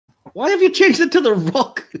Why have you changed it to The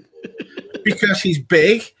Rock? Because he's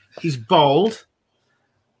big, he's bold.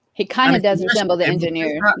 He kind of does resemble the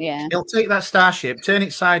engineer. Yeah. He'll take that starship, turn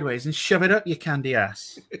it sideways, and shove it up your candy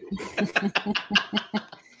ass.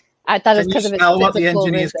 I thought it was because of his what the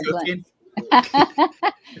engineer's cooking.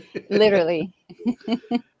 Literally.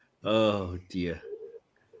 Oh, dear.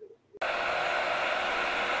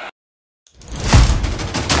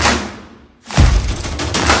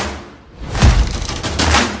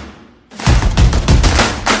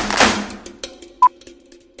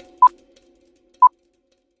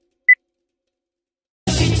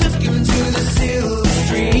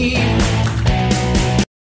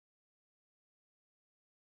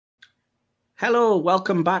 Hello,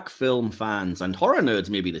 welcome back, film fans and horror nerds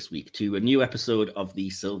maybe this week to a new episode of the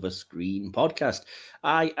Silver Screen podcast.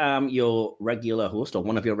 I am your regular host, or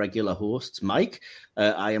one of your regular hosts, Mike.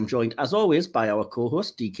 I am joined, as always, by our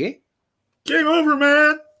co-host, DK. Game over,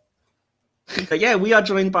 man! Yeah, we are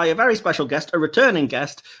joined by a very special guest, a returning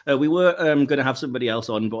guest. We were going to have somebody else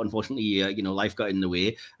on, but unfortunately, life got in the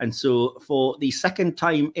way. And so for the second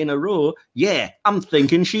time in a row, I'm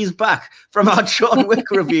thinking she's back from our John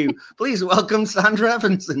Wick review. Please welcome Sandra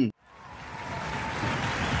Evanson.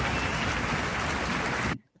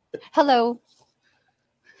 Hello.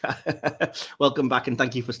 Welcome back, and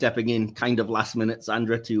thank you for stepping in kind of last minute,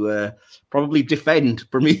 Sandra, to probably defend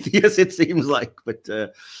Prometheus, it seems like. But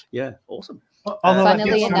awesome. Although I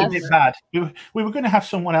did something bad. We were going to have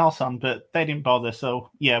someone else on, but they didn't bother. So,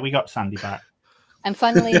 we got Sandy back. And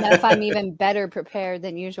funnily enough, I'm even better prepared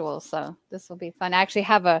than usual. So this will be fun. I actually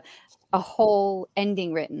have a whole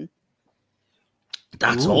ending written.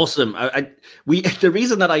 That's awesome. The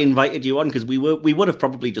reason that I invited you on, because we would have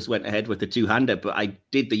probably just went ahead with the two-hander, but I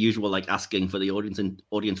did the usual asking for the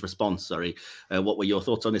audience response. What were your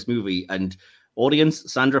thoughts on this movie? And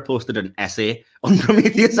audience, Sandra posted an essay on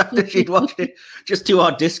Prometheus after she'd watched it, just to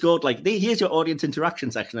our Discord. Here's your audience interaction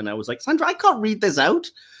section, and I was like, Sandra, I can't read this out.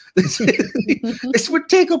 This would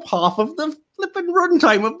take up half of the flipping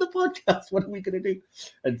runtime of the podcast. What are we going to do?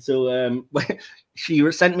 And so she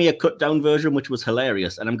sent me a cut down version, which was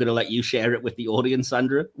hilarious. And I'm going to let you share it with the audience,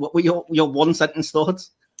 Sandra. What were your one sentence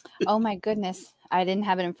thoughts? Oh, my goodness. I didn't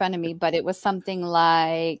have it in front of me, but it was something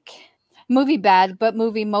like movie bad, but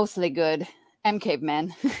movie mostly good.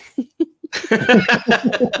 Caveman.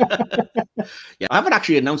 Yeah, I haven't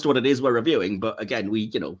actually announced what it is we're reviewing, but again,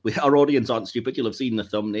 our audience aren't stupid. You'll have seen the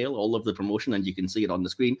thumbnail, all of the promotion, and you can see it on the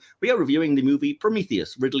screen. We are reviewing the movie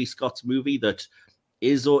Prometheus, Ridley Scott's movie that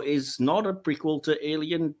is or is not a prequel to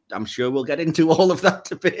Alien. I'm sure we'll get into all of that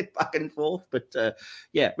debate back and forth, but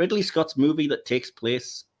Ridley Scott's movie that takes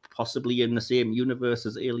place possibly in the same universe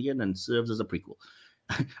as Alien and serves as a prequel.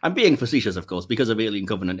 I'm being facetious, of course, because of Alien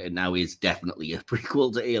Covenant. It now is definitely a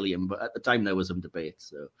prequel to Alien, but at the time there was some debate.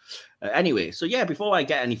 So before I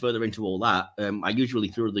get any further into all that, I usually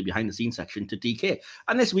throw the behind-the-scenes section to DK,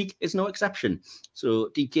 and this week is no exception. So,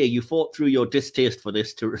 DK, you fought through your distaste for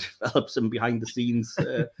this to develop some behind-the-scenes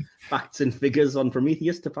facts and figures on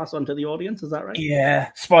Prometheus to pass on to the audience. Is that right? Yeah,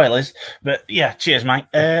 spoilers, but cheers, Mike.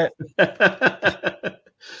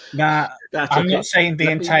 I'm not saying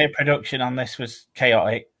the entire production on this was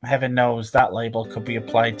chaotic. Heaven knows that label could be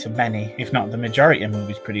applied to many, if not the majority of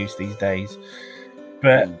movies produced these days.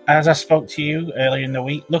 But as I spoke to you earlier in the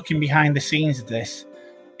week, looking behind the scenes of this,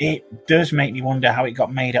 it does make me wonder how it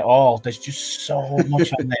got made at all. There's just so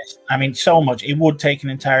much on this. I mean, so much. It would take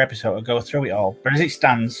an entire episode to go through it all. But as it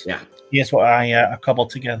stands, here's what I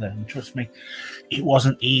cobbled together. And trust me, it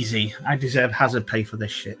wasn't easy. I deserve hazard pay for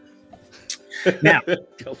this shit. Now,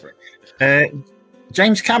 go for it.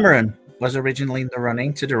 James Cameron was originally in the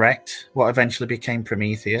running to direct what eventually became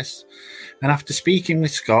Prometheus, and after speaking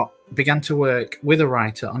with Scott, began to work with a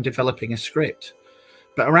writer on developing a script.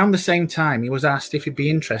 But around the same time, he was asked if he'd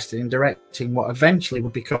be interested in directing what eventually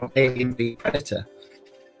would become Alien v Predator.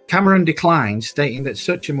 Cameron declined, stating that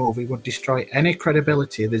such a movie would destroy any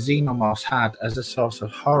credibility the xenomorphs had as a source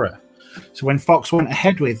of horror. So when Fox went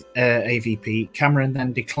ahead with AVP, Cameron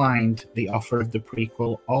then declined the offer of the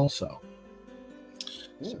prequel also.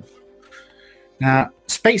 Now,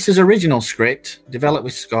 Space's original script, developed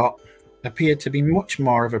with Scott, appeared to be much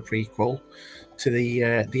more of a prequel to the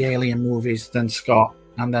Alien movies than Scott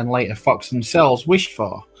and then later Fox themselves wished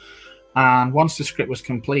for. And once the script was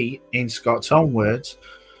complete, in Scott's own words,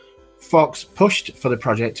 Fox pushed for the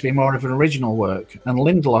project to be more of an original work, and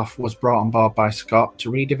Lindelof was brought on board by Scott to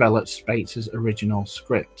redevelop Space's original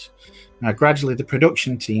script. Now, gradually, the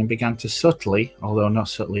production team began to subtly, although not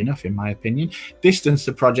subtly enough in my opinion, distance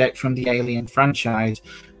the project from the Alien franchise,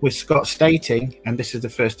 with Scott stating, and this is the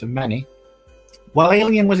first of many, While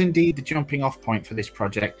Alien was indeed the jumping-off point for this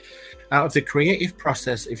project, out of the creative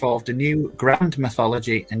process evolved a new grand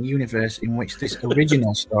mythology and universe in which this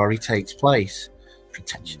original story takes place.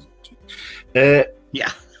 Pretentious.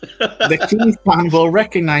 Yeah. The key fan will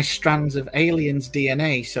recognise strands of aliens'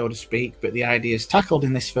 DNA, so to speak, but the ideas tackled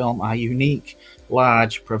in this film are unique,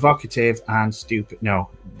 large, provocative, and stupid. No,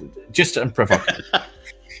 just unprovocative.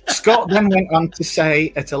 Scott then went on to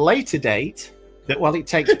say at a later date that while it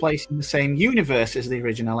takes place in the same universe as the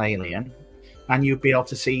original Alien, and you'd be able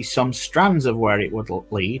to see some strands of where it would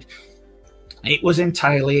lead, it was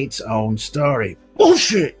entirely its own story.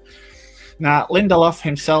 Bullshit! Now, Lindelof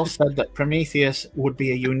himself said that Prometheus would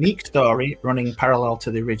be a unique story running parallel to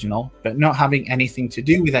the original, but not having anything to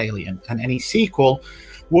do with Alien, and any sequel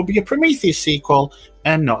would be a Prometheus sequel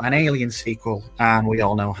and not an Alien sequel, and we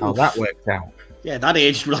all know how that worked out. Yeah, that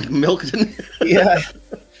aged like milk, didn't it? Yeah.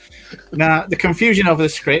 Now, the confusion over the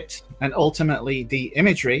script and ultimately the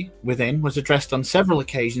imagery within was addressed on several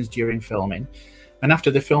occasions during filming, and after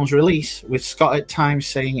the film's release, with Scott at times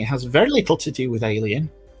saying it has very little to do with Alien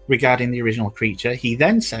regarding the original creature, he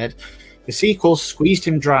then said the sequel squeezed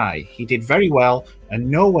him dry. He did very well, and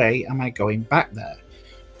no way am I going back there.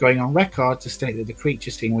 Going on record to state that the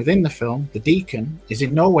creature seen within the film, the Deacon, is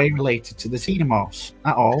in no way related to the Xenomorphs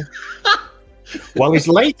at all. While his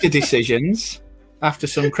later decisions, after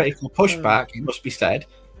some critical pushback, it must be said,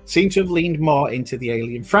 seem to have leaned more into the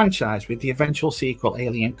Alien franchise with the eventual sequel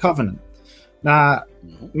Alien Covenant. Now,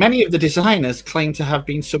 many of the designers claim to have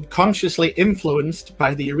been subconsciously influenced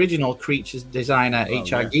by the original creature's designer,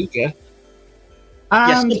 H.R. Giger.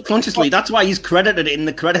 Yes, subconsciously. That's why he's credited in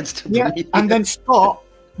the credits to Prometheus. And then Scott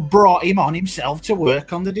brought him on himself to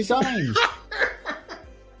work on the designs.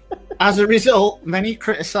 As a result, many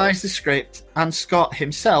criticised the script and Scott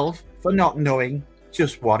himself for not knowing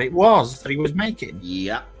just what it was that he was making.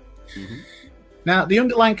 Yeah. Mm-hmm. Now, the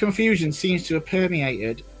underlying confusion seems to have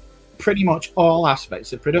permeated pretty much all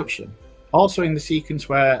aspects of production. Also in the sequence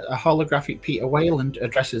where a holographic Peter Wayland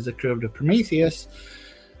addresses the crew of the Prometheus,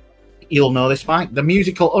 you'll know this, Mike, the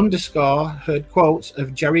musical underscore heard quotes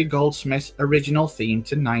of Jerry Goldsmith's original theme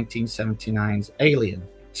to 1979's Alien.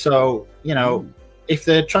 So, you know, if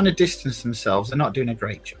they're trying to distance themselves, they're not doing a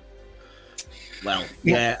great job. Well,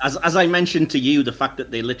 yeah, as I mentioned to you, the fact that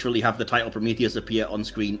they literally have the title Prometheus appear on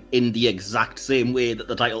screen in the exact same way that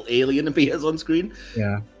the title Alien appears on screen,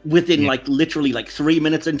 within like literally like 3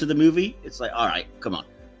 minutes into the movie, it's like, all right, come on.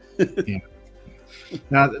 Yeah.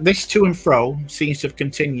 Now, this to and fro seems to have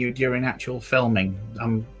continued during actual filming.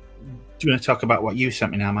 I'm going to talk about what you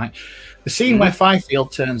sent me now, Mike. The scene where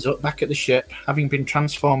Fifield turns up back at the ship, having been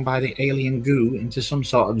transformed by the alien goo into some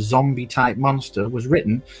sort of zombie-type monster, was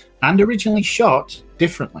written and originally shot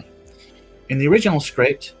differently. In the original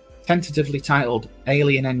script, tentatively titled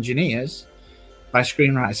Alien Engineers by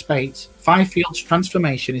screenwriter Spates, Fifield's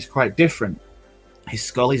transformation is quite different. His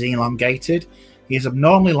skull is elongated, he has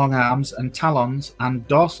abnormally long arms and talons and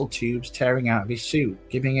dorsal tubes tearing out of his suit,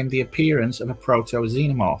 giving him the appearance of a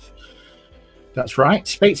proto-xenomorph. That's right,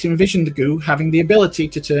 Spates envisioned the goo having the ability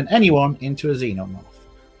to turn anyone into a xenomorph.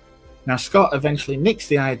 Now, Scott eventually nixed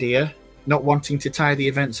the idea, not wanting to tie the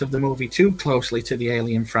events of the movie too closely to the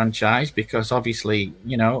Alien franchise, because obviously,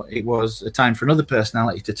 you know, it was a time for another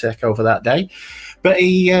personality to take over that day. But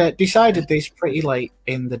he decided this pretty late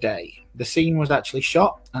in the day. The scene was actually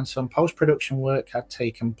shot, and some post-production work had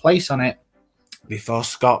taken place on it before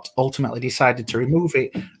Scott ultimately decided to remove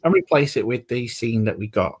it and replace it with the scene that we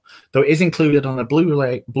got. Though it is included on a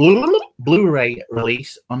Blu-ray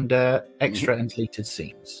release under extra and deleted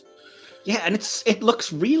scenes. Yeah, and it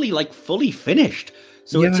looks really like fully finished.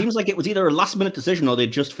 So it seems like it was either a last-minute decision or they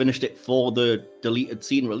just finished it for the deleted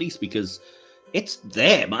scene release, because it's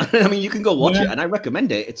there, man. I mean, you can go watch it, and I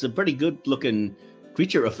recommend it. It's a pretty good-looking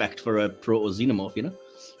creature effect for a proto-xenomorph, you know?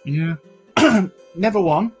 Yeah. Never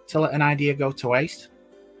one to let an idea go to waste.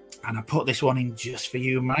 And I put this one in just for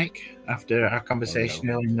you, Mike, after our conversation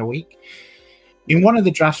earlier in the week. In one of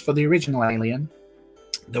the drafts for the original Alien,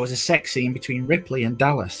 there was a sex scene between Ripley and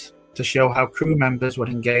Dallas to show how crew members would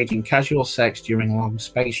engage in casual sex during long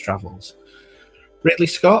space travels. Ridley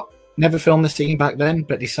Scott never filmed the scene back then,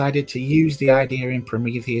 but decided to use the idea in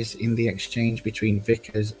Prometheus in the exchange between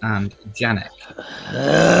Vickers and Janek.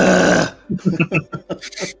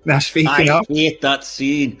 Now, speaking of... I hate that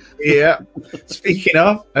scene. Yeah. Speaking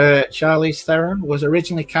of, Charlize Theron was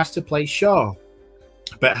originally cast to play Shaw,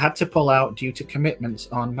 but had to pull out due to commitments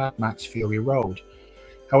on Mad Max Fury Road.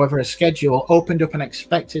 However, a schedule opened up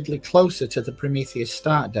unexpectedly closer to the Prometheus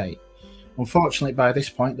start date. Unfortunately, by this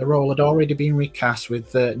point, the role had already been recast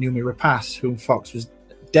with Noomi Rapace, whom Fox was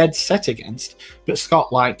dead set against, but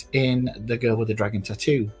Scott liked in The Girl with the Dragon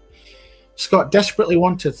Tattoo. Scott desperately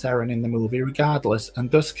wanted Theron in the movie regardless, and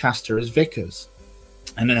thus cast her as Vickers.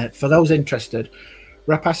 And for those interested,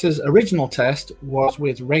 Rapaz's original test was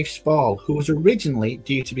with Rafe Spall, who was originally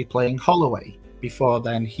due to be playing Holloway. Before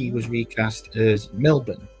then, he was recast as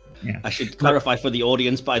Milburn. Yeah. I should clarify for the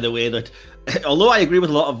audience, by the way, that although I agree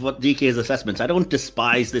with a lot of what DK's assessments, I don't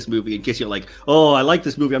despise this movie. In case you're like, oh, I like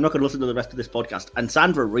this movie, I'm not going to listen to the rest of this podcast. And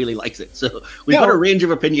Sandra really likes it, so we've got a range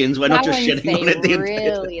of opinions. We're not just shitting on it.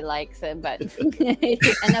 Really likes it, but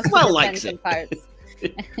enough well likes it. Parts.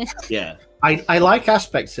 Yeah, I like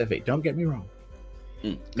aspects of it. Don't get me wrong.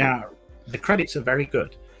 Cool. Now, the credits are very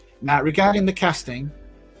good. Now, regarding the casting,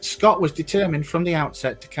 Scott was determined from the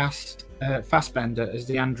outset to cast Fassbender as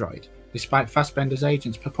the android, despite Fassbender's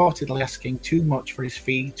agents purportedly asking too much for his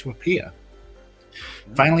fee to appear,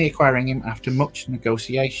 finally acquiring him after much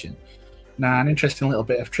negotiation. Now, an interesting little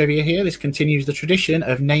bit of trivia here. This continues the tradition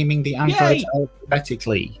of naming the androids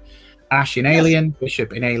alphabetically. Ash in Alien,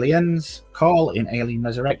 Bishop in Aliens, Call in Alien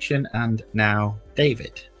Resurrection, and now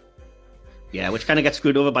David. Yeah, which kind of gets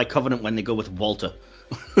screwed over by Covenant when they go with Walter.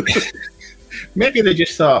 Maybe they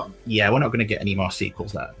just thought, yeah, we're not going to get any more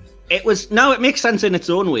sequels out of this. It makes sense in its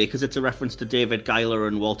own way because it's a reference to David Giler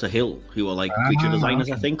and Walter Hill, who are like creature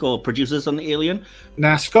designers, I think, or producers on Alien.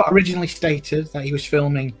 Now, Scott originally stated that he was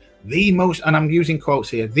filming the most, and I'm using quotes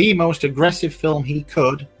here, the most aggressive film he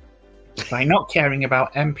could by not caring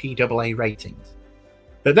about MPAA ratings.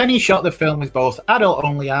 But then he shot the film with both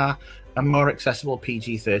adult-only R and more accessible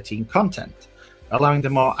PG-13 content, allowing the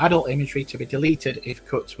more adult imagery to be deleted if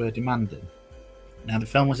cuts were demanded. Now, the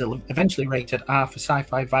film was eventually rated R for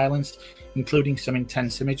sci-fi violence, including some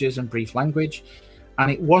intense images and brief language,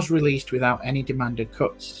 and it was released without any demanded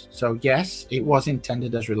cuts. So yes, it was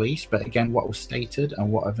intended as release, but again, what was stated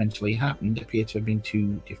and what eventually happened appear to have been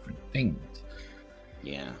two different things.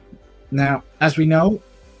 Yeah. Now, as we know,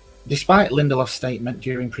 despite Lindelof's statement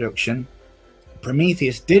during production,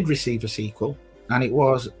 Prometheus did receive a sequel, and it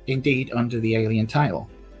was indeed under the Alien title.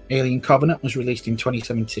 Alien Covenant was released in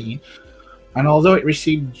 2017, and although it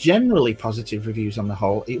received generally positive reviews on the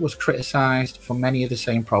whole, it was criticised for many of the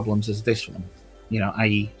same problems as this one,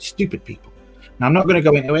 i.e. stupid people. Now, I'm not going to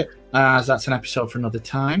go into it, as that's an episode for another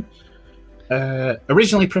time.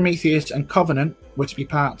 Originally, Prometheus and Covenant were to be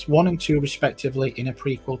parts 1 and 2 respectively in a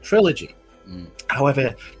prequel trilogy.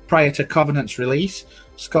 However, prior to Covenant's release,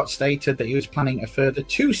 Scott stated that he was planning a further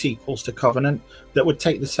 2 sequels to Covenant that would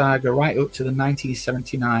take the saga right up to the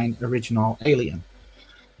 1979 original Alien.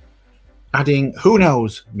 Adding, who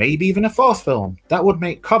knows, maybe even a 4th film. That would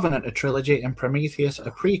make Covenant a trilogy and Prometheus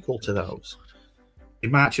a prequel to those.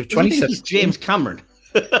 In March of 2017, he's James Cameron.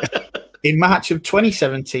 In March of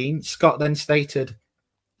 2017, Scott then stated,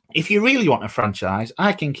 if you really want a franchise,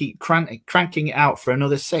 I can keep cranking it out for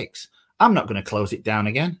another 6. I'm not going to close it down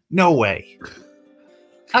again. No way.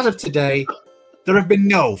 As of today, there have been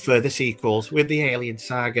no further sequels, with the Alien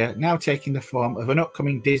saga now taking the form of an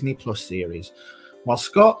upcoming Disney Plus series, while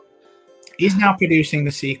Scott is now producing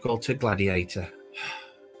the sequel to Gladiator.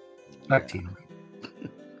 Back to you.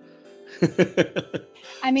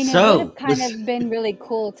 I mean, it would have kind of been really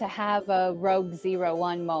cool to have a Rogue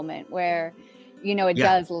 01 moment where, it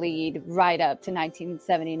does lead right up to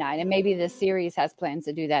 1979. And maybe the series has plans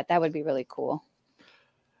to do that. That would be really cool.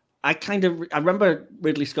 I remember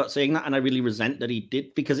Ridley Scott saying that, and I really resent that he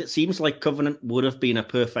did, because it seems like Covenant would have been a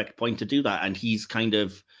perfect point to do that. And he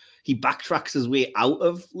backtracks his way out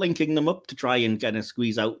of linking them up to try and kind of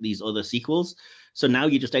squeeze out these other sequels. So now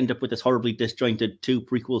you just end up with this horribly disjointed 2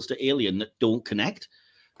 prequels to Alien that don't connect.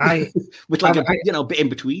 With a bit in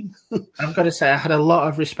between. I've got to say, I had a lot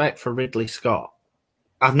of respect for Ridley Scott.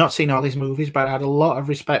 I've not seen all his movies, but I had a lot of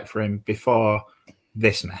respect for him before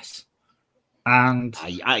this mess. And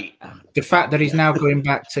the fact that he's now going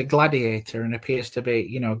back to Gladiator and appears to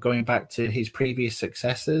be, going back to his previous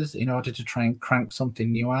successors in order to try and crank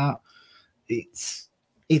something new out,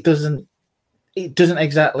 it doesn't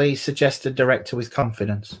exactly suggest a director with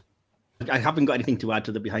confidence. I haven't got anything to add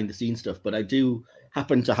to the behind the scenes stuff, but I do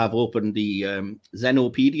happen to have opened the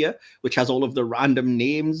Xenopedia, which has all of the random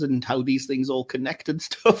names and how these things all connect and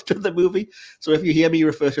stuff to the movie. So if you hear me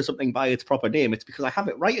refer to something by its proper name, it's because I have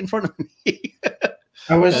it right in front of me.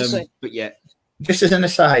 But yeah. Just as an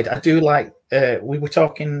aside, I do like, we were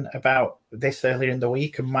talking about this earlier in the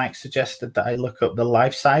week, and Mike suggested that I look up the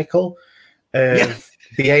life cycle of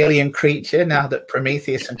the alien creature now that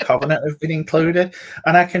Prometheus and Covenant have been included.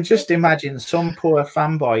 And I can just imagine some poor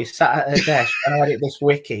fanboy sat at her desk and edit this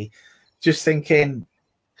wiki, just thinking,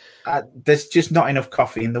 there's just not enough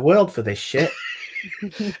coffee in the world for this shit.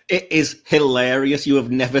 It is hilarious. You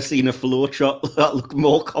have never seen a flowchart that look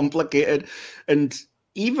more complicated, and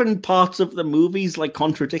even parts of the movies like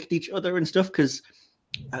contradict each other and stuff. Because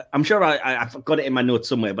I'm sure I've got it in my notes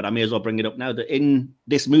somewhere, but I may as well bring it up now. That in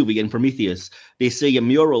this movie, in Prometheus, they see a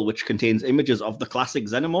mural which contains images of the classic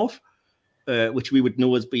xenomorph, which we would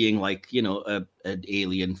know as being like, you know, an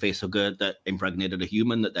alien facehugger that impregnated a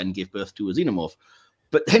human that then gave birth to a xenomorph.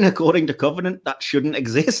 But then, according to Covenant, that shouldn't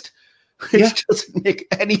exist. Which doesn't make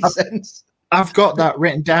any sense. I've got that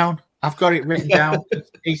written down. I've got it written down.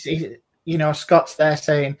 He's, you know, Scott's there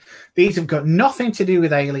saying these have got nothing to do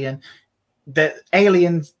with Alien. The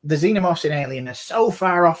aliens, the xenomorphs in Alien are so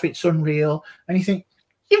far off, it's unreal. And you think,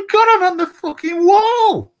 you've got them on the fucking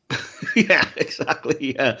wall. Yeah,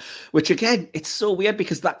 exactly. Yeah. Which again, it's so weird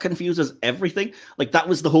because that confuses everything. Like that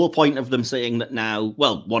was the whole point of them saying that now,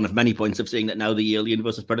 well, one of many points of saying that now the Alien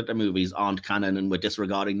versus Predator movies aren't canon and we're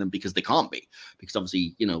disregarding them because they can't be. Because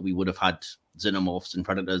obviously, you know, we would have had xenomorphs and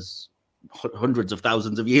predators hundreds of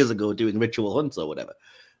thousands of years ago doing ritual hunts or whatever.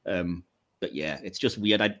 But yeah, it's just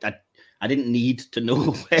weird. I didn't need to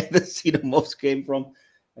know where the xenomorphs came from.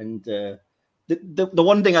 And the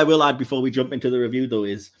one thing I will add before we jump into the review, though,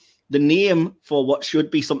 is the name for what should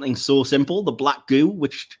be something so simple, the black goo,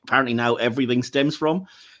 which apparently now everything stems from,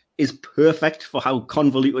 is perfect for how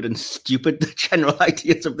convoluted and stupid the general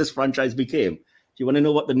ideas of this franchise became. Do you want to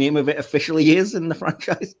know what the name of it officially is in the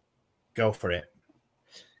franchise? Go for it.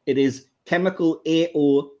 It is Chemical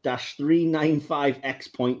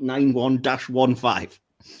AO-395X.91-15.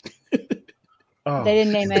 They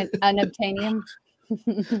didn't name it unobtainium.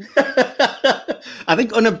 I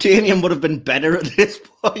think unobtainium would have been better at this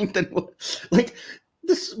point than like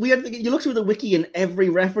this. You look through the wiki and every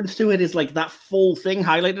reference to it is like that full thing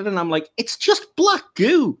highlighted, and I'm like, it's just black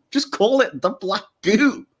goo. Just call it the black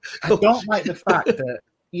goo. I don't like the fact that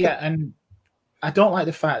and I don't like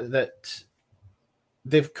the fact that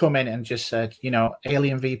they've come in and just said, you know,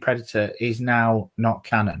 Alien v Predator is now not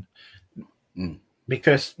canon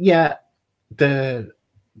because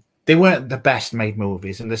they weren't the best made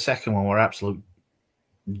movies, and the second one were absolute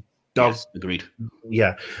dog. Yes, agreed.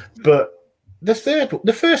 Yeah, but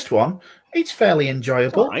the first one, it's fairly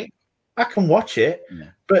enjoyable. Right. I can watch it,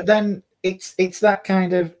 but then it's that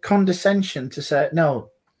kind of condescension to say,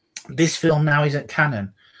 no, this film now isn't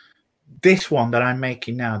canon. This one that I'm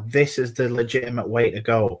making now, this is the legitimate way to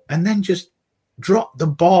go, and then just drop the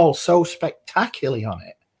ball so spectacularly on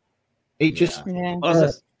it. It just. Yeah.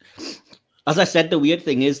 As I said, the weird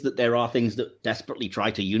thing is that there are things that desperately try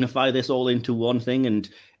to unify this all into one thing, and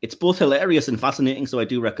it's both hilarious and fascinating. So I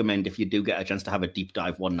do recommend, if you do get a chance to have a deep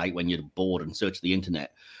dive one night when you're bored and search the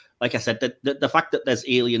internet. Like I said, the fact that there's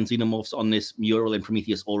alien xenomorphs on this mural in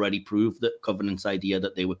Prometheus already proved that Covenant's idea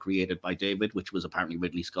that they were created by David, which was apparently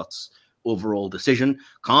Ridley Scott's overall decision,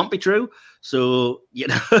 can't be true. So, you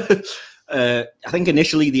know, I think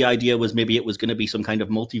initially the idea was maybe it was going to be some kind of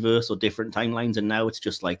multiverse or different timelines, and now it's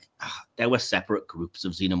just like there were separate groups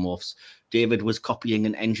of xenomorphs. David was copying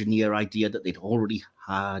an engineer idea that they'd already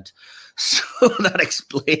had, so that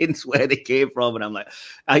explains where they came from. And I'm like,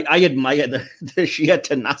 I admire the sheer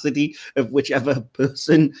tenacity of whichever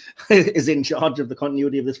person is in charge of the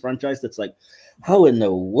continuity of this franchise. That's like, how in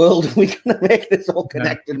the world are we going to make this all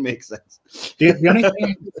connect and make sense? The only thing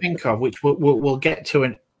I can think of, which we'll get to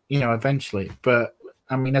in, you know, eventually. But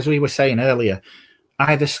I mean, as we were saying earlier,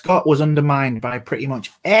 either Scott was undermined by pretty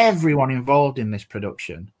much everyone involved in this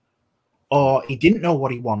production, or he didn't know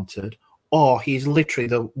what he wanted, or he's literally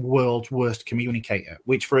the world's worst communicator,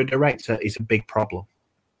 which for a director is a big problem.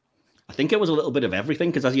 I think it was a little bit of everything,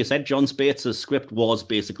 because as you said, John Spates' script was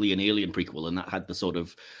basically an Alien prequel, and that had the sort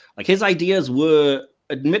of, like, his ideas were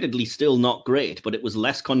admittedly still not great, but it was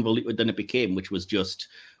less convoluted than it became, which was just,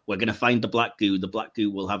 we're going to find the black goo. The black goo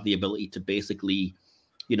will have the ability to basically,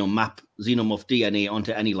 you know, map xenomorph DNA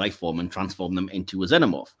onto any life form and transform them into a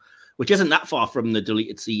xenomorph, which isn't that far from the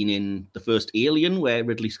deleted scene in the first Alien, where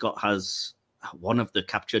Ridley Scott has one of the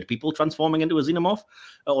captured people transforming into a xenomorph,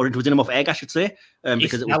 or into a xenomorph egg, I should say,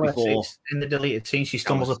 because it was before. In the deleted scene, she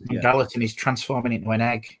stumbles upon Dallas and he's transforming into an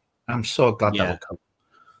egg. I'm so glad that will come.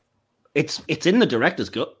 It's in the director's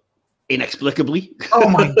cut, inexplicably. Oh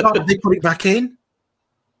my God, they put it back in?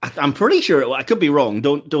 I'm pretty sure. I could be wrong.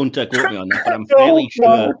 Don't quote me on that. But I'm fairly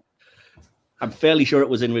sure. I'm fairly sure it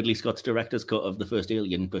was in Ridley Scott's director's cut of the first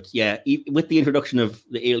Alien. But yeah, with the introduction of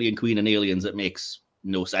the Alien Queen and aliens, it makes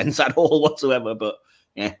no sense at all whatsoever. But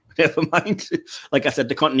yeah, never mind. Like I said,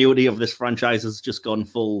 the continuity of this franchise has just gone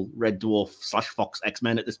full Red Dwarf / Fox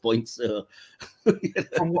X-Men at this point. So,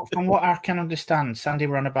 from what I can understand, Sandy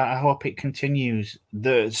Runabout, I hope it continues.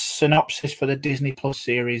 The synopsis for the Disney Plus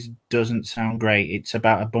series doesn't sound great. It's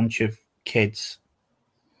about a bunch of kids,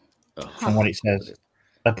 from what it says.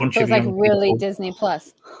 A bunch of like young really people. Disney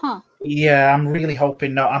Plus, huh? Yeah, I'm really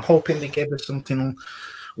hoping not. I'm hoping they give us something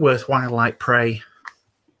worthwhile like Prey.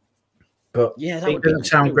 But yeah, that it doesn't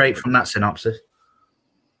sound great from that synopsis.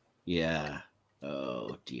 Yeah.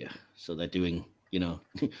 Oh dear. So they're doing,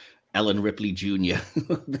 Ellen Ripley Jr.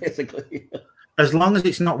 basically. As long as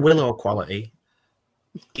it's not Willow quality,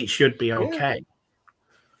 it should be okay. Yeah.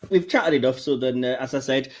 We've chatted enough, so then, as I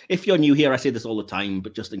said, if you're new here, I say this all the time,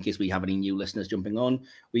 but just in case we have any new listeners jumping on,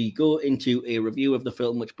 we go into a review of the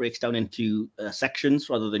film, which breaks down into sections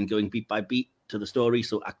rather than going beat by beat to the story.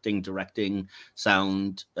 So acting, directing,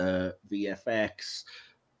 sound, VFX.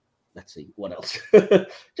 Let's see, what else?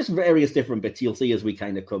 Just various different bits you'll see as we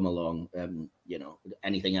kind of come along,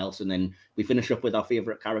 anything else. And then we finish up with our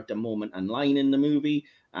favorite character moment and line in the movie,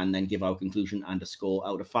 and then give our conclusion and a score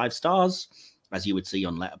out of 5 stars, as you would see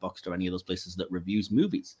on Letterboxd or any of those places that reviews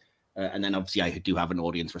movies. And then obviously I do have an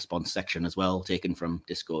audience response section as well, taken from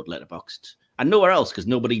Discord, Letterboxd, and nowhere else, because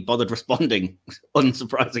nobody bothered responding,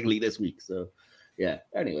 unsurprisingly, this week. So yeah,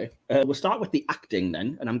 anyway, we'll start with the acting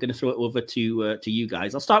then, and I'm going to throw it over to you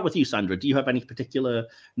guys. I'll start with you, Sandra. Do you have any particular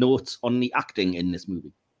notes on the acting in this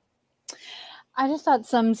movie? I just thought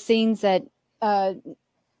some scenes that Noomi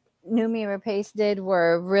Rapace did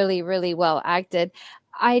were really, really well acted.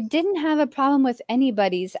 I didn't have a problem with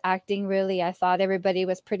anybody's acting, really. I thought everybody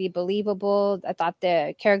was pretty believable. I thought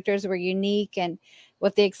the characters were unique, and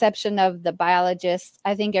with the exception of the biologist,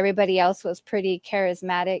 I think everybody else was pretty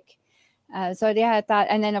charismatic. So yeah, I thought,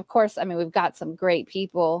 and then of course, I mean, we've got some great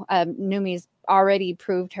people. Numi's already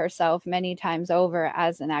proved herself many times over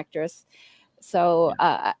as an actress. So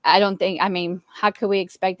I don't think, I mean, how could we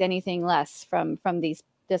expect anything less from this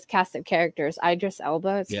cast of characters? Idris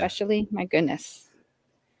Elba, especially, my goodness.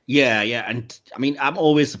 Yeah, and I mean, I'm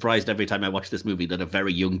always surprised every time I watch this movie that a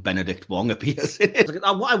very young Benedict Wong appears in it.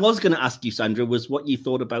 What I was going to ask you, Sandra, was what you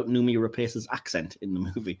thought about Noomi Rapace's accent in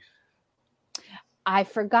the movie. I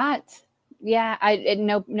forgot. Yeah,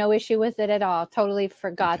 no issue with it at all. Totally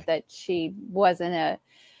forgot that she wasn't a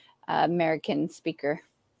American speaker.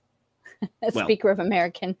 Speaker of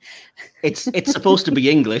American. It's supposed to be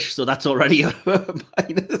English, so that's already a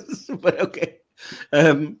minus. But okay.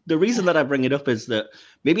 The reason that I bring it up is that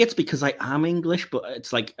maybe it's because I am English, but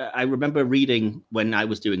it's like I remember reading when I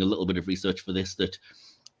was doing a little bit of research for this that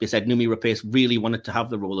they said Noomi Rapace really wanted to have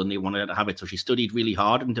the role and they wanted her to have it. So she studied really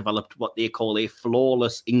hard and developed what they call a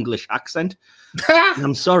flawless English accent.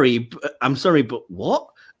 I'm sorry, but what?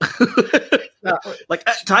 Like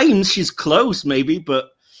at times she's close, maybe, but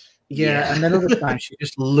yeah, and then other times she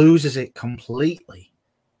just loses it completely.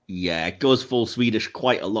 Yeah, it goes full Swedish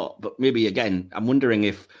quite a lot, but maybe again, I'm wondering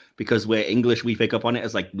if because we're English, we pick up on it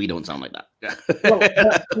as like we don't sound like that.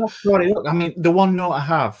 Look, I mean, the one note I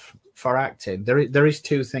have for acting, there is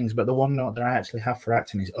 2 things, but the one note that I actually have for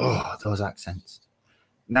acting is those accents.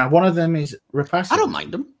 Now, one of them is Rapace. I don't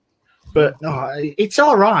mind them, but no, it's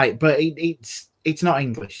all right, but it's not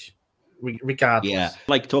English, regardless. Yeah,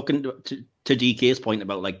 like talking to DK's point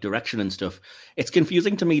about like direction and stuff, it's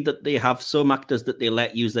confusing to me that they have some actors that they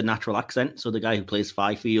let use their natural accent. So the guy who plays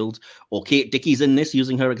Fifield, or Kate Dickey's in this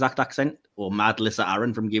using her exact accent, or Mad Lissa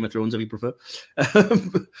Aaron from Game of Thrones, if you prefer.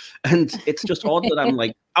 And it's just odd that I'm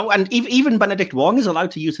like, and even Benedict Wong is allowed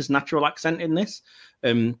to use his natural accent in this.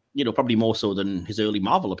 Probably more so than his early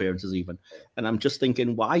Marvel appearances even. And I'm just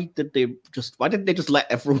thinking, why didn't they just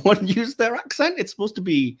let everyone use their accent? It's supposed to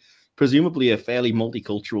be presumably a fairly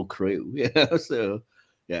multicultural crew, so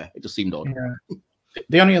yeah, it just seemed odd. Yeah.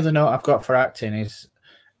 The only other note I've got for acting is,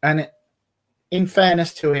 and in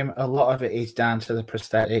fairness to him, a lot of it is down to the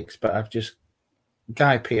prosthetics, but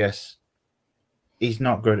Guy Pearce, he's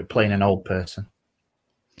not good at playing an old person.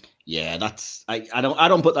 Yeah, that's I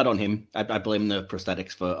don't put that on him. I blame the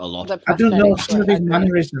prosthetics for a lot. I don't know, some of his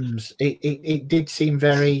mannerisms, it did seem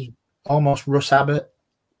very almost Russ Abbott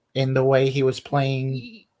in the way he was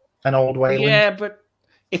playing an old Wayland. Yeah, but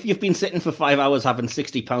if you've been sitting for 5 hours having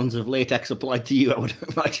 60 pounds of latex applied to you, I would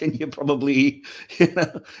imagine you probably,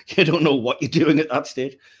 you don't know what you're doing at that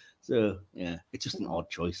stage. So yeah, it's just an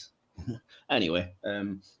odd choice. Anyway,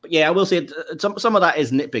 but yeah, I will say some of that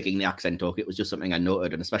is nitpicking the accent talk. It was just something I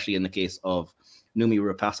noted, and especially in the case of Noomi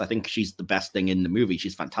Rapace, I think she's the best thing in the movie.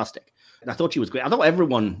 She's fantastic. And I thought she was great. I thought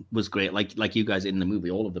everyone was great, like you guys in the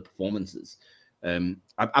movie, all of the performances.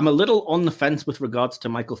 I'm a little on the fence with regards to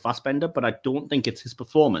Michael Fassbender, but I don't think it's his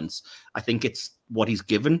performance. I think it's what he's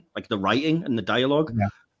given, like the writing and the dialogue,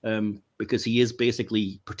 because he is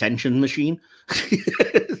basically pretension machine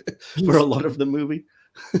for a lot of the movie.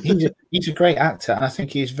 he's a great actor, and I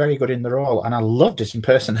think he's very good in the role. And I loved his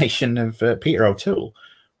impersonation of Peter O'Toole.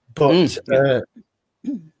 But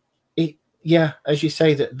as you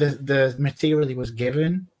say, that the material he was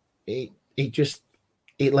given, it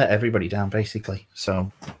let everybody down basically.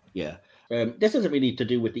 So this isn't really to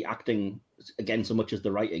do with the acting again so much as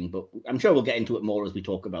the writing, but I'm sure we'll get into it more as we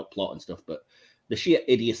talk about plot and stuff. But the sheer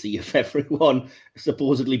idiocy of everyone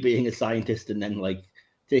supposedly being a scientist and then like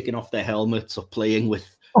taking off their helmets or playing with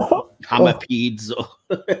hammerpedes or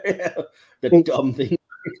the dumb thing.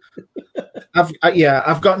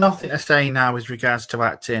 I've got nothing to say now with regards to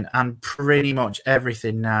acting, and pretty much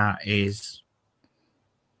everything now is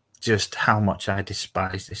just how much I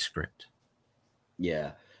despise this script.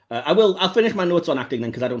 Yeah. I'll finish my notes on acting then,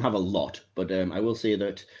 because I don't have a lot, but I will say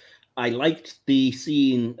that I liked the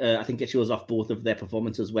scene. I think it shows off both of their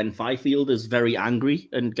performances when Fifield is very angry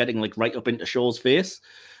and getting like right up into Shaw's face.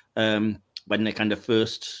 When they kind of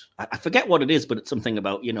first, I forget what it is, but it's something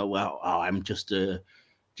about, I'm just a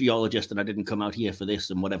geologist and I didn't come out here for this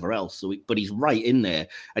and whatever else. So, but he's right in there,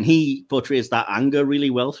 and he portrays that anger really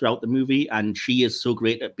well throughout the movie. And she is so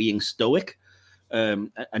great at being stoic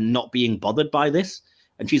and not being bothered by this.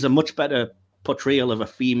 And she's a much better portrayal of a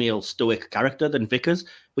female stoic character than Vickers,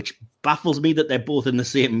 which baffles me that they're both in the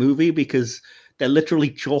same movie, because they're literally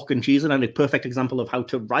chalk and cheese and a perfect example of how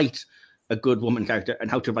to write a good woman character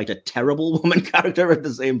and how to write a terrible woman character at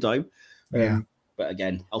the same time. But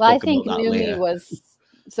again, I think Noomi was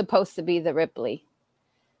supposed to be the Ripley.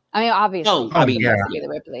 I mean, obviously, to be the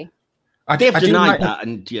Ripley. They've denied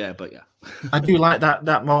that, but I do like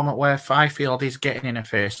that moment where Fifield is getting in her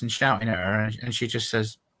face and shouting at her, and she just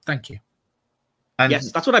says, "Thank you." And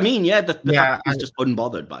yes, that's what I mean. Yeah, the fact he's just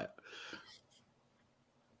unbothered by it.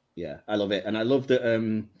 Yeah, I love it, and I love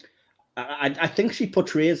that. I think she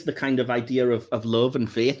portrays the kind of idea of love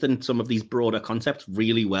and faith and some of these broader concepts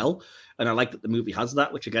really well. And I like that the movie has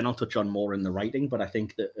that, which again, I'll touch on more in the writing. But I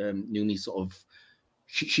think that Noomi sort of,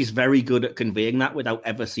 she's very good at conveying that without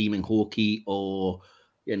ever seeming hokey or,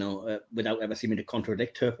 without ever seeming to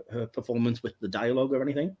contradict her performance with the dialogue or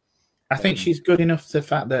anything. I think she's good enough to the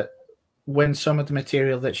fact that when some of the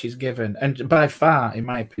material that she's given, and by far, in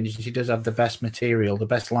my opinion, she does have the best material, the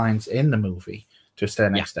best lines in the movie to a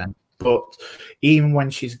certain extent. But even when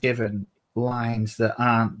she's given lines that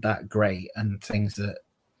aren't that great and things that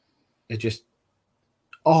are just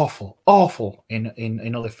awful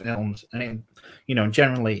in other films, and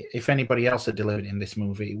generally, if anybody else had delivered in this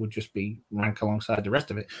movie, it would just be rank alongside the rest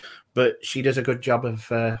of it. But she does a good job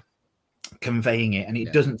of conveying it, and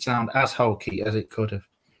it doesn't sound as hokey as it could have.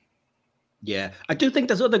 Yeah, I do think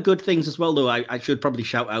there's other good things as well, though. I should probably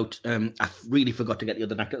shout out, I really forgot to get the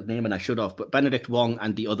other actor's name, and I should have, but Benedict Wong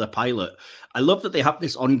and the other pilot. I love that they have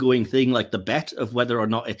this ongoing thing, like the bet of whether or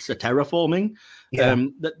not it's a terraforming,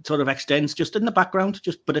 that sort of extends just in the background,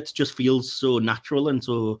 but it just feels so natural, and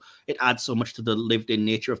so it adds so much to the lived-in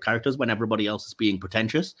nature of characters when everybody else is being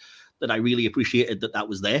pretentious, that I really appreciated that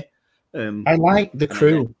was there. I like the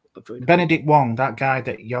crew. Benedict Wong, that guy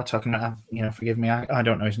that you're talking about, forgive me, I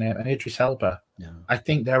don't know his name, and Idris Elba. No. I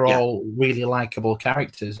think they're all really likable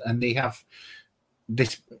characters, and they have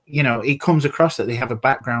this, it comes across that they have a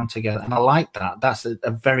background together, and I like that. That's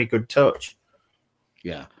a very good touch.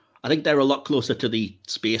 Yeah, I think they're a lot closer to the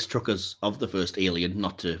space truckers of the first Alien,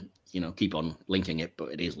 not to, keep on linking it,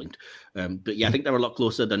 but it is linked. But yeah, I think they're a lot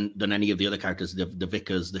closer than any of the other characters, the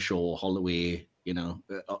Vickers, the Shaw, Holloway,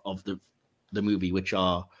 of the movie, which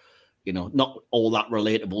are, not all that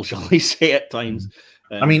relatable, shall we say, at times.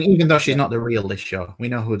 I mean, even though she's not the real Liz Shaw, we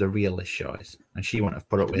know who the real Liz Shaw is, and she wouldn't have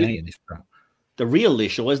put up with any of this crap. The real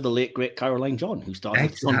Liz Shaw is the late, great Caroline John, who starred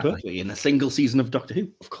with Son Pertwee in a single season of Doctor Who,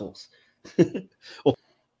 of course.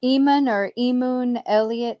 Eamon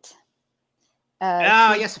Elliott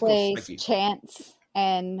yes, plays Chance,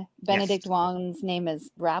 and Benedict Wong's name is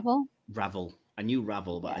Ravel. Ravel. I knew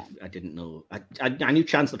Ravel, but I didn't know. I knew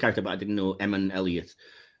Chance the character, but I didn't know Eamon Elliott.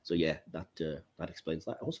 So yeah, that explains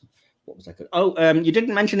that. Awesome. What was I? You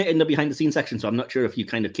didn't mention it in the behind the scenes section, so I'm not sure if you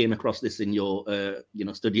kind of came across this in your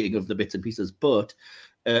studying of the bits and pieces. But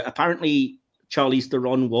apparently, Charlize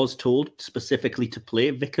Theron was told specifically to play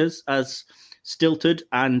Vickers as stilted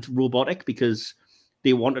and robotic because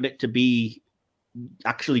they wanted it to be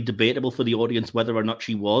actually debatable for the audience whether or not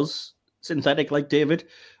she was synthetic like David,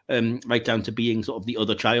 right down to being sort of the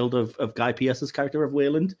other child of Guy Pearce's character of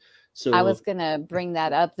Wayland. So I was gonna bring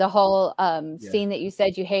that up. The whole scene that you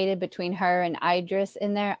said you hated between her and Idris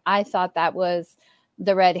in there, I thought that was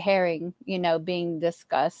the red herring, being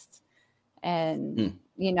discussed, and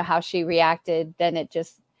how she reacted. Then it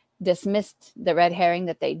just dismissed the red herring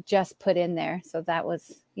that they just put in there. So that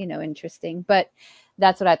was, interesting. But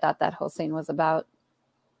that's what I thought that whole scene was about.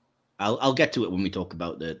 I'll get to it when we talk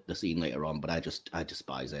about the scene later on, but I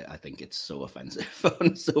despise it. I think it's so offensive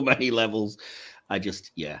on so many levels.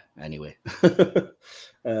 Anyway. What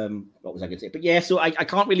was I going to say? But yeah, so I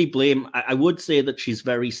can't really blame. I would say that she's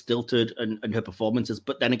very stilted in her performances,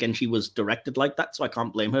 but then again, she was directed like that, so I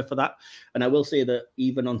can't blame her for that. And I will say that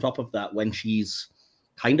even on top of that, when she's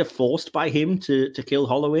kind of forced by him to kill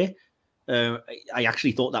Holloway, I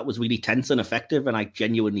actually thought that was really tense and effective, and I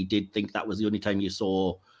genuinely did think that was the only time you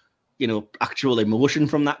saw actual emotion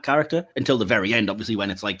from that character until the very end, obviously, when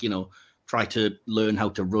it's like, try to learn how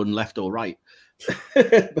to run left or right.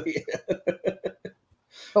 But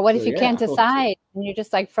what if you can't decide and you're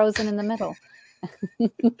just like frozen in the middle?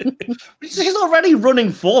 She's already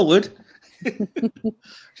running forward.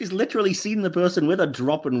 She's literally seen the person with her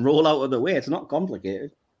drop and roll out of the way. It's not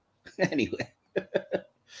complicated. Anyway.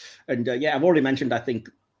 And I've already mentioned, I think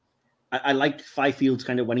I liked Fifield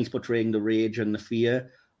kind of when he's portraying the rage and the fear.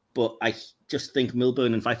 But I just think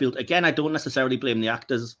Milburn and Fifield, again, I don't necessarily blame the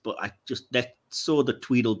actors, but they're so the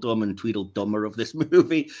Tweedledum and Tweedledummer of this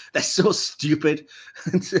movie. They're so stupid.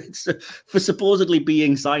 It's for supposedly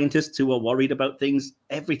being scientists who are worried about things,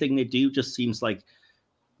 everything they do just seems like,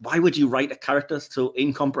 why would you write a character so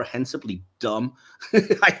incomprehensibly dumb?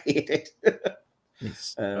 I hate it.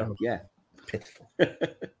 It's pitiful.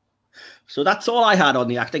 So that's all I had on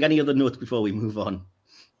the acting. Any other notes before we move on?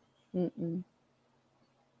 Mm-mm.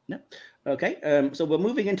 No. Okay. So we're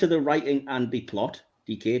moving into the writing and the plot.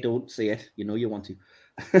 DK, don't say it. You want to.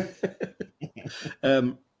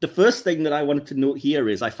 The first thing that I wanted to note here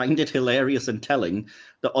is I find it hilarious and telling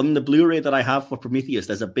that on the Blu-ray that I have for Prometheus,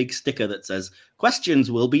 there's a big sticker that says,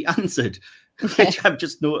 "Questions will be answered," which I've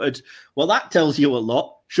just noted. Well, that tells you a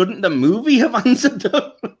lot. Shouldn't the movie have answered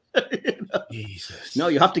them? Jesus. No,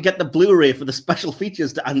 you have to get the Blu-ray for the special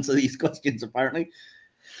features to answer these questions, apparently.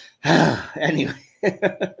 Anyway.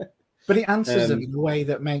 But it answers them in a way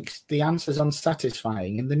that makes the answers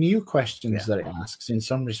unsatisfying, and the new questions that it asks, in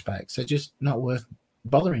some respects, are just not worth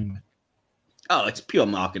bothering with. Oh, it's pure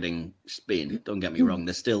marketing spin. Don't get me wrong.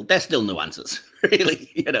 There's still no answers,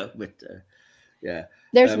 really. But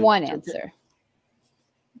there's one answer.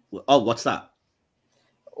 Oh, what's that?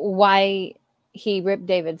 Why he ripped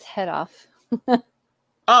David's head off.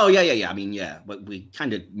 Oh, yeah. I mean, but we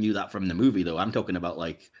kind of knew that from the movie, though. I'm talking about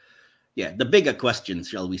the bigger questions,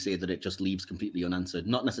 shall we say, that it just leaves completely unanswered.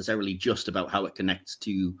 Not necessarily just about how it connects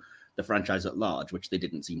to the franchise at large, which they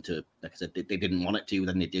didn't seem to, like I said, they didn't want it to,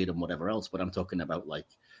 then they did, and whatever else. But I'm talking about,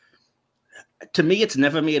 to me, it's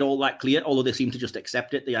never made all that clear, although they seem to just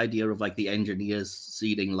accept it, the idea of, the engineers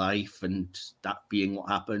seeding life and that being what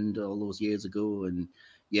happened all those years ago. And,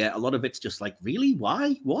 a lot of it's just really?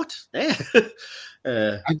 Why? What? There?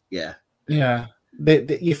 Yeah.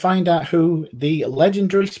 You find out who the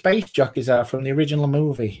legendary space jockeys are from the original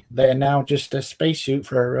movie. They're now just a spacesuit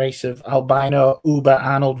for a race of albino Uber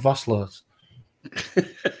Arnold Voslers.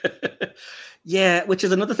 Yeah, which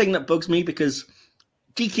is another thing that bugs me because,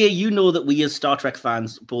 DK, that we as Star Trek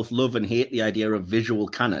fans both love and hate the idea of visual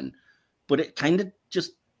canon, but it kind of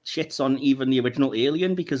just shits on even the original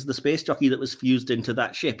Alien because the space jockey that was fused into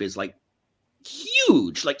that ship is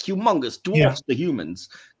huge, humongous, dwarfs the humans,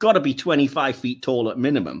 gotta be 25 feet tall at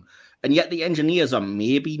minimum, and yet the engineers are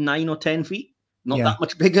maybe 9 or 10 feet, not that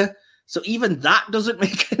much bigger, so even that doesn't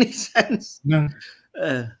make any sense. No.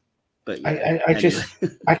 But I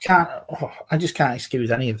just can't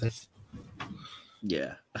excuse any of this.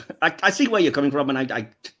 I see where you're coming from, and I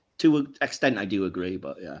to an extent I do agree,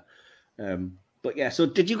 but so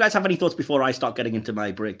did you guys have any thoughts before I start getting into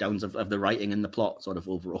my breakdowns of the writing and the plot sort of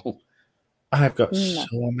overall? I've got so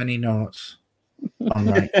many notes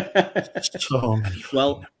on so many.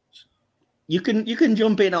 Well, notes. you can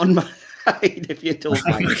jump in on mine if you don't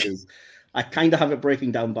mind, because I kind of have it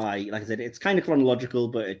breaking down by, like I said, it's kind of chronological,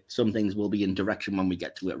 but some things will be in direction when we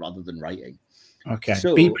get to it rather than writing. Okay,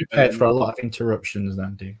 so, be prepared for a lot of interruptions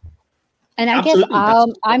then, dude. And I guess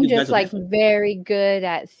I'm just very good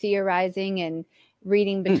at theorizing and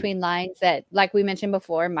reading between lines that, like we mentioned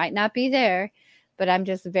before, might not be there. But I'm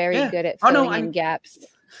just very good at filling in gaps.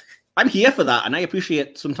 I'm here for that, and I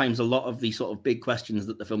appreciate sometimes a lot of the sort of big questions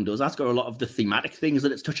that the film does ask, or a lot of the thematic things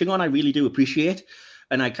that it's touching on. I really do appreciate,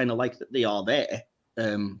 and I kind of like that they are there.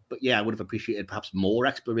 But I would have appreciated perhaps more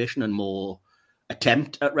exploration and more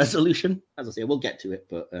attempt at resolution. As I say, we'll get to it,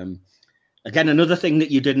 but again, another thing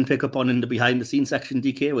that you didn't pick up on in the behind-the-scenes section,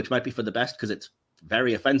 DK, which might be for the best because it's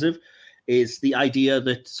very offensive, is the idea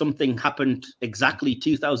that something happened exactly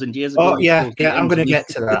 2,000 years ago. Oh, yeah, I'm going to get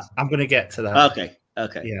to that.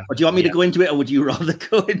 Okay. Yeah. Or do you want me to go into it, or would you rather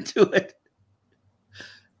go into it?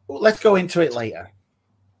 Well, let's go into it later.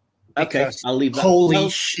 Okay, I'll leave that. Holy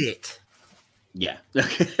shit. Yeah.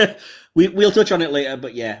 We'll touch on it later,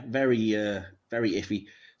 but yeah, very iffy.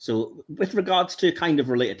 So with regards to kind of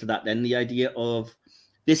related to that then, the idea of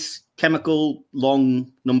this chemical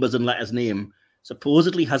long numbers and letters name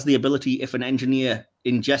supposedly has the ability, if an engineer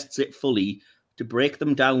ingests it fully, to break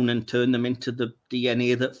them down and turn them into the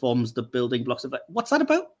DNA that forms the building blocks of it. What's that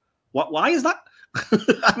about? Why is that?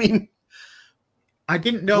 I mean, I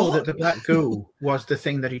didn't know that the black goo was the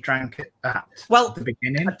thing that he drank at the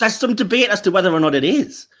beginning. There's some debate as to whether or not it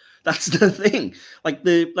is. That's the thing. Like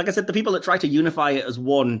I said, the people that try to unify it as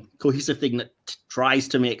one cohesive thing that tries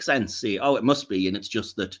to make sense say, oh, it must be, and it's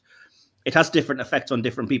just that it has different effects on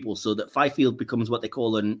different people, so that Fifield becomes what they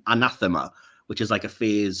call an anathema, which is like a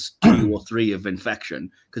phase 2 or 3 of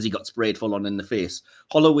infection because he got sprayed full on in the face.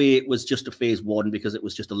 Holloway was just a phase 1 because it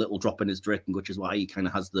was just a little drop in his drink, which is why he kind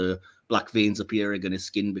of has the black veins appearing and his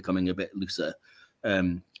skin becoming a bit looser.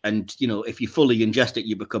 And, if you fully ingest it,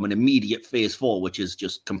 you become an immediate phase 4, which is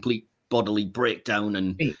just complete bodily breakdown.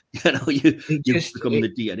 And, you become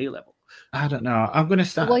the DNA level. I don't know. I'm going to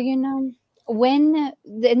start. Well, when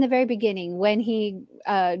in the very beginning, when he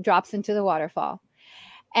drops into the waterfall,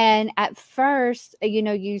 and at first,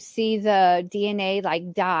 you see the DNA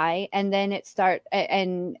like die, and then it start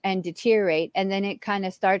and deteriorate, and then it kind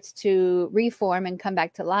of starts to reform and come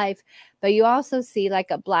back to life. But you also see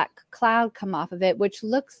like a black cloud come off of it, which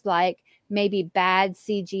looks like maybe bad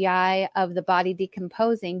CGI of the body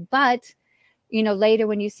decomposing. But, later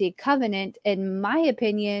when you see Covenant, in my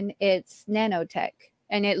opinion, it's nanotech.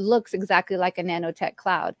 And it looks exactly like a nanotech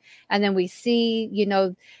cloud. And then we see,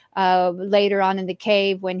 later on in the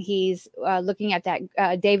cave when he's looking at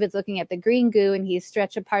that, David's looking at the green goo and he's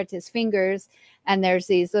stretched apart his fingers. And there's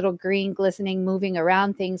these little green glistening moving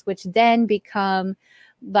around things, which then become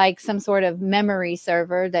like some sort of memory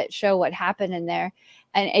server that show what happened in there.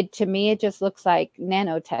 And to me, it just looks like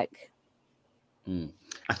nanotech.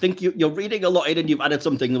 I think you're reading a lot in and you've added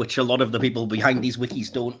something which a lot of the people behind these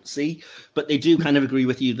wikis don't see, but they do kind of agree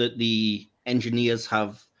with you that the engineers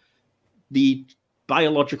have the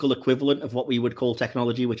biological equivalent of what we would call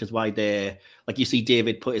technology, which is why they're, like you see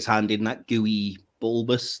David put his hand in that gooey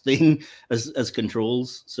bulbous thing as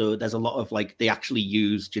controls. So there's a lot of they actually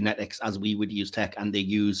use genetics as we would use tech, and they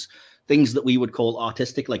use things that we would call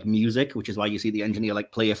artistic, like music, which is why you see the engineer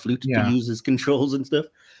play a flute to use his controls and stuff.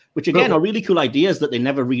 Which again are really cool ideas that they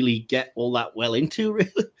never really get all that well into,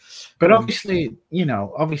 really. But obviously,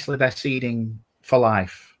 they're seeding for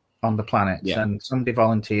life on the planet, and somebody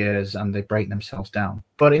volunteers and they break themselves down.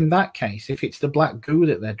 But in that case, if it's the black goo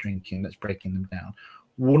that they're drinking that's breaking them down,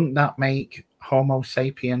 wouldn't that make Homo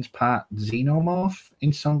sapiens part xenomorph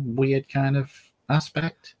in some weird kind of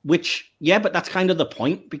aspect? Which, but that's kind of the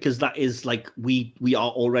point, because that is we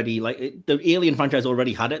are already the Alien franchise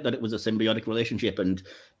already had it, that it was a symbiotic relationship, and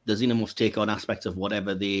the xenomorphs take on aspects of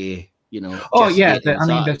whatever they there's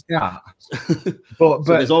that. but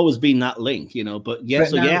there's always been that link, but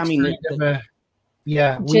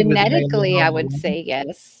genetically I would say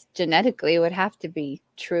yes. Genetically it would have to be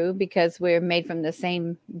true because we're made from the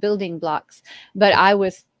same building blocks. But I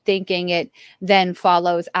was thinking it then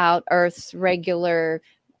follows out Earth's regular,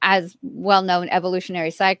 as well-known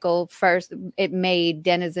evolutionary cycle. First, it made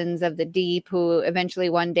denizens of the deep who eventually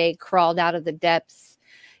one day crawled out of the depths,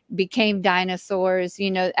 became dinosaurs.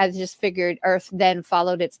 I just figured Earth then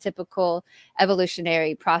followed its typical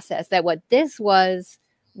evolutionary process. That what this was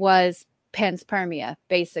panspermia,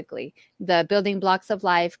 basically. The building blocks of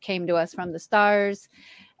life came to us from the stars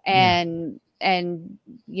and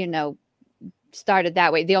started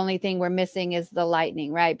that way. The only thing we're missing is the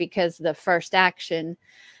lightning, right? Because the first action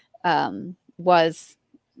was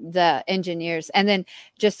the engineers. And then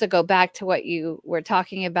just to go back to what you were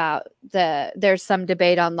talking about, there's some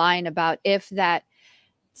debate online about if that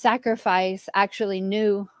sacrifice actually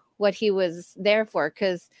knew what he was there for,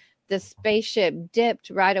 because the spaceship dipped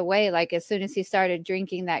right away, as soon as he started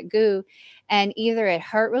drinking that goo, and either it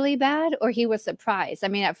hurt really bad or he was surprised. I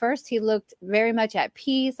mean, at first he looked very much at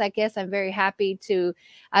peace. I guess I'm very happy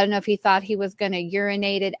I don't know if he thought he was going to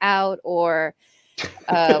urinate it out or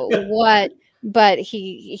what, but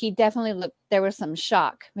he definitely looked, there was some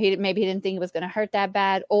shock. Maybe he didn't think it was going to hurt that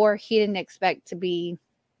bad, or he didn't expect to be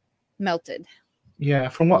melted. Yeah.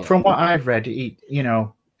 From what I've read,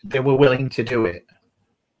 they were willing to do it,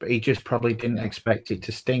 but he just probably didn't expect it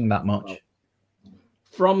to sting that much.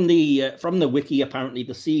 From the wiki, apparently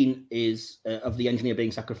the scene is of the engineer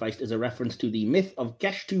being sacrificed is a reference to the myth of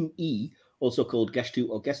Geshtu-E, also called Geshtu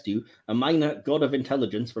or Gestu, a minor god of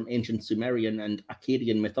intelligence from ancient Sumerian and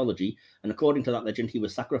Akkadian mythology. And according to that legend, he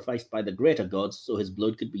was sacrificed by the greater gods so his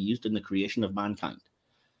blood could be used in the creation of mankind.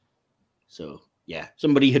 So, yeah,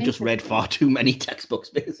 somebody had just read far too many textbooks,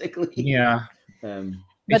 basically. Yeah. But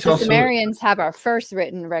the Sumerians have our first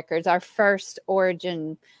written records, our first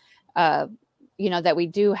origin, that we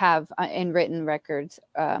do have in written records,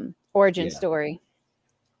 origin story.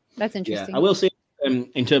 That's interesting. Yeah, I will say,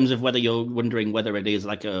 in terms of whether you're wondering whether it is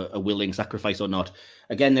like a willing sacrifice or not,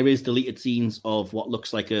 again, there is deleted scenes of what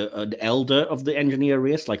looks like an elder of the engineer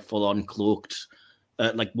race, like full-on cloaked,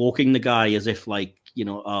 like walking the guy as if like,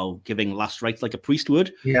 giving last rites like a priest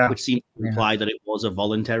would, which seems to imply that it was a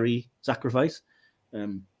voluntary sacrifice.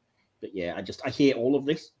 But yeah, I hate all of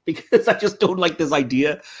this because I just don't like this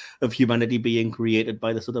idea of humanity being created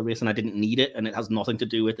by this other race, and I didn't need it, and it has nothing to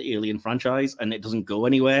do with the Alien franchise, and it doesn't go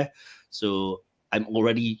anywhere. So I'm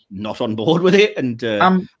already not on board with it, and I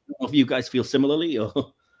don't know if you guys feel similarly.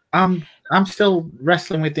 Or I'm still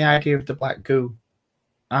wrestling with the idea of the black goo.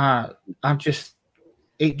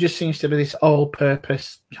 It just seems to be this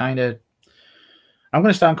all-purpose kind of. I'm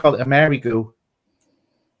going to start and call it a Mary goo.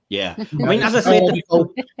 Yeah, I mean, as I said,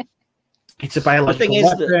 it's a biological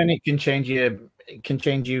weapon. It can change you. It can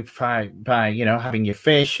change you by having your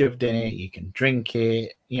face shoved in it. You can drink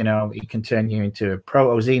it. It can turn you into a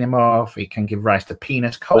proto-xenomorph. It can give rise to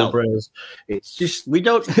penis cobras. It's just we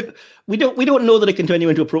don't know that it can turn you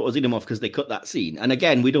into a proto-xenomorph because they cut that scene. And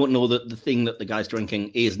again, we don't know that the thing that the guy's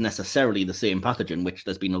drinking is necessarily the same pathogen, which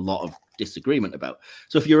there's been a lot of disagreement about.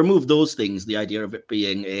 So if you remove those things, the idea of it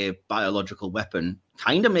being a biological weapon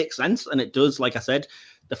kind of makes sense, and it does. Like I said,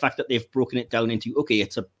 the fact that they've broken it down into, okay,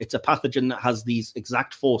 it's a pathogen that has these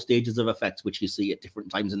exact 4 stages of effects, which you see at different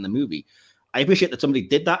times in the movie. I appreciate that somebody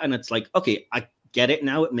did that, and it's like, okay, I get it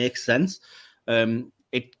now. It makes sense.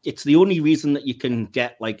 It's the only reason that you can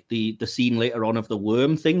get like the scene later on of the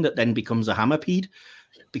worm thing that then becomes a hammerpede,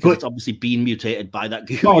 because it's obviously been mutated by that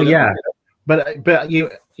goo. Oh, yeah. But you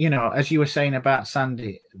as you were saying about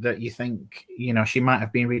Sandy, that you think, she might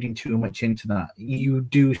have been reading too much into that. You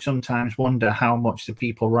do sometimes wonder how much the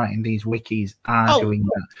people writing these wikis are doing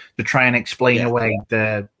that to try and explain away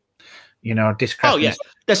the, discrepancy. Oh, yeah.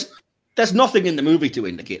 There's nothing in the movie to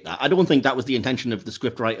indicate that. I don't think that was the intention of the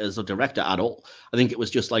script writers or director at all. I think it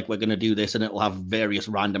was just like, we're going to do this and it'll have various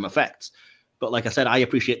random effects. But like I said, I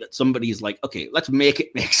appreciate that somebody's like, okay, let's make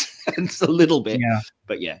it make sense a little bit. Yeah.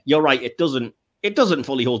 But yeah, you're right. It doesn't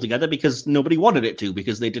fully hold together because nobody wanted it to,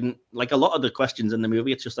 because they didn't, like a lot of the questions in the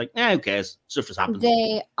movie, it's just like, who cares? Stuff just happens.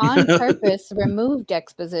 They on purpose removed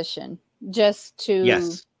exposition just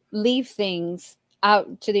to leave things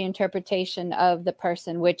out to the interpretation of the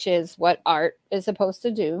person, which is what art is supposed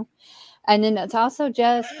to do. And then it's also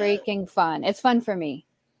just freaking fun. It's fun for me.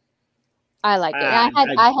 I like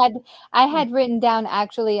it. I had written down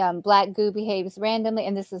actually black goo behaves randomly,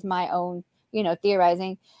 and this is my own,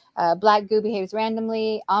 theorizing. Black goo behaves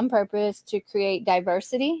randomly on purpose to create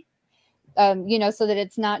diversity, so that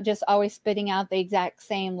it's not just always spitting out the exact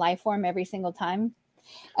same life form every single time.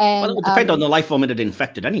 And it would depend on the life form it had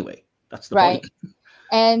infected anyway. That's the point.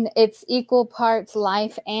 And it's equal parts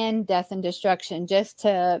life and death and destruction, just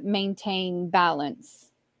to maintain balance.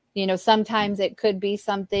 Sometimes it could be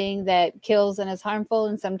something that kills and is harmful,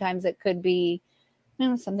 and sometimes it could be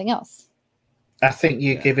something else. I think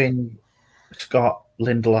you're giving Scott,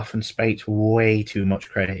 Lindelof, and Spates way too much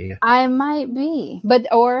credit here. I might be, I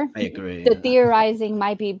agree. The theorizing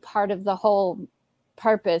might be part of the whole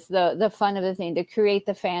purpose, the fun of the thing, to create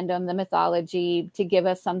the fandom, the mythology, to give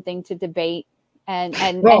us something to debate. And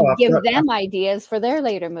give them ideas for their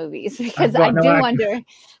later movies, because I do wonder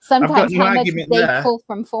sometimes how much they pull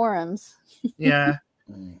from forums. Yeah,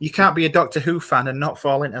 you can't be a Doctor Who fan and not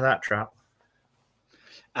fall into that trap.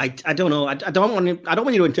 I don't know. I don't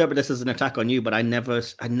want you to interpret this as an attack on you, but I never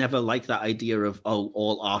like that idea of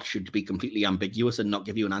all art should be completely ambiguous and not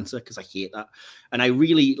give you an answer, because I hate that. And I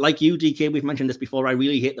really, like you, DK, we've mentioned this before, I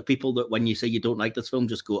really hate the people that when you say you don't like this film,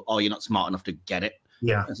 just go, you're not smart enough to get it.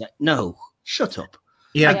 Yeah, it's like, no. Shut up.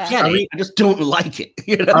 Yeah, I get it. I just don't like it.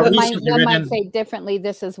 I might say differently.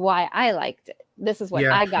 This is why I liked it. This is what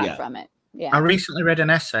I got from it. Yeah. I recently read an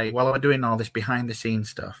essay while I was doing all this behind the scenes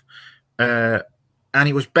stuff. And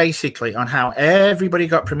it was basically on how everybody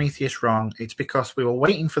got Prometheus wrong. It's because we were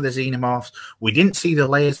waiting for the xenomorphs. We didn't see the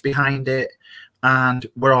layers behind it. And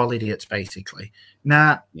we're all idiots, basically.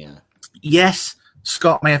 Now, yes,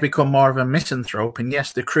 Scott may have become more of a misanthrope, and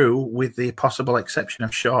yes, the crew, with the possible exception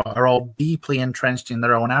of Shaw, are all deeply entrenched in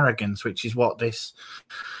their own arrogance, which is what this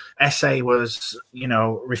essay was,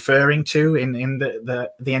 referring to. In the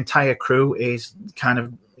entire crew is kind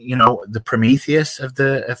of, the Prometheus of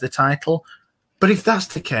the title. But if that's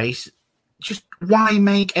the case, just why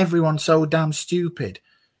make everyone so damn stupid?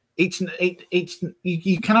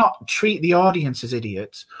 You cannot treat the audience as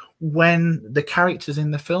idiots when the characters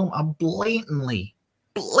in the film are blatantly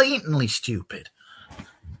stupid.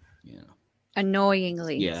 Yeah.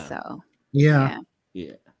 Annoyingly so. Yeah.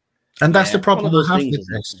 And that's the problem I have with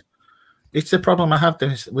this. It's the problem I have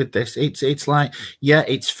with this. It's like,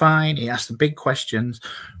 it's fine. It asks the big questions.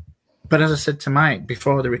 But as I said to Mike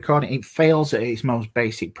before the recording, it fails at its most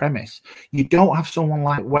basic premise. You don't have someone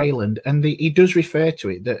like Wayland, and he does refer to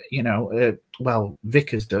it that,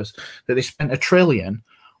 Vickers does, that they spent $1 trillion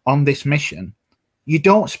on this mission. You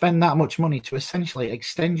don't spend that much money to essentially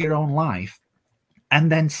extend your own life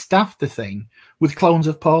and then staff the thing with clones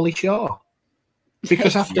of Pauly Shaw.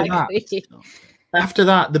 Because after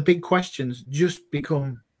that, the big questions just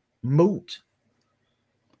become moot.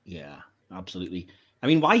 Yeah, absolutely. I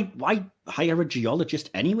mean, why hire a geologist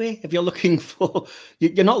anyway? If you're looking for,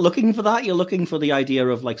 you're not looking for that. You're looking for the idea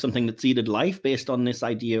of like something that seeded life based on this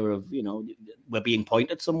idea of, we're being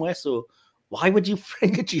pointed somewhere. So why would you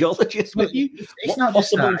bring a geologist with you? It's what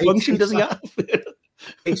possible function does he have?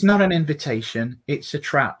 It's not an invitation. It's a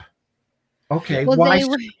trap. Okay, why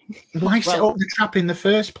set up the trap in the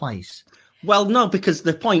first place? Well, no, because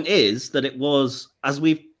the point is that it was, as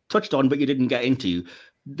we've touched on, but you didn't get into,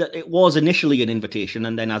 that it was initially an invitation.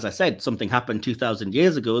 And then, as I said, something happened 2,000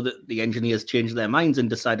 years ago that the engineers changed their minds and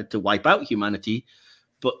decided to wipe out humanity.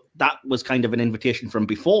 But that was kind of an invitation from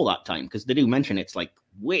before that time, because they do mention it's like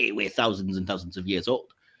way thousands and thousands of years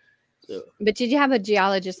old. So. But did you have a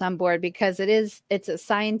geologist on board? Because it's a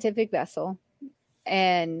scientific vessel.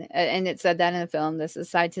 And it said that in the film. This is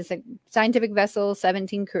scientific vessel,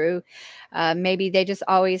 17 crew. Maybe they just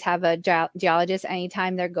always have a geologist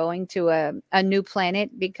anytime they're going to a new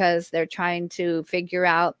planet because they're trying to figure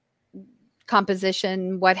out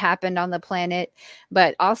composition, what happened on the planet.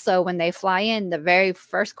 But also when they fly in, the very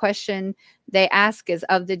first question they ask is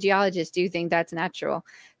of the geologist, do you think that's natural?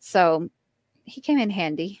 So he came in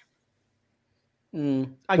handy.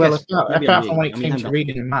 Apart from when it came to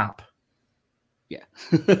reading a map. Yeah.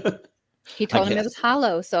 He told him it was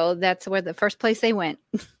hollow, so that's where the first place they went.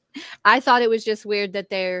 I thought it was just weird that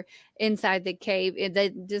they're inside the cave.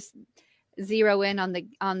 They just zero in on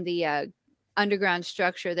the underground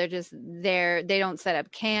structure. They're just there. They don't set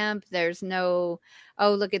up camp. There's no,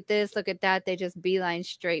 look at this, look at that. They just beeline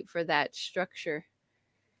straight for that structure.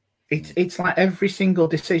 It's like every single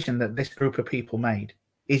decision that this group of people made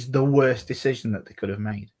is the worst decision that they could have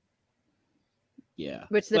made. Yeah.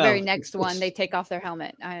 Which the very next one, they take off their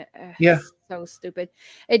helmet. So stupid.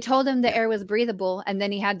 It told him the air was breathable, and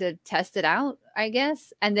then he had to test it out, I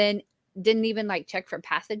guess, and then didn't even check for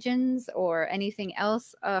pathogens or anything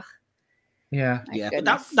else. Ugh. Yeah. But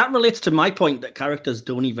that relates to my point that characters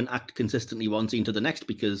don't even act consistently one scene to the next,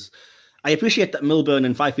 because I appreciate that Milburn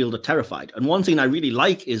and Fifield are terrified. And one scene I really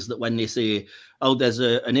like is that when they say, oh, there's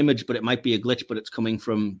an image, but it might be a glitch, but it's coming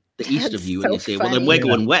from the east of you. And they say, well, then we're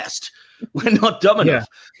going west. We're not dumb enough.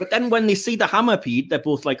 But then when they see the hammerpede, they're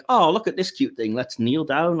both like, oh, look at this cute thing. Let's kneel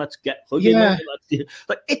down. Let's get hugging.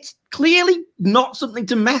 Like, it's clearly not something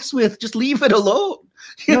to mess with. Just leave it alone.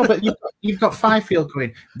 No, but you've got Fifield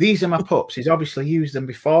going, these are my pups. He's obviously used them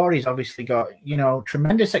before. He's obviously got,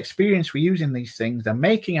 tremendous experience with using these things. They're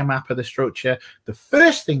making a map of the structure. The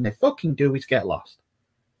first thing they fucking do is get lost.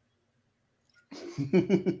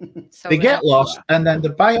 They get lost, and then the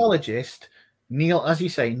biologist, as you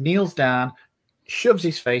say, kneels down, shoves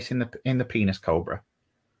his face in the penis cobra.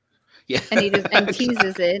 Yeah. And he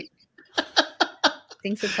teases it.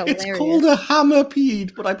 Thinks it's hilarious. It's called a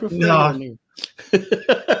hammerpede, but I prefer the name.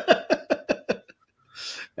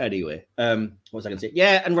 Anyway, what was I going to say?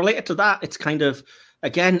 Yeah, and related to that, it's kind of,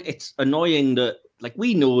 again, it's annoying that,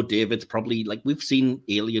 we know David's probably, we've seen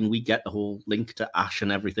Alien, we get the whole link to Ash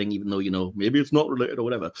and everything, even though, maybe it's not related or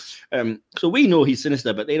whatever. So we know he's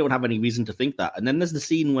sinister, but they don't have any reason to think that. And then there's the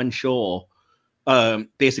scene when Shaw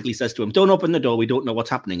basically says to him, don't open the door, we don't know what's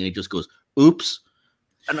happening. And he just goes, oops.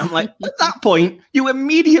 And I'm like, at that point, you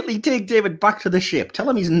immediately take David back to the ship. Tell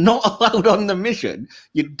him he's not allowed on the mission.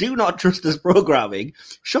 You do not trust his programming.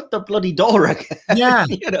 Shut the bloody door again. Yeah.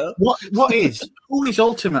 Who is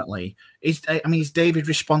ultimately, is David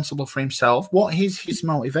responsible for himself? What is his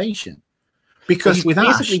motivation? Because he's with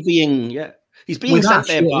basically Ash, he's being sent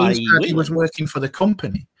there by... He was working for the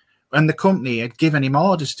company, and the company had given him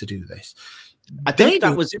orders to do this. I think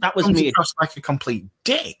that was made across like a complete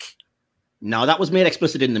dick. No, that was made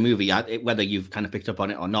explicit in the movie. Whether you've kind of picked up on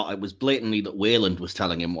it or not, it was blatantly that Wayland was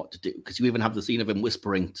telling him what to do, because you even have the scene of him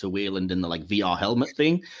whispering to Wayland in the like VR helmet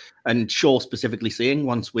thing, and Shaw specifically saying,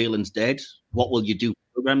 "Once Wayland's dead, what will you do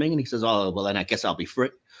programming?" And he says, "Oh, well, then I guess I'll be free."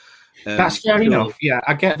 That's fair enough. Yeah,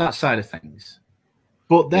 I get that side of things,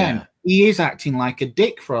 but then he is acting like a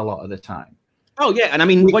dick for a lot of the time. Oh yeah, and I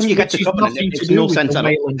mean, when you get to Covenant, it makes no sense at all.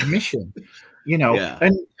 Wayland mission.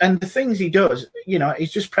 And the things he does,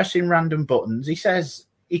 he's just pressing random buttons. He says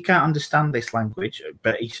he can't understand this language,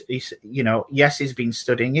 but he's yes, he's been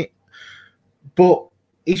studying it, but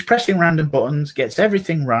he's pressing random buttons, gets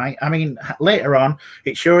everything right. I mean, later on,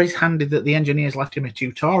 it sure is handy that the engineers left him a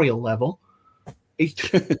tutorial level.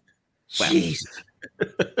 Jeez.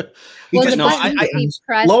 Well, the buttons he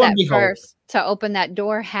pressed at first to open that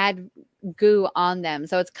door had goo on them,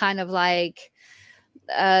 so it's kind of like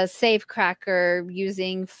a safe cracker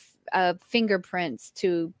using fingerprints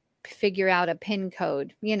to figure out a pin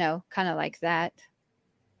code, kind of like that.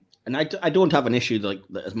 And I don't have an issue like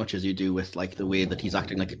as much as you do with like the way that he's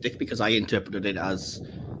acting like a dick, because I interpreted it as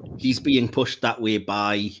he's being pushed that way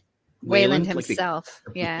by Wayland himself,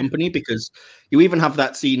 the company, because you even have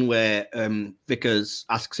that scene where Vickers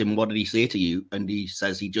asks him, "What did he say to you?" And he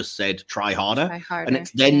says he just said, "Try harder." And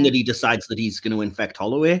it's then that he decides that he's going to infect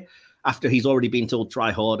Holloway, after he's already been told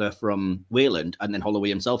try harder from Wayland, and then Holloway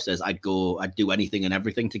himself says, I'd do anything and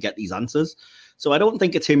everything to get these answers. So I don't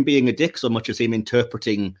think it's him being a dick so much as him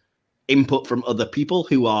interpreting input from other people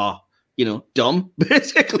who are, dumb,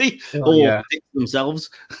 basically, or dicks themselves.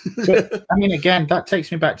 But, I mean, again, that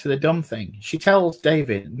takes me back to the dumb thing. She tells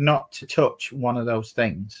David not to touch one of those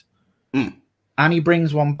things, and he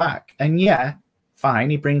brings one back. And yeah, fine,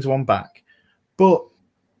 he brings one back. But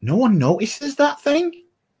no one notices that thing.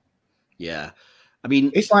 Yeah, I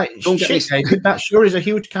mean, it's like, shit, David, that sure is a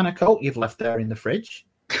huge can of Coke you've left there in the fridge.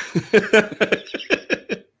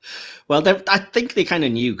 Well, I think they kind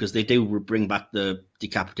of knew, because they do bring back the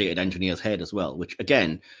decapitated engineer's head as well, which,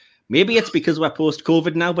 again, maybe it's because we're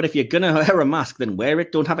post-COVID now, but if you're going to wear a mask, then wear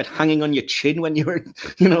it. Don't have it hanging on your chin when you're,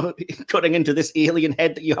 cutting into this alien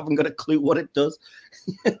head that you haven't got a clue what it does.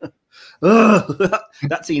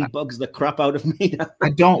 That scene bugs the crap out of me. I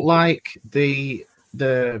don't like the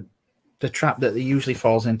trap that he usually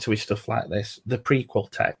falls into with stuff like this, the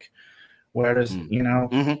prequel tech. Whereas,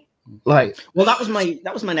 like, well, that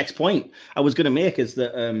was my next point I was going to make, is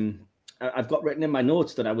that I've got written in my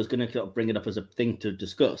notes that I was going to bring it up as a thing to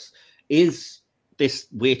discuss. Is this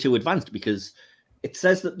way too advanced? Because it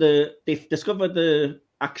says that they've discovered the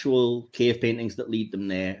actual cave paintings that lead them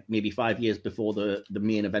there maybe 5 years before the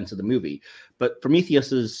main events of the movie, but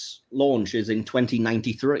Prometheus's launch is in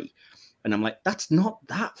 2093. And I'm like, that's not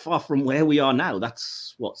that far from where we are now.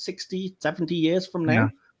 That's, 60, 70 years from now? Yeah.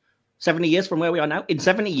 70 years from where we are now? In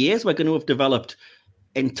 70 years, we're going to have developed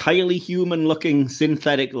entirely human-looking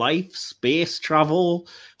synthetic life, space travel,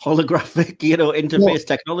 holographic, interface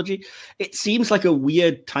technology. It seems like a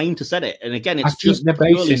weird time to set it. And again, it's just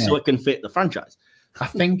purely so it can fit the franchise. I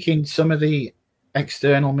think in some of the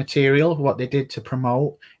external material, what they did to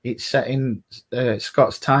promote, it's set in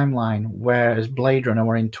Scott's timeline, whereas Blade Runner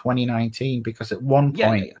were in 2019, because at one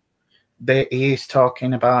point he is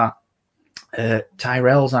talking about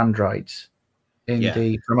Tyrell's androids in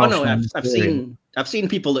the promotion. Oh no, I've seen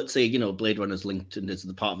people that say Blade Runner's linked and is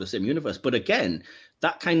the part of the same universe, but again,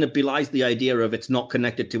 that kind of belies the idea of it's not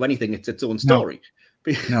connected to anything; it's its own story.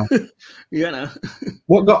 No.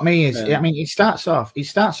 What got me is, it starts off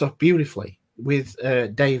beautifully with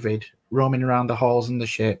David roaming around the halls in the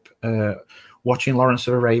ship, watching Lawrence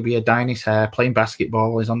of Arabia, dyeing his hair, playing basketball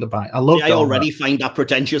while he's on the bike. I love that. I already find that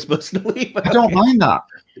pretentious personally. I don't mind that.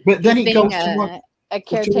 But then it goes to a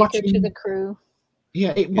caretaker to the crew.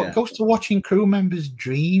 Yeah, it goes to watching crew members'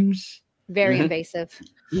 dreams. Very invasive.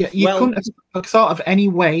 Yeah, you couldn't have thought of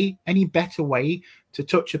any better way to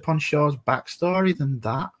touch upon Shaw's backstory than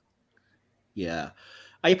that. Yeah.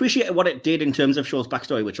 I appreciate what it did in terms of Shaw's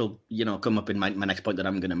backstory, which will, come up in my next point that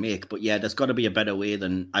I'm going to make. But yeah, there's got to be a better way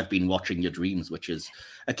than I've been watching your dreams, which is,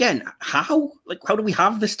 again, how do we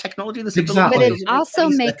have this technology? Exactly. But it also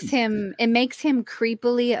makes him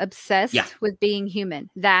creepily obsessed with being human.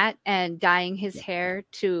 That and dyeing his hair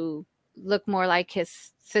to look more like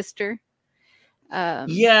his sister.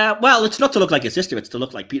 Well, it's not to look like his sister; it's to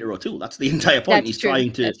look like Peter O'Toole. That's the entire point. He's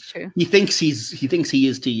trying to. He thinks he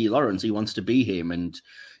is T.E. Lawrence. He wants to be him, and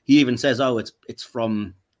he even says, "Oh, it's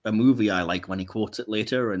from a movie I like." When he quotes it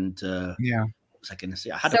later, and what was I going to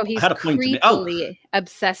say? I had a point to make. Creepily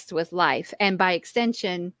obsessed with life, and by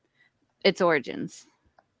extension, its origins.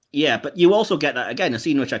 Yeah, but you also get that, again, a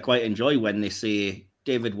scene which I quite enjoy when they say,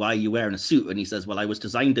 David, why are you wearing a suit? And he says, well, I was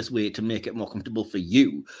designed this way to make it more comfortable for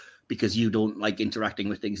you because you don't like interacting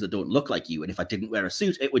with things that don't look like you. And if I didn't wear a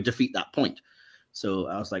suit, it would defeat that point. So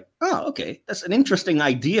I was like, oh, okay, that's an interesting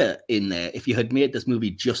idea in there. If you had made this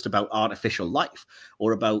movie just about artificial life,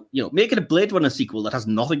 or about, make it a Blade Runner sequel that has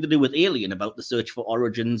nothing to do with Alien, about the search for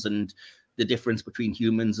origins and the difference between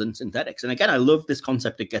humans and synthetics. And again, I love this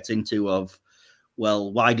concept it gets into of,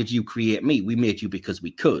 well, why did you create me? We made you because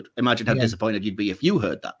we could. Imagine how disappointed you'd be if you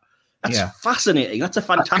heard that. That's fascinating. That's a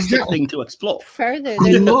fantastic thing to explore. Further,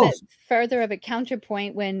 there's a bit further of a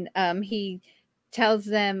counterpoint when he tells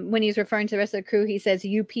them, when he's referring to the rest of the crew, he says,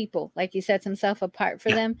 you people, like he sets himself apart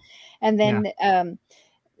for them. And then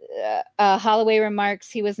Holloway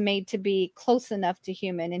remarks he was made to be close enough to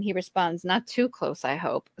human, and he responds, not too close, I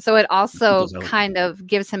hope. So it also kind of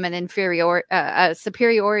gives him an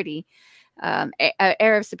superiority,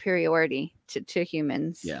 air of superiority to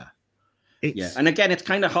humans. And again, it's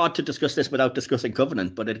kind of hard to discuss this without discussing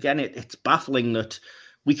Covenant, but again, it's baffling that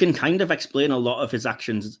we can kind of explain a lot of his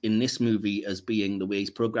actions in this movie as being the way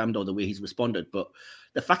he's programmed or the way he's responded, but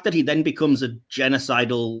the fact that he then becomes a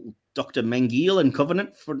genocidal Dr. Mengele in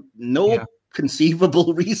Covenant for no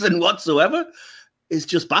conceivable reason whatsoever is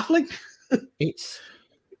just baffling.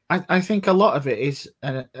 I think a lot of it is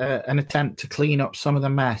an attempt to clean up some of the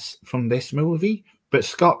mess from this movie, but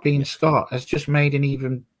Scott being Scott has just made an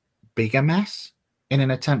even bigger mess in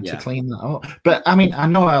an attempt to clean that up. But I mean, I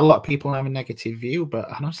know a lot of people have a negative view, but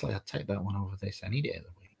honestly, I'd take that one over this any day of the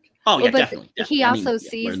week. Oh, yeah, definitely. He also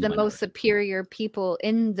sees the most superior people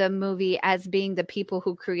in the movie as being the people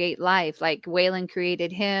who create life. Like Wayland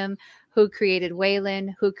created him, who created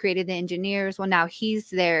Wayland, who created the engineers. Well, now he's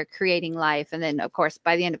there creating life. And then, of course,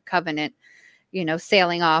 by the end of Covenant,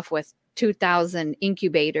 sailing off with 2,000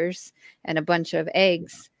 incubators and a bunch of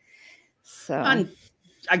eggs. So... And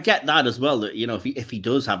I get that as well, that, if he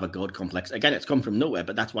does have a god complex, again, it's come from nowhere,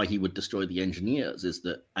 but that's why he would destroy the engineers, is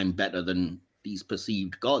that I'm better than these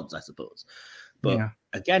perceived gods, I suppose. But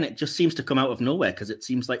again, it just seems to come out of nowhere, because it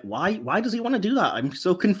seems like, why does he want to do that? I'm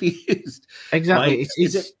so confused. Exactly.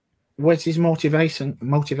 Where's his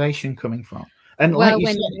motivation coming from? And when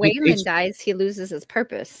Wayland dies, he loses his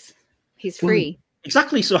purpose. He's free.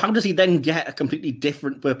 Exactly. So how does he then get a completely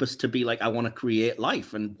different purpose to be like, I want to create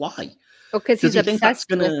life, and why? Because he's obsessed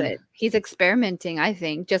with it. He's experimenting, I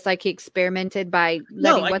think, just like he experimented by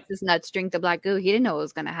letting what's his nuts drink the black goo. He didn't know what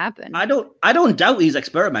was going to happen. I don't doubt he's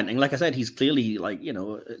experimenting. Like I said, he's clearly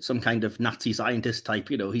some kind of Nazi scientist type.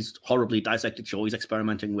 He's horribly dissected show. He's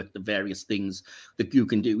experimenting with the various things the goo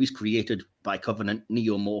can do. He's created by Covenant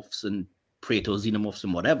neomorphs and proto-xenomorphs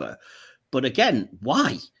and whatever. But again,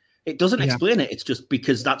 why? It doesn't explain it. It's just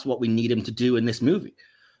because that's what we need him to do in this movie.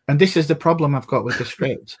 And this is the problem I've got with the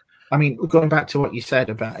script. I mean, going back to what you said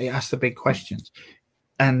about it asks the big questions.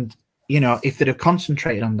 And, if they'd have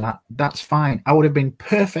concentrated on that, that's fine. I would have been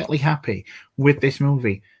perfectly happy with this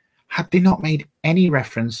movie had they not made any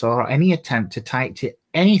reference or any attempt to tie it to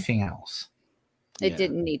anything else. It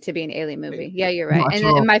didn't need to be an alien movie. Yeah, you're right.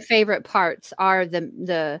 And my favorite parts are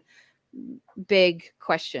the big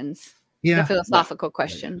questions, the philosophical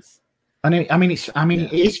questions. And it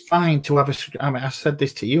is fine to have I said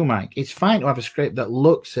this to you, Mike. It's fine to have a script that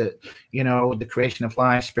looks at, the creation of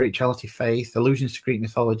life, spirituality, faith, allusions to Greek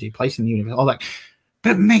mythology, place in the universe, all that.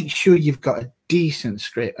 But make sure you've got a decent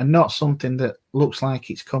script and not something that looks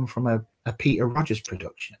like it's come from a Peter Rogers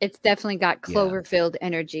production. It's definitely got Cloverfield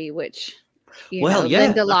energy, which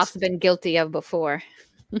Lindelof's been guilty of before.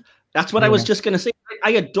 That's what I was just going to say.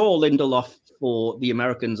 I adore Lindelof for The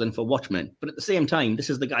Americans and for Watchmen, but at the same time,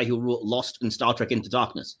 this is the guy who wrote Lost and Star Trek Into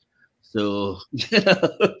Darkness. So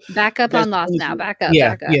back up on Lost now. Back up.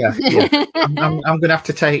 Yeah. I'm going to have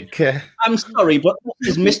to take. I'm sorry, but what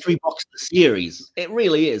is Mystery Box the series? It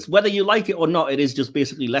really is. Whether you like it or not, it is just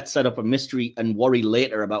basically let's set up a mystery and worry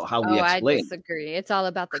later about how we explain. I disagree. It's all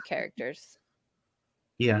about the characters.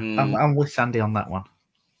 Yeah, I'm with Sandy on that one.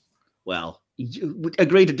 Well,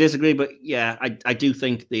 agree to disagree, but yeah, I do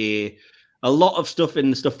think a lot of stuff in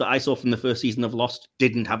the stuff that I saw from the first season of Lost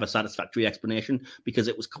didn't have a satisfactory explanation because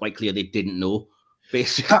it was quite clear they didn't know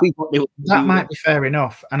basically what they were doing. That might be fair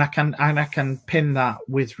enough, and I can pin that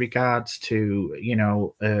with regards to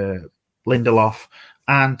Lindelof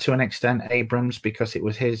and to an extent Abrams because it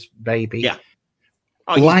was his baby. Yeah.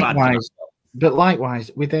 Likewise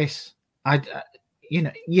with this,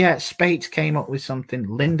 Spates came up with something,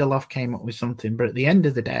 Lindelof came up with something, but at the end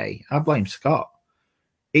of the day, I blame Scott.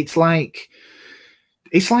 It's like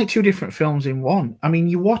two different films in one. I mean,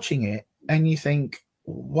 you're watching it and you think,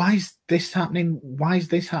 why is this happening? Why is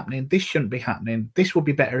this happening? This shouldn't be happening. This would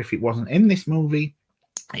be better if it wasn't in this movie.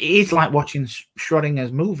 It is like watching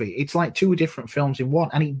Schrodinger's movie. It's like two different films in one,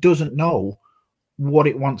 and it doesn't know what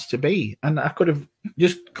it wants to be. And I could have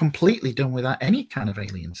just completely done without any kind of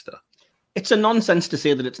alien stuff. It's a nonsense to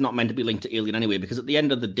say that it's not meant to be linked to Alien anyway, because at the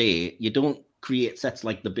end of the day, you don't create sets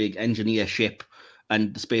like the big engineer ship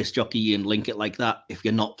and the space jockey and link it like that if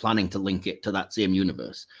you're not planning to link it to that same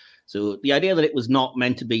universe. So the idea that it was not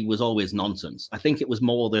meant to be was always nonsense. I think it was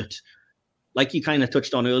more that, like you kind of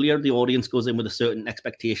touched on earlier, the audience goes in with a certain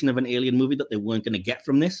expectation of an Alien movie that they weren't going to get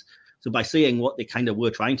from this. So by saying what they kind of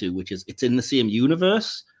were trying to, which is it's in the same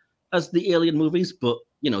universe as the Alien movies, but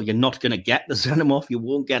you're not going to get the xenomorph. You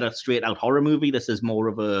won't get a straight out horror movie. This is more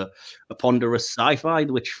of a ponderous sci-fi,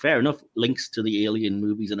 which fair enough links to the Alien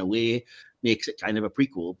movies in a way, makes it kind of a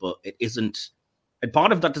prequel, but it isn't. And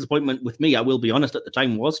part of that disappointment with me, I will be honest, at the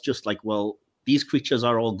time was just like, well, these creatures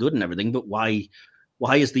are all good and everything, but why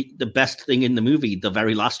is the best thing in the movie the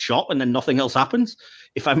very last shot and then nothing else happens?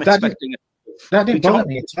 If I'm expecting it. That didn't bother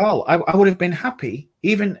me at all. I would have been happy,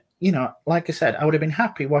 even, like I said, I would have been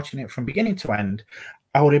happy watching it from beginning to end.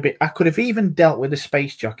 I could have even dealt with the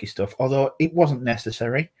space jockey stuff, although it wasn't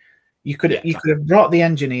necessary. You could have brought the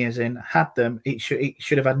engineers in, had them. It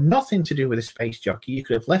should have had nothing to do with the space jockey. You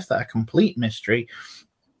could have left that a complete mystery.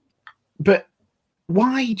 But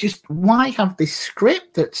why have this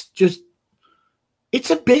script that's just, it's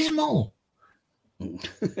abysmal. I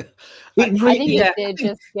think it did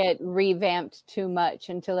just get revamped too much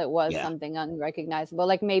until it was something unrecognizable.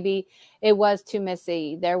 Like maybe it was too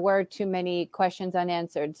messy. There were too many questions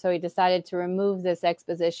unanswered. So he decided to remove this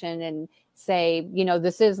exposition and say,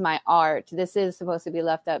 this is my art. This is supposed to be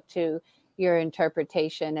left up to your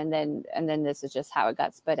interpretation. And then this is just how it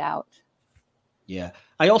got spit out. Yeah.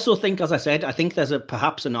 I also think, as I said, I think there's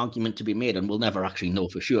perhaps an argument to be made, and we'll never actually know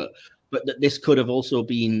for sure, but that this could have also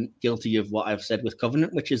been guilty of what I've said with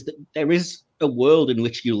Covenant, which is that there is a world in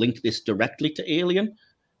which you link this directly to Alien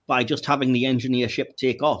by just having the engineer ship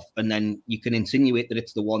take off, and then you can insinuate that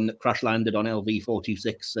it's the one that crash landed on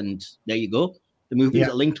LV-426, and there you go. The movies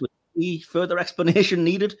are linked with any further explanation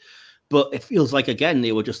needed, but it feels like, again,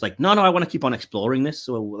 they were just like, no, I want to keep on exploring this,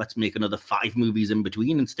 so let's make another 5 movies in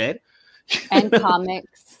between instead. And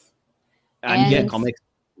comics. and comics.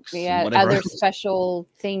 Yeah, other else. Special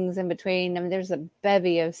things in between. I mean, there's a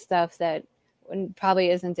bevy of stuff that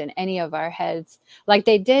probably isn't in any of our heads. Like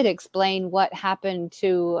they did explain what happened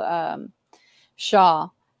to Shaw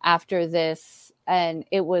after this, and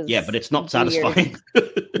it was but it's not satisfying.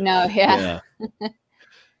 No,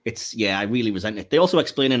 It's I really resent it. They also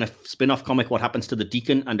explain in a spin-off comic what happens to the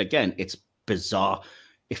Deacon, and again, it's bizarre.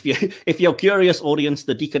 If you're curious, audience,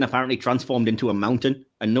 the Deacon apparently transformed into a mountain,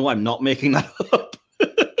 and no, I'm not making that up.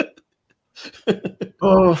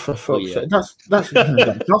 Oh, for fuck's sake! That's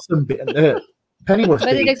Penny was.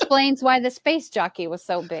 But it explains why the space jockey was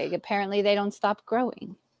so big. Apparently, they don't stop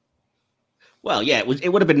growing. Well,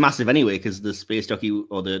 it would have been massive anyway, because the space jockey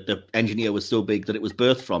or the engineer was so big that it was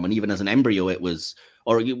birthed from, and even as an embryo, it was,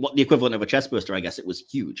 or what the equivalent of a chestburster, I guess, it was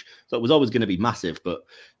huge. So it was always going to be massive. But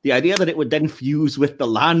the idea that it would then fuse with the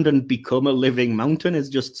land and become a living mountain is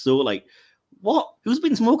just so like, what? Who's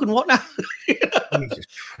been smoking what now?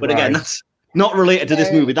 But again, that's not related to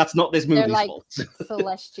this movie. That's not this movie's like fault.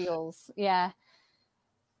 Celestials, yeah.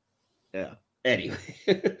 Anyway,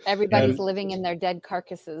 everybody's living in their dead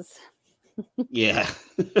carcasses. Yeah.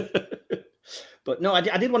 But no, I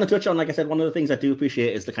did want to touch on, like I said, one of the things I do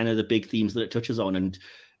appreciate is the kind of the big themes that it touches on. And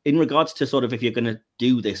in regards to sort of if you're going to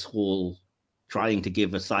do this whole trying to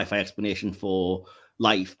give a sci-fi explanation for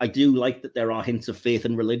life, I do like that there are hints of faith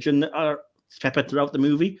and religion that are peppered throughout the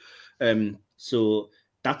movie. So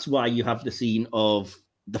that's why you have the scene of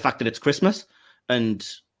the fact that it's Christmas and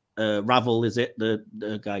Ravel, is it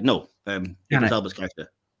the guy? No, Idris Elba's character.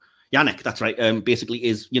 Yannick, that's right. Basically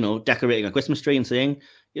is, decorating a Christmas tree and saying,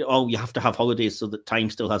 you have to have holidays so that time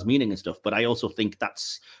still has meaning and stuff. But I also think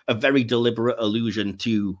that's a very deliberate allusion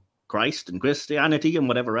to Christ and Christianity and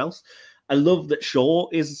whatever else. I love that Shaw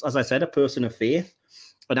is, as I said, a person of faith.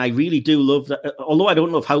 And I really do love that. Although I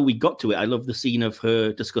don't know how we got to it, I love the scene of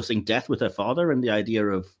her discussing death with her father and the idea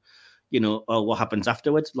of, what happens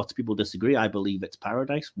afterwards. Lots of people disagree. I believe it's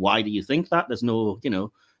paradise. Why do you think that? There's no,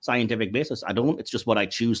 scientific basis. I don't. It's just what I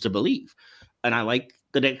choose to believe. And I like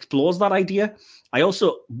that it explores that idea. I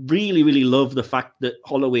also really, really love the fact that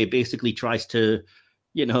Holloway basically tries to,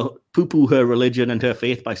 poo-poo her religion and her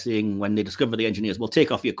faith by saying when they discover the engineers, well,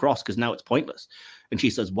 take off your cross because now it's pointless. And she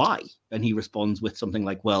says, why? And he responds with something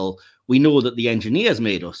like, well, we know that the engineers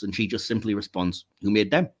made us. And she just simply responds, who made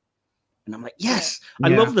them? And I'm like, yes, I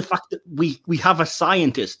love the fact that we have a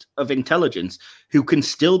scientist of intelligence who can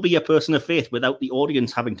still be a person of faith without the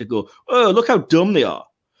audience having to go, oh, look how dumb they are.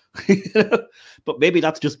 But maybe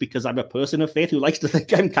that's just because I'm a person of faith who likes to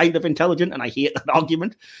think I'm kind of intelligent, and I hate that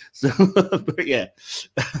argument. So, but yeah,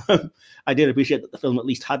 I did appreciate that the film at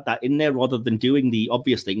least had that in there rather than doing the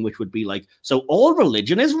obvious thing, which would be like, so all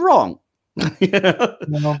religion is wrong. But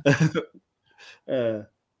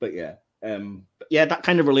yeah, that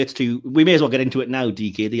kind of relates to, we may as well get into it now,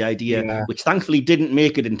 DK, the idea, which thankfully didn't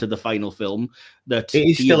make it into the final film, that it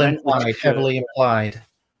is still implied, heavily implied.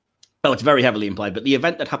 Oh, it's very heavily implied, but the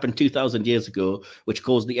event that happened 2,000 years ago, which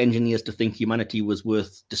caused the engineers to think humanity was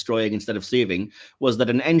worth destroying instead of saving, was that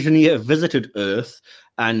an engineer visited Earth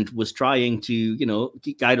and was trying to,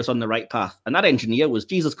 guide us on the right path. And that engineer was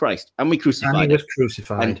Jesus Christ, and we crucified him. And he was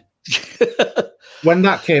crucified. When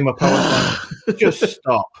that came up, I was like, just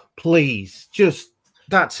stop, please.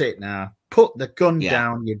 That's it now. Put the gun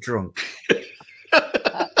down, you're drunk.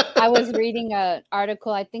 I was reading an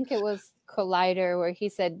article, I think it was Collider, where he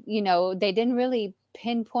said, they didn't really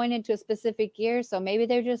pinpoint it to a specific year, so maybe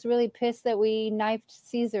they're just really pissed that we knifed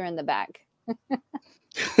Caesar in the back.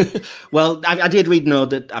 Well, I did read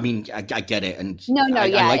that. I mean, I get it, and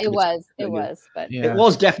it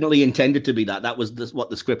was definitely intended to be that. That was what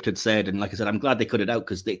the script had said, and like I said, I'm glad they cut it out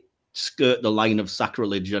because they skirt the line of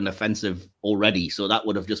sacrilege and offensive already. So that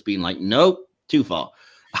would have just been like, no, too far.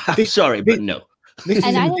 I'm sorry, but no.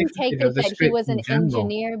 And I didn't take it that he was an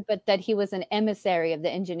engineer, but that he was an emissary of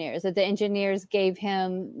the engineers. That the engineers gave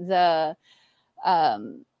him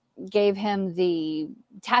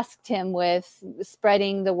tasked him with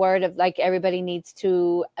spreading the word of like everybody needs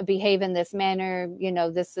to behave in this manner.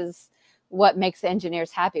 This is what makes the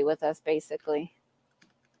engineers happy with us, basically.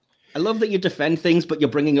 I love that you defend things, but you're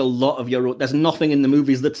bringing a lot of your own. There's nothing in the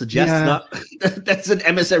movies that suggests that that's an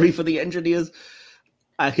emissary for the engineers.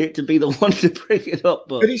 I hate to be the one to bring it up,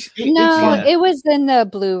 but it was in the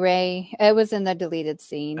Blu-ray. It was in the deleted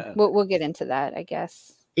scene. We'll get into that, I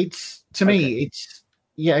guess. It's another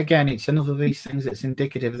of these things that's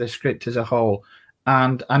indicative of the script as a whole.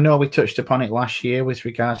 And I know we touched upon it last year with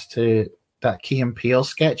regards to that Key and Peele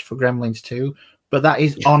sketch for Gremlins 2, but that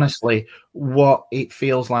is honestly what it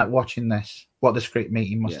feels like watching this, what the script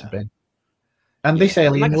meeting must have been. And this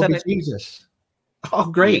alien will be Jesus. Oh,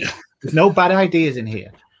 great. There's no bad ideas in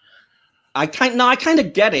here. I kind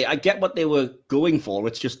of get it. I get what they were going for.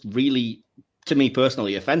 It's just really, to me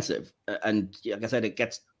personally, offensive. And like I said, it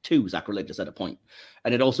gets too sacrilegious at a point.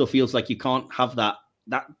 And it also feels like you can't have that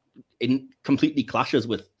completely clashes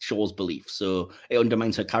with Shaw's beliefs. So it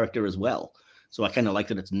undermines her character as well. So I kind of like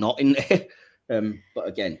that it's not in there. But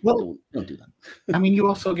again, don't do that. I mean, you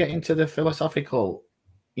also get into the philosophical,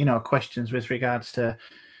 questions with regards to,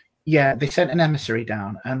 they sent an emissary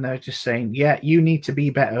down and they're just saying, you need to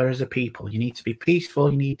be better as a people. You need to be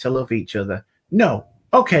peaceful. You need to love each other. No.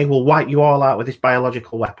 Okay, we'll wipe you all out with this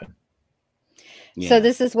biological weapon. Yeah. So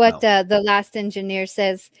this is what the last engineer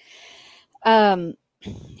says.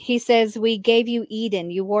 He says, we gave you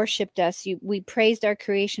Eden. You worshipped us. We praised our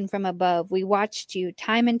creation from above. We watched you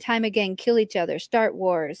time and time again kill each other, start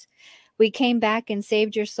wars. We came back and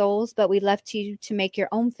saved your souls, but we left you to make your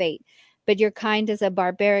own fate. But your kind is a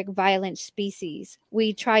barbaric, violent species.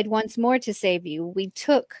 We tried once more to save you. We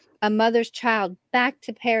took a mother's child back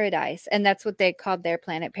to paradise, and that's what they called their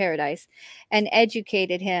planet, Paradise, and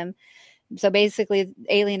educated him. So basically,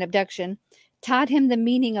 alien abduction, taught him the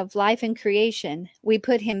meaning of life and creation. We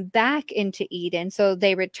put him back into Eden, so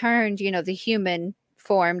they returned, the human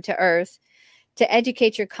form to Earth to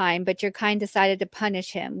educate your kind, but your kind decided to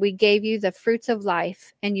punish him. We gave you the fruits of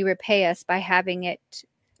life, and you repay us by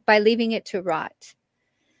leaving it to rot.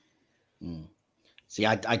 See,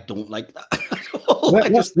 I don't like that.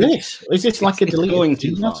 What's this? Is this like a deleted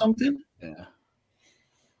scene or something? Yeah.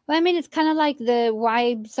 Well, I mean, it's kind of like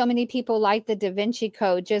why so many people like the Da Vinci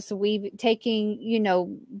Code, just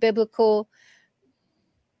taking, biblical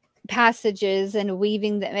passages and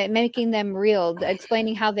weaving them, making them real,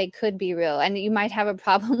 explaining how they could be real. And you might have a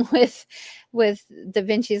problem with Da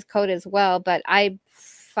Vinci's Code as well, but I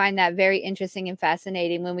find that very interesting and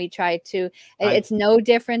fascinating when we try to, it's no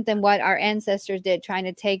different than what our ancestors did, trying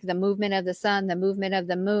to take the movement of the sun, the movement of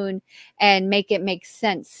the moon, and make it make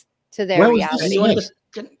sense to their reality.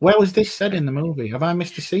 Where was this said in the movie? Have I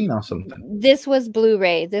missed a scene or something? This was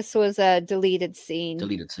Blu-ray. This was a deleted scene.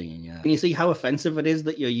 Yeah. Can you see how offensive it is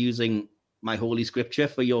that you're using my holy scripture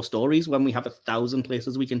for your stories when we have 1,000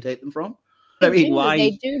 places we can take them from? Why?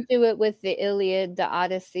 They do it with the Iliad, the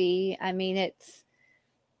Odyssey. I mean,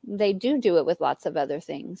 they do it with lots of other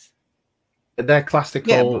things. they're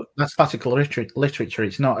classical. That's classical literature.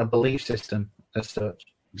 It's not a belief system as such.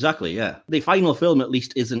 Exactly, yeah. The final film, at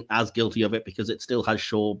least, isn't as guilty of it because it still has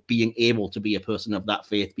Shaw being able to be a person of that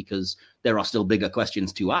faith because there are still bigger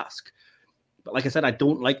questions to ask. But like I said, I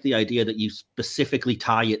don't like the idea that you specifically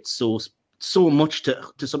tie it so much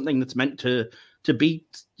to something that's meant to be,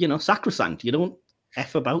 sacrosanct. You don't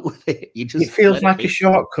F about with it. You just it feels like a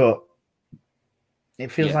shortcut. It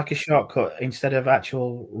feels like a shortcut instead of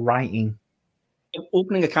actual writing.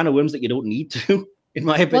 Opening a can of worms that you don't need to. In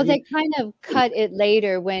my opinion. Well, they kind of cut it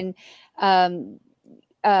later when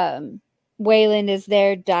Wayland is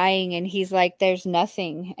there dying and he's like, there's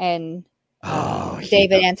nothing. And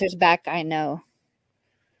David answers back, I know.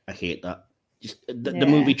 I hate that. Just the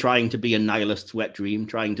movie trying to be a nihilist's wet dream,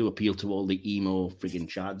 trying to appeal to all the emo friggin'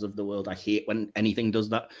 chads of the world. I hate when anything does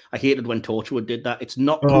that. I hated when Torchwood did that. It's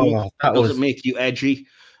not cool. It doesn't make you edgy.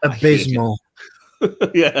 Abysmal.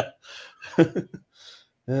 Yeah.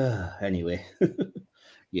 Anyway.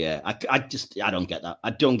 Yeah, I don't get that.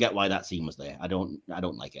 I don't get why that scene was there. I don't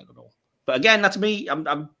like it at all. But again, that's me.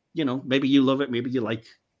 I'm maybe you love it, maybe you like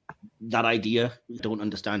that idea. I don't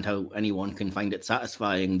understand how anyone can find it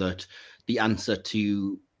satisfying that the answer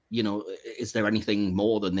to, is there anything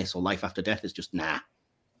more than this or life after death is just nah.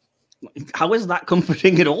 How is that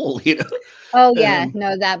comforting at all, Oh yeah,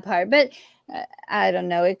 no, that part. But I don't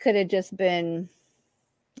know. It could have just been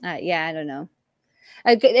I don't know.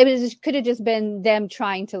 It could have just been them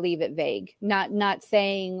trying to leave it vague, not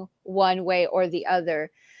saying one way or the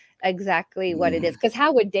other exactly what it is. Because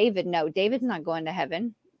how would David know? David's not going to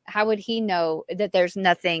heaven. How would he know that there's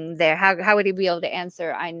nothing there? How would he be able to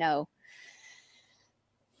answer, I know?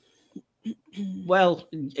 Well,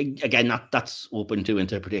 again, that's open to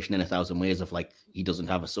interpretation in 1,000 ways of like, he doesn't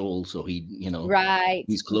have a soul, so he, right.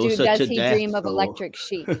 he's closer to death. Does he dream of electric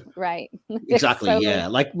sheep? Right. Exactly, yeah.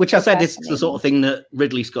 Like, which I said, it's the sort of thing that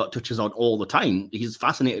Ridley Scott touches on all the time. He's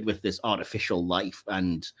fascinated with this artificial life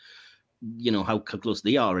and, how close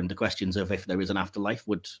they are, and the questions of if there is an afterlife,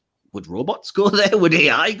 would robots go there? Would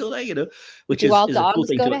AI go there? Which is a cool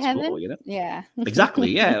thing to explore. Yeah,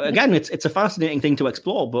 exactly. Yeah. Again, it's a fascinating thing to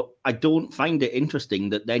explore, but I don't find it interesting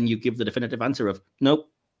that then you give the definitive answer of nope.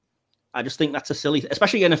 I just think that's a silly,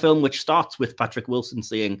 especially in a film which starts with Patrick Wilson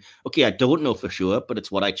saying, "Okay, I don't know for sure, but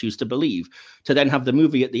it's what I choose to believe." To then have the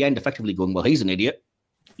movie at the end effectively going, "Well, he's an idiot.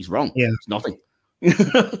 He's wrong. Yeah, it's nothing."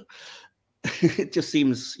 It just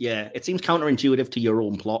seems, it seems counterintuitive to your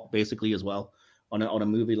own plot, basically, as well. On a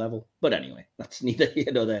movie level, but anyway, that's neither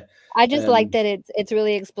here nor there. I just like that it's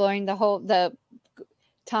really exploring the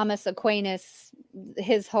Thomas Aquinas.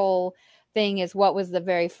 His whole thing is what was the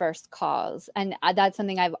very first cause, and that's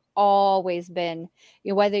something I've always been.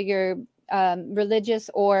 Whether you're religious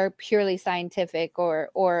or purely scientific, or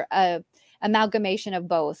a amalgamation of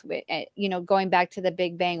both. Going back to the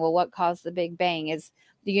Big Bang. Well, what caused the Big Bang? Is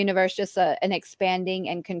the universe just an expanding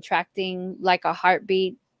and contracting like a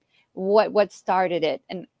heartbeat? What started it?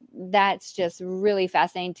 And that's just really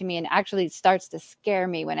fascinating to me, and actually starts to scare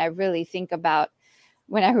me when I really think about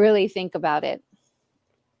it.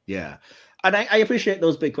 Yeah, and I appreciate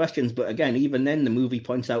those big questions, but again, even then the movie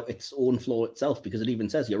points out its own flaw itself, because it even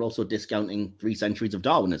says you're also discounting 3 centuries of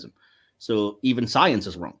Darwinism, so even science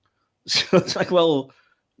is wrong. So it's like, well,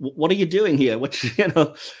 what are you doing here? What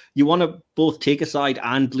you want to both take a side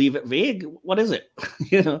and leave it vague? What is it?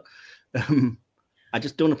 I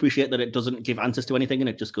just don't appreciate that it doesn't give answers to anything, and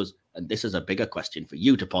it just goes, and this is a bigger question for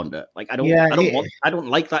you to ponder. Like, I don't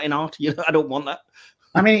like that in art. I don't want that.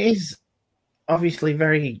 I mean, it is obviously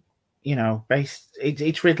very, based.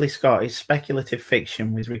 It's Ridley Scott. It's speculative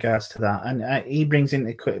fiction with regards to that, and he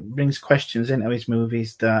brings questions into his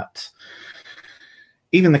movies that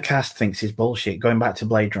even the cast thinks is bullshit. Going back to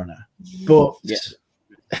Blade Runner, but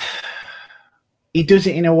he does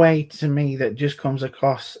it in a way to me that just comes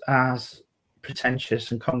across as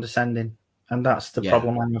pretentious and condescending, and that's the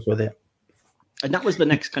problem I have with it. And that was the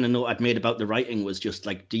next kind of note I'd made about the writing, was just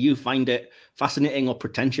like, do you find it fascinating or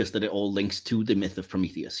pretentious that it all links to the myth of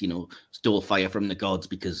Prometheus, stole fire from the gods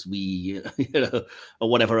because we, or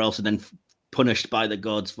whatever else, and then punished by the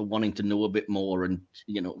gods for wanting to know a bit more, and,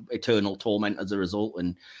 eternal torment as a result.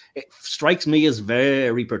 And it strikes me as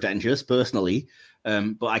very pretentious personally.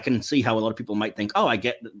 But I can see how a lot of people might think, oh, I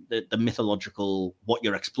get the mythological, what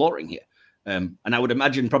you're exploring here. And I would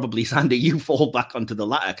imagine probably, Sandy, you fall back onto the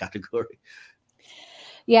latter category.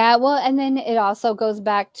 Yeah, well, and then it also goes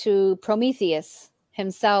back to Prometheus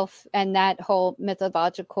himself and that whole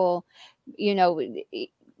mythological,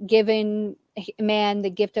 giving man the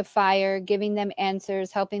gift of fire, giving them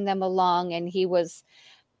answers, helping them along, and he was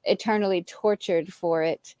eternally tortured for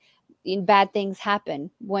it. bad things happen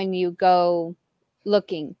when you go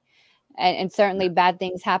looking, and certainly bad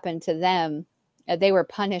things happened to them. They were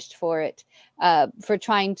punished for it, for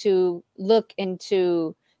trying to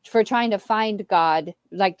for trying to find God,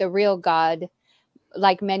 like the real God,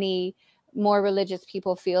 like many more religious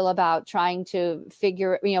people feel about trying to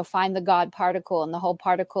find the God particle and the whole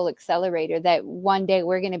particle accelerator, that one day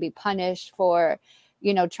we're going to be punished for,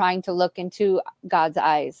 trying to look into God's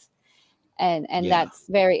eyes. And that's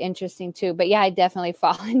very interesting too. But yeah, I definitely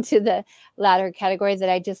fall into the latter category, that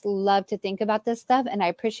I just love to think about this stuff. And I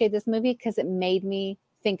appreciate this movie because it made me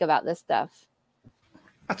think about this stuff.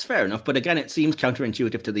 That's fair enough. But again, it seems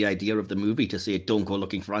counterintuitive to the idea of the movie to say, don't go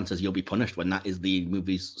looking for answers, you'll be punished, when that is the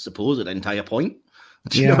movie's supposed entire point.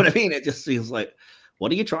 Do you know what I mean? It just seems like, what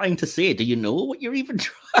are you trying to say? Do you know what you're even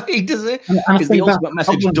trying to say? Is the ultimate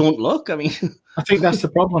message, don't look? I mean, I think that's the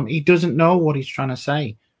problem. He doesn't know what he's trying to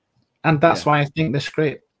say. And that's why I think the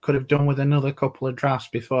script could have done with another couple of drafts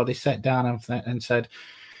before they sat down and said,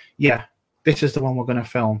 yeah, this is the one we're going to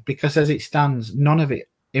film. Because as it stands, none of it,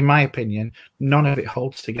 in my opinion, none of it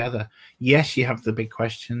holds together. Yes, you have the big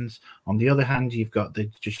questions. On the other hand, you've got the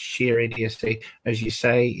just sheer idiocy. As you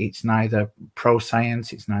say, it's neither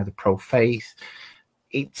pro-science, it's neither pro-faith.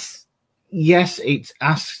 It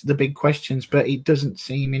asks the big questions, but it doesn't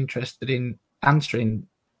seem interested in answering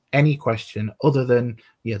any question other than,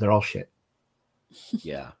 they're all shit.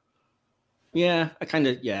 I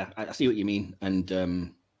see what you mean.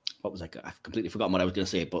 And what was I've completely forgotten what I was going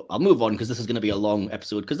to say, but I'll move on because this is going to be a long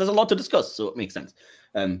episode because there's a lot to discuss, so it makes sense.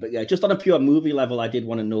 But yeah, just on a pure movie level, I did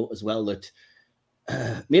want to note as well that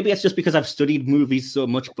maybe it's just because I've studied movies so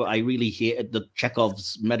much, but I really hated the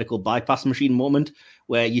Chekhov's medical bypass machine moment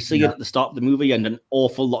where you see it at the start of the movie and an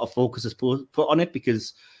awful lot of focus is put on it,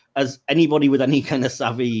 because as anybody with any kind of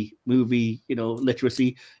savvy movie,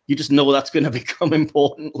 literacy, you just know that's going to become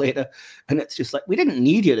important later. And it's just like, we didn't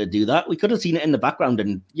need you to do that. We could have seen it in the background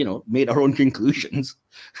and, made our own conclusions.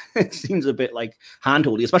 It seems a bit like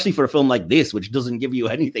handholdy, especially for a film like this, which doesn't give you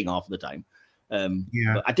anything half the time. But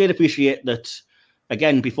I did appreciate that,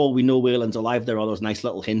 again, before we know Wayland's alive, there are those nice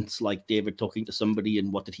little hints, like David talking to somebody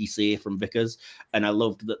and what did he say from Vickers. And I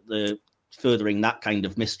loved that furthering that kind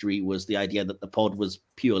of mystery was the idea that the pod was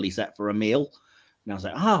purely set for a male. And I was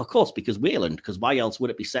like, of course, because Wayland, because why else would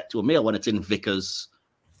it be set to a male when it's in Vickers'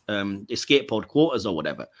 escape pod quarters or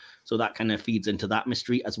whatever? So that kind of feeds into that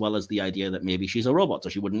mystery, as well as the idea that maybe she's a robot, so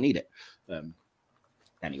she wouldn't need it.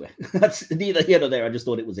 Anyway, that's neither here nor there. I just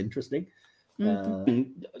thought it was interesting.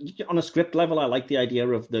 Mm-hmm. On a script level, I like the idea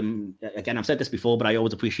of them. Again, I've said this before, but I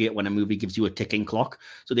always appreciate when a movie gives you a ticking clock.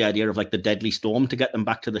 So the idea of like the deadly storm to get them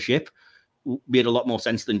back to the ship made a lot more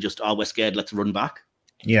sense than just, we're scared, let's run back.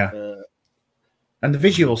 Yeah. And the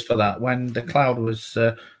visuals for that, when the cloud was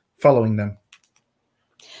following them.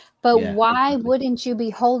 But why wouldn't you be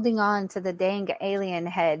holding on to the dang alien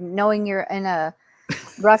head, knowing you're in a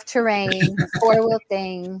rough terrain, four-wheel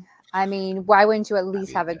thing? I mean, why wouldn't you at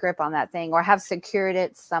least have a grip on that thing or have secured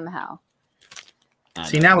it somehow?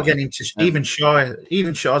 See, now we're getting to even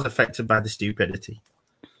Shaw's affected by the stupidity.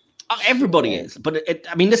 Everybody is, but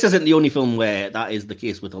this isn't the only film where that is the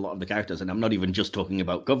case with a lot of the characters, and I'm not even just talking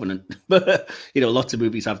about Covenant, but lots of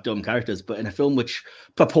movies have dumb characters, but in a film which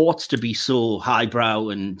purports to be so highbrow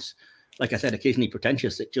and, like I said, occasionally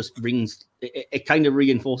pretentious, it just brings, it kind of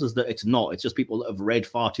reinforces that it's not. It's just people that have read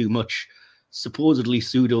far too much supposedly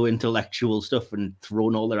pseudo-intellectual stuff and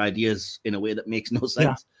thrown all their ideas in a way that makes no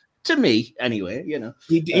sense to me, anyway.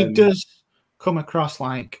 It does come across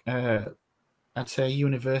like I'd say a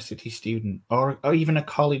university student or even a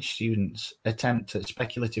college student's attempt at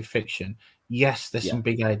speculative fiction. Yes, there's some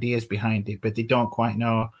big ideas behind it, but they don't quite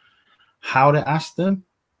know how to ask them.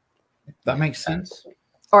 If that makes sense.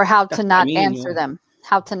 Or how to not answer them.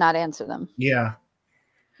 How to not answer them. Yeah.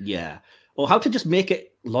 Yeah. Or how to just make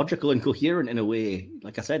it logical and coherent in a way.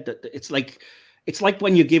 Like I said, that it's like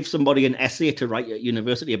when you give somebody an essay to write at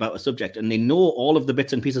university about a subject and they know all of the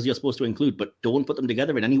bits and pieces you're supposed to include, but don't put them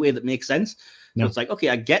together in any way that makes sense. No. So it's like, okay,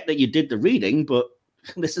 I get that you did the reading, but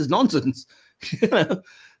this is nonsense.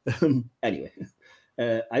 Anyway,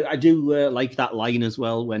 I do like that line as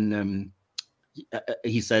well when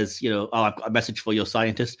he says, I've got a message for your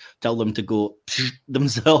scientists. Tell them to go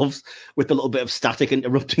themselves with a little bit of static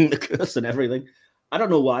interrupting the curse and everything. I don't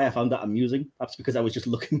know why I found that amusing. Perhaps because I was just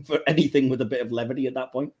looking for anything with a bit of levity at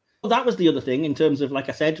that point. Well, that was the other thing in terms of, like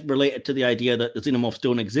I said, related to the idea that the xenomorphs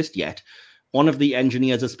don't exist yet. One of the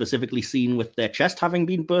engineers is specifically seen with their chest having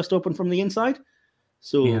been burst open from the inside.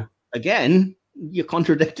 So, again, you're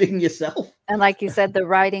contradicting yourself. And like you said, the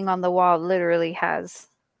writing on the wall literally has.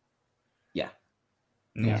 Yeah.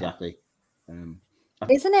 Exactly.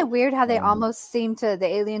 Isn't it weird how they almost seem to, the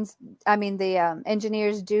aliens, I mean, the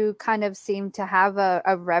engineers do kind of seem to have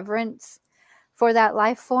a reverence for that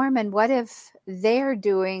life form? And what if they're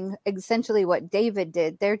doing essentially what David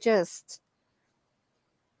did? They're just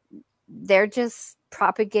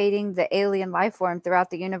propagating the alien life form throughout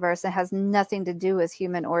the universe. It has nothing to do with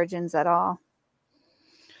human origins at all.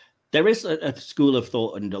 There is a school of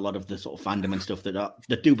thought and a lot of the sort of fandom and stuff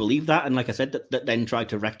that do believe that. And like I said, that then try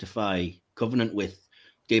to rectify Covenant with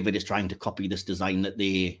David is trying to copy this design that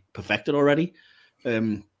they perfected already.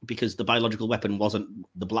 Because the biological weapon wasn't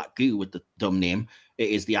the black goo with the dumb name. It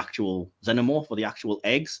is the actual xenomorph or the actual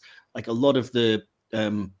eggs. Like a lot of the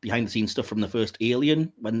behind the scenes stuff from the first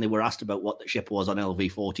Alien, when they were asked about what the ship was on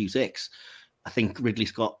LV-426, I think Ridley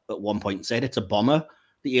Scott at one point said it's a bomber.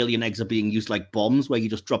 The alien eggs are being used like bombs where you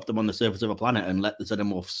just drop them on the surface of a planet and let the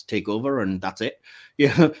xenomorphs take over, and that's it.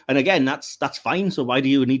 Yeah. And again, that's fine. So why do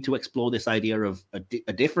you need to explore this idea of a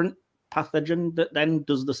different pathogen that then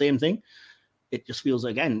does the same thing? It just feels,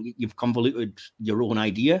 again, you've convoluted your own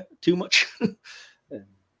idea too much.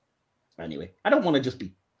 Anyway, I don't want to just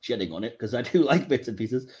be shedding on it because I do like bits and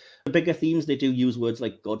pieces. The bigger themes, they do use words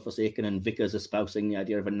like godforsaken, and Vickers espousing the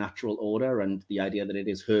idea of a natural order and the idea that it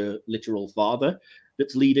is her literal father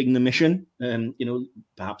that's leading the mission.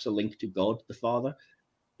 Perhaps a link to God, the father.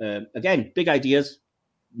 Again, big ideas.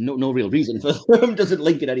 No real reason for them. Doesn't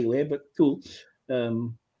link it anyway, but cool.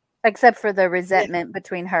 Except for the resentment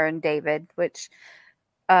between her and David, which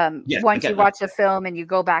once you watch a film and you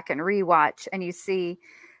go back and rewatch and you see,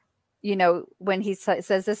 when he says,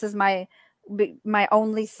 "This is my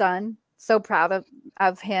only son," so proud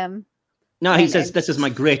of him. No, he says, "This is my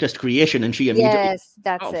greatest creation," and she immediately, yes,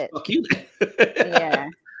 that's it. Fuck you. Yeah.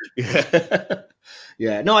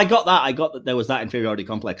 Yeah. No, I got that. I got that there was that inferiority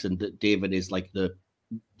complex, and that David is like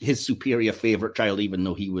his superior favorite child, even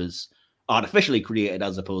though he was artificially created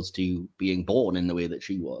as opposed to being born in the way that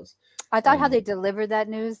she was. I thought how they delivered that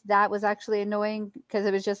news, that was actually annoying, because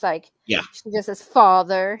it was just like, she just says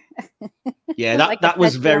father. Yeah, that, like that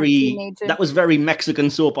was very Mexican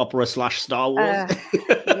soap opera / Star Wars.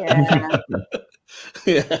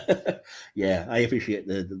 Yeah, I appreciate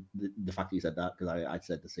the fact you said that, because I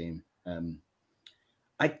said the same.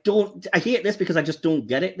 I hate this because I just don't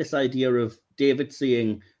get it. This idea of David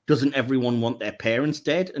saying, "Doesn't everyone want their parents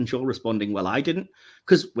dead?" and Joel responding, "Well, I didn't."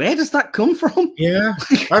 Because where does that come from? Yeah,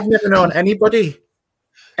 I've never known anybody.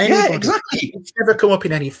 Yeah, exactly. It's never come up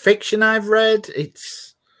in any fiction I've read.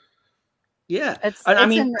 It's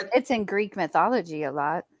in Greek mythology a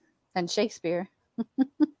lot, and Shakespeare.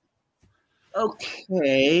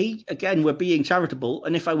 Okay, again, we're being charitable,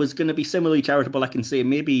 and if I was going to be similarly charitable, I can say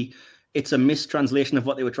maybe it's a mistranslation of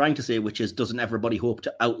what they were trying to say, which is, doesn't everybody hope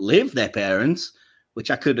to outlive their parents?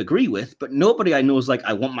 Which I could agree with, but nobody I know is like,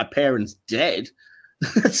 I want my parents dead.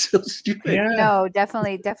 That's so stupid. Yeah. No,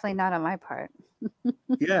 definitely not on my part.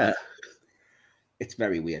 Yeah. It's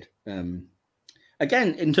very weird.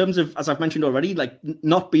 Again, in terms of, as I've mentioned already, like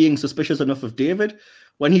not being suspicious enough of David,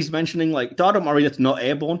 when he's mentioning like, don't worry, it's not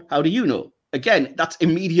airborne. How do you know? Again, that's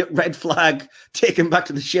immediate red flag, take him back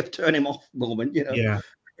to the ship, turn him off moment, Yeah.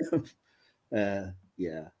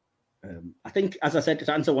 Yeah. I think, as I said,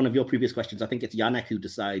 to answer one of your previous questions, I think it's Yannick who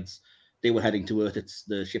decides they were heading to Earth. It's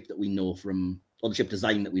the ship that we know or the ship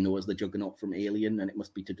design that we know as the Juggernaut from Alien, and it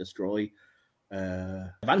must be to destroy.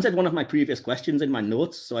 I've answered one of my previous questions in my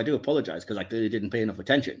notes, so I do apologize because I clearly didn't pay enough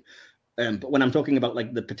attention. But when I'm talking about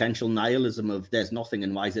like the potential nihilism of there's nothing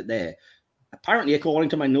and why is it there? Apparently, according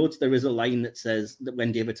to my notes, there is a line that says that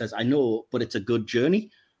when David says, "I know, but it's a good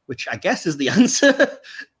journey," which I guess is the answer.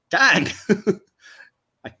 Dang.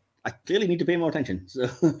 I clearly need to pay more attention. So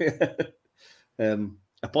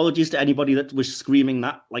apologies to anybody that was screaming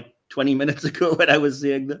that like 20 minutes ago when I was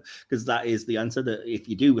saying that, because that is the answer. That if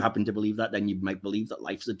you do happen to believe that, then you might believe that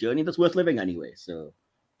life's a journey that's worth living anyway. So,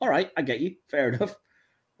 all right, I get you. Fair enough.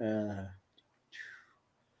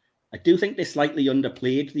 I do think they slightly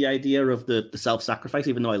underplayed the idea of the self-sacrifice,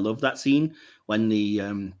 even though I love that scene when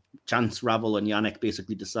the Chance, Ravel, and Yannick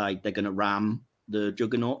basically decide they're going to ram the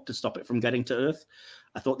Juggernaut to stop it from getting to Earth.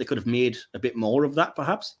 I thought they could have made a bit more of that,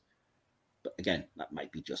 perhaps. But again, that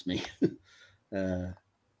might be just me. And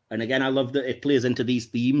again, I love that it plays into these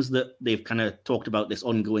themes that they've kind of talked about, this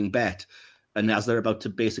ongoing bet. And as they're about to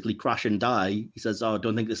basically crash and die, he says, "Oh, I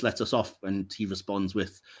don't think this lets us off." And he responds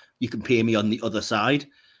with, "You can pay me on the other side."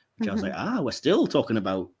 Which I was like, we're still talking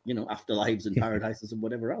about, afterlives and paradises and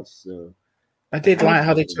whatever else. So I did like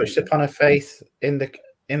how they touched upon her faith in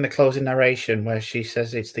the closing narration where she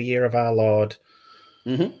says it's the year of our Lord.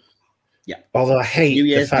 Mm-hmm. Yeah. Although I hate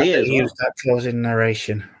the fact that he used that closing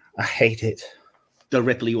narration. I hate it. The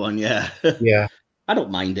Ripley one, yeah. Yeah. I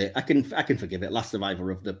don't mind it. I can forgive it. Last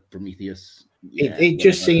survivor of the Prometheus. Yeah, it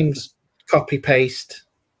just seems copy paste.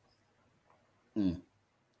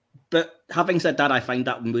 But having said that, I find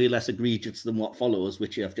that way less egregious than what follows,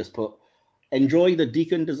 which you have just put. Enjoy the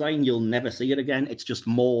Deacon design. You'll never see it again. It's just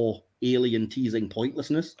more alien teasing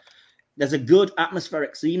pointlessness. There's a good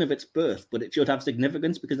atmospheric scene of its birth, but it should have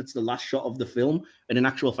significance because it's the last shot of the film. And in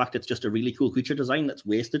actual fact, it's just a really cool creature design that's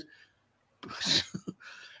wasted.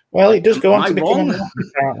 Well, it does go on to become a mountain,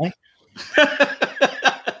 apparently.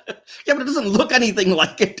 Yeah, but it doesn't look anything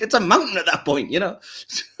like it. It's a mountain at that point, you know?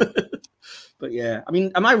 But yeah, I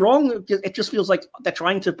mean, am I wrong? It just feels like they're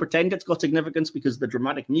trying to pretend it's got significance because the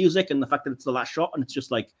dramatic music and the fact that it's the last shot, and it's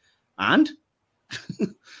just like, and?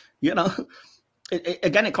 You know?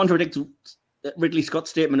 It contradicts Ridley Scott's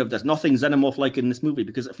statement of there's nothing xenomorph-like in this movie,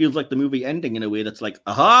 because it feels like the movie ending in a way that's like,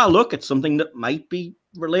 aha, look, it's something that might be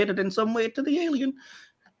related in some way to the alien.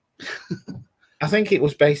 I think it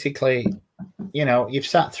was basically, you know, you've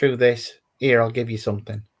sat through this, here, I'll give you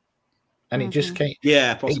something. And it just came.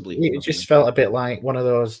 Yeah, possibly. It just felt a bit like one of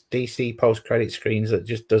those DC post-credit screens that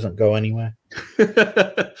just doesn't go anywhere.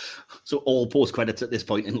 So all post-credits at this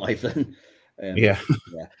point in life, then. Yeah.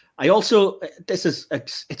 I also,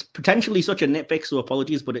 it's potentially such a nitpick, so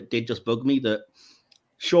apologies, but it did just bug me that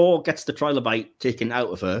Shaw gets the trilobite taken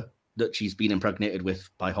out of her that she's been impregnated with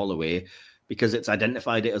by Holloway because it's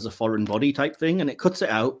identified it as a foreign body type thing, and it cuts it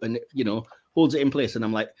out and it, you know, holds it in place. And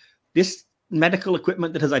I'm like, this medical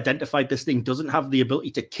equipment that has identified this thing doesn't have the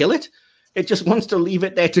ability to kill it. It just wants to leave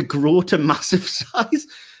it there to grow to massive size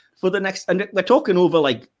for the next, and we're talking over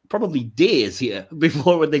like probably days here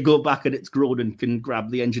before when they go back and it's grown and can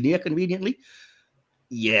grab the engineer conveniently.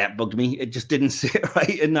 Yeah, it bugged me. It just didn't sit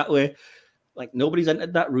right in that way. Like, nobody's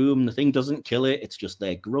entered that room. The thing doesn't kill it. It's just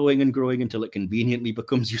there growing and growing until it conveniently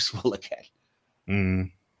becomes useful again.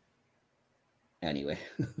 Anyway.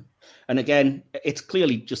 And again, it's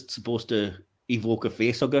clearly just supposed to evoke a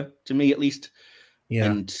facehugger, to me at least. Yeah.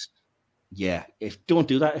 And yeah, don't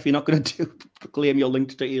do that if you're not going to claim you're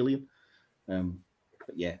linked to Alien.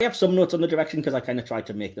 But yeah, I have some notes on the direction because I kind of tried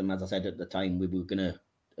to make them, as I said at the time we were going to,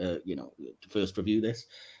 first review this.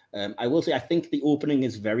 I will say I think the opening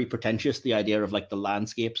is very pretentious. The idea of like the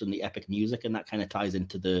landscapes and the epic music, and that kind of ties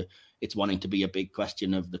into it's wanting to be a big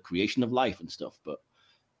question of the creation of life and stuff. But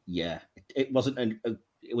yeah, it wasn't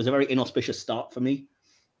it was a very inauspicious start for me.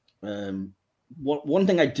 One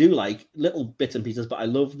thing I do like, little bits and pieces, but I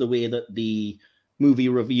love the way that the movie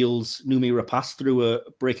reveals Noomi Rapace through a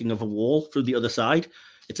breaking of a wall through the other side.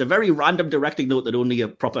 It's a very random directing note that only a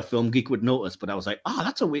proper film geek would notice, but I was like,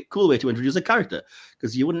 that's a cool way to introduce a character,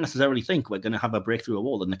 because you wouldn't necessarily think we're going to have a break through a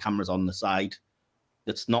wall and the camera's on the side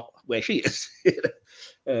that's not where she is.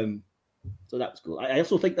 So that was cool. I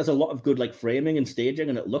also think there's a lot of good like framing and staging,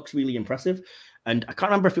 and it looks really impressive. And I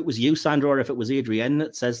can't remember if it was you, Sandra, or if it was Adrienne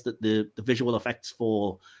that says that the visual effects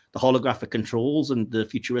for the holographic controls and the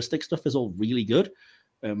futuristic stuff is all really good.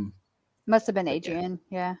 Must have been Adrienne,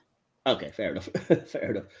 yeah. Okay, fair enough.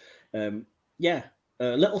 Fair enough.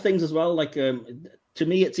 Little things as well. Like to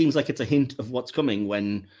me, it seems like it's a hint of what's coming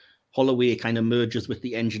when Holloway kind of merges with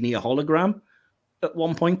the engineer hologram at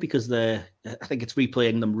one point, because I think it's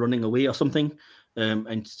replaying them running away or something.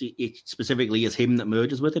 And it specifically is him that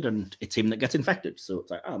merges with it, and it's him that gets infected. So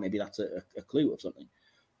it's like, maybe that's a clue of something.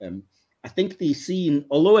 I think the scene,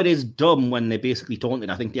 although it is dumb when they basically taunt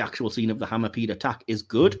it, I think the actual scene of the Hammerpede attack is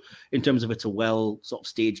good in terms of it's a well sort of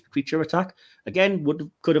staged creature attack. Again,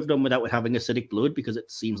 could have done without it having acidic blood, because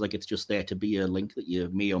it seems like it's just there to be a link that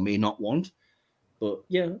you may or may not want. But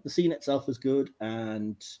yeah, the scene itself is good,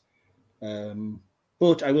 and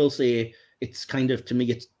but I will say it's kind of, to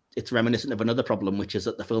me, it's reminiscent of another problem, which is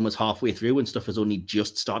that the film is halfway through and stuff has only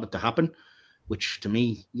just started to happen. Which to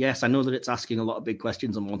me, yes, I know that it's asking a lot of big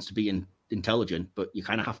questions and wants to be intelligent, but you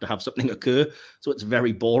kind of have to have something occur. So it's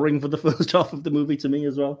very boring for the first half of the movie to me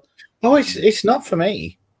as well. Oh, it's not for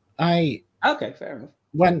me. Okay, fair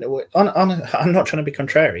enough. I'm not trying to be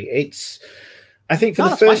contrary. I think for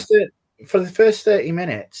the first 30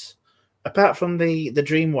 minutes, apart from the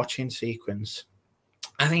dream watching sequence,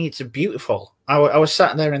 I think it's beautiful. I was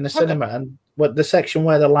sat there in the cinema, and the section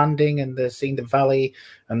where they're landing and they're seeing the valley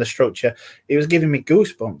and the structure, it was giving me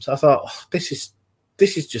goosebumps. I thought, this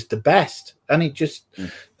is just the best, and it just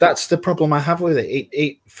that's the problem I have with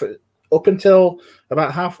it. Up until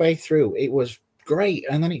about halfway through, it was great,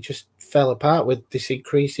 and then it just fell apart with this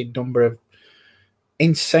increasing number of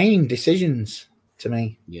insane decisions to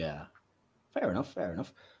me. Yeah, fair enough.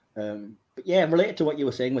 But yeah, related to what you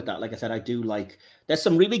were saying with that, like I said, I do like, there's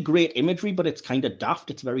some really great imagery, but it's kind of daft.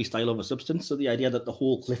 It's very style over substance. So the idea that the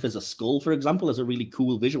whole cliff is a skull, for example, is a really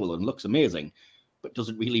cool visual and looks amazing. but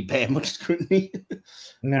doesn't really bear much scrutiny.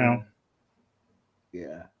 No.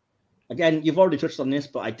 Yeah. Again, you've already touched on this,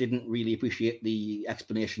 but I didn't really appreciate the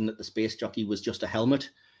explanation that the space jockey was just a helmet,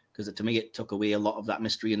 because to me it took away a lot of that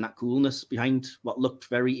mystery and that coolness behind what looked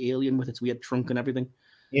very alien with its weird trunk and everything.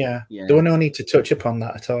 Yeah. There were no need to touch upon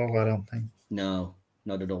that at all, I don't think. No,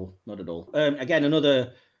 not at all. Not at all. Again,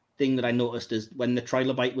 another thing that I noticed is when the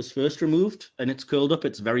trilobite was first removed and it's curled up,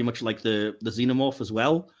 it's very much like the xenomorph as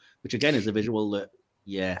well, which again is a visual that,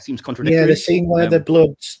 seems contradictory. Yeah, the scene where the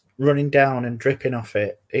blood's running down and dripping off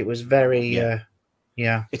it, it was very,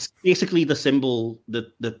 It's basically the symbol,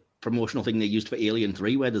 the promotional thing they used for Alien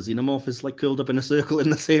 3, where the xenomorph is like curled up in a circle in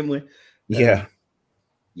the same way. Yeah.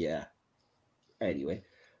 Anyway.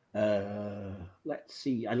 Let's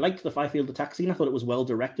see. I liked the five-field attack scene. I thought it was well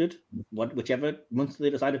directed, whichever month they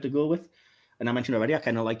decided to go with. And I mentioned already, I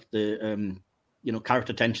kind of liked the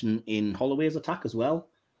character tension in Holloway's attack as well.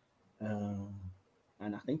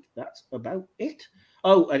 And I think that's about it.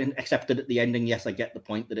 Oh, and except that at the ending, yes, I get the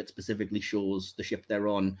point that it specifically shows the ship they're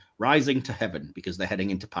on rising to heaven because they're heading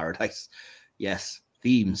into paradise. Yes,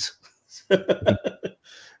 themes.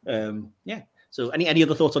 Yeah. So any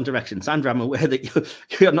other thoughts on direction? Sandra, I'm aware that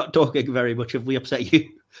you're not talking very much. Have we upset you?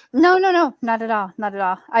 No, not at all. Not at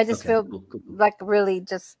all. I just feel cool. Like really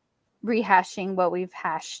just rehashing what we've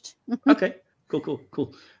hashed. Okay,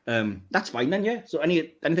 cool. That's fine then, yeah. So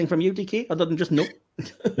anything from you, DK, other than just no?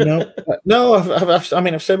 No. I've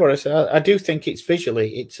said what I said. I do think it's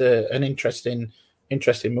visually, it's an interesting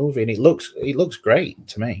movie, and it looks great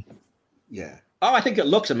to me. Yeah. Oh, I think it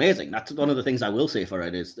looks amazing. That's one of the things I will say for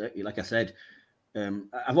it is that, like I said,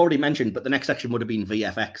 I've already mentioned, but the next section would have been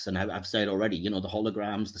VFX, and I've said already, the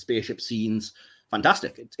holograms, the spaceship scenes,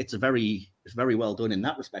 fantastic. It's very well done in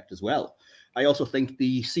that respect as well. I also think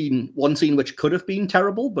one scene which could have been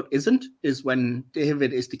terrible but isn't, is when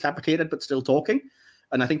David is decapitated but still talking,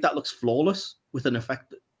 and I think that looks flawless with an effect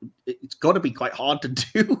that it's got to be quite hard to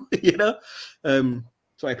do,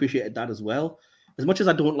 So I appreciated that as well. As much as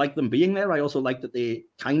I don't like them being there, I also like that they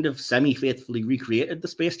kind of semi-faithfully recreated the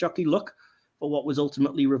space jockey look for what was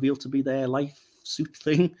ultimately revealed to be their life suit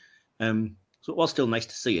thing. So it was still nice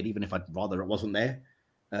to see it, even if I'd rather it wasn't there.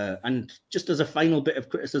 And just as a final bit of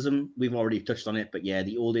criticism, we've already touched on it, but yeah,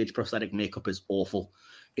 the old age prosthetic makeup is awful.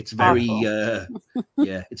 It's very,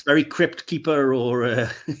 it's very Crypt Keeper or...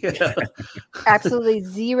 Absolutely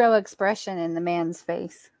zero expression in the man's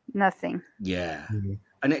face. Nothing. Yeah. Mm-hmm.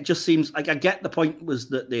 And it just seems like I get the point was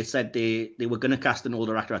that they said they were going to cast an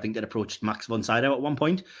older actor. I think they'd approached Max von Sydow at one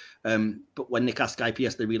point. But when they cast Guy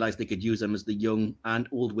Pearce, they realized they could use him as the young and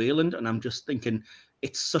old Wayland. And I'm just thinking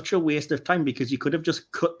it's such a waste of time because you could have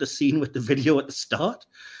just cut the scene with the video at the start.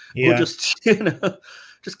 Or just,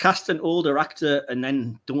 just cast an older actor and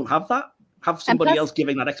then don't have that. Have somebody else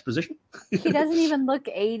giving that exposition. He doesn't even look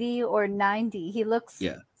 80 or 90. He looks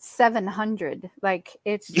 700. Like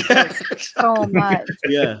it's so much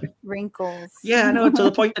wrinkles. Yeah, I know, to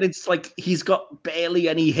the point that it's like he's got barely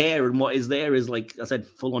any hair, and what is there is, like I said,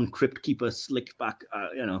 full on Crypt Keeper, slicked back.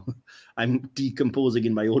 I'm decomposing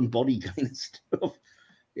in my own body kind of stuff.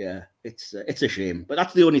 Yeah, it's a shame, but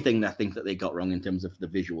that's the only thing I think that they got wrong in terms of the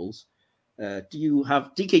visuals. Do you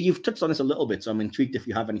have, DK, you've touched on this a little bit, so I'm intrigued if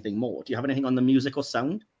you have anything more. Do you have anything on the music or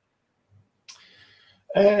sound?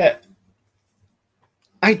 I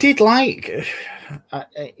did like,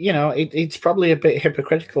 it's probably a bit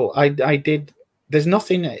hypocritical. I did, there's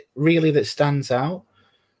nothing really that stands out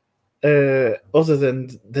other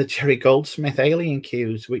than the Jerry Goldsmith alien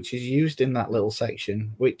cues, which is used in that little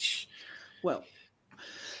section, which... Well,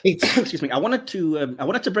 excuse me, I wanted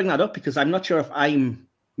to bring that up because I'm not sure if I'm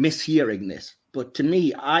mishearing this, but to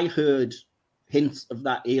me, I heard hints of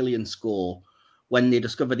that alien score when they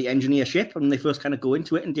discover the engineer ship and they first kind of go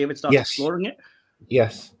into it and David starts exploring it.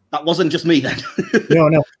 Yes. That wasn't just me then.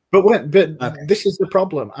 No. But okay. This is the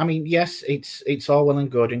problem. I mean, yes, it's all well and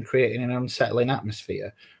good in creating an unsettling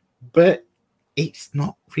atmosphere, but it's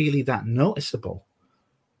not really that noticeable.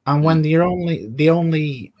 And when the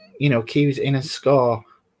only cues in a score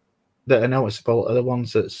that are noticeable are the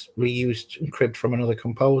ones that's reused and cribbed from another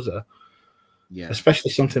composer. Yeah. Especially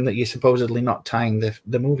something that you're supposedly not tying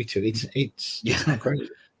the movie to. It's not great.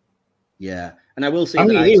 Yeah. And I will say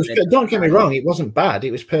don't get me wrong, it wasn't bad.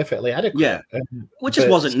 It was perfectly adequate. Yeah. Which just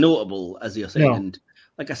wasn't notable, as you're saying. No. And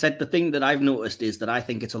like I said, the thing that I've noticed is that I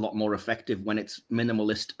think it's a lot more effective when it's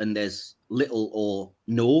minimalist and there's little or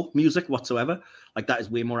no music whatsoever. Like that is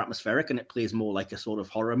way more atmospheric and it plays more like a sort of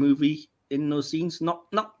horror movie in those scenes. Not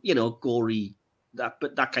gory,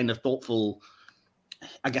 but that kind of thoughtful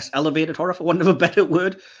I guess, elevated horror, for want of a better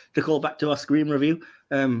word, to call back to our Scream review.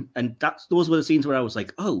 And those were the scenes where I was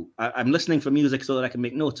like, oh, I'm listening for music so that I can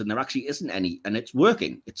make notes, and there actually isn't any, and it's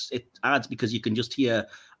working. It adds, because you can just hear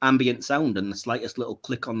ambient sound, and the slightest little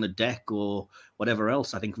click on the deck or whatever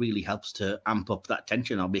else, I think, really helps to amp up that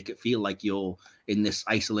tension or make it feel like you're in this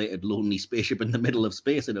isolated, lonely spaceship in the middle of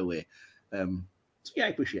space in a way. So yeah, I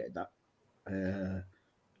appreciated that.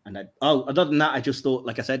 Other than that, I just thought,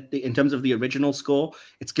 like I said, in terms of the original score,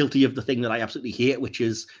 it's guilty of the thing that I absolutely hate, which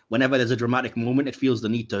is whenever there's a dramatic moment, it feels the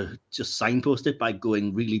need to just signpost it by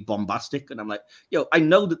going really bombastic. And I'm like, yo, I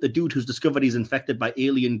know that the dude who's discovered he's infected by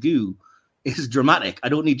alien goo is dramatic. I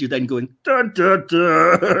don't need you then going, dun, dun,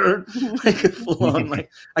 dun, like full on. Like,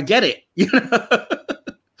 I get it, you know.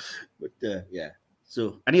 But yeah.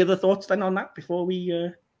 So, any other thoughts then on that before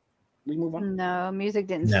we move on? No, music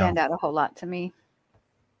didn't stand out a whole lot to me.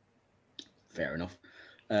 Fair enough.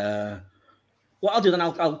 What I'll do then,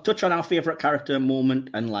 I'll touch on our favourite character, moment,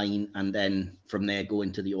 and line, and then from there go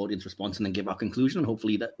into the audience response and then give our conclusion. And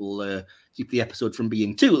hopefully that will keep the episode from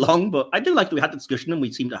being too long. But I do like that we had the discussion and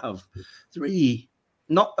we seem to have three,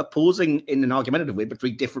 not opposing in an argumentative way, but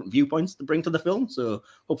three different viewpoints to bring to the film. So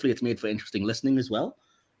hopefully it's made for interesting listening as well.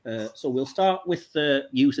 So we'll start with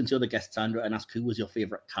you, since you're the guest, Sandra, and ask who was your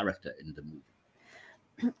favourite character in the movie.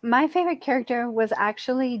 My favorite character was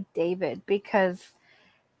actually David, because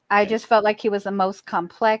I just felt like he was the most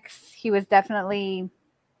complex. He was definitely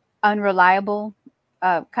unreliable,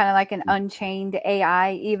 kind of like an unchained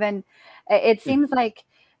AI. Even it seems like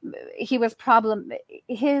he was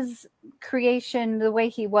his creation, the way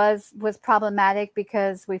he was problematic,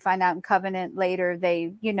 because we find out in Covenant later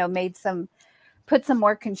they, put some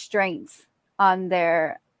more constraints on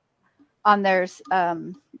their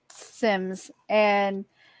Sims, and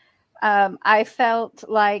I felt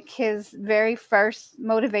like his very first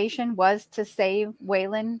motivation was to save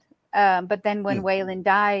Wayland, but then when Wayland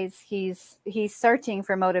dies, he's searching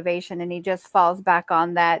for motivation, and he just falls back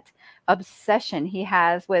on that obsession he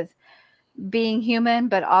has with being human,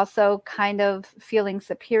 but also kind of feeling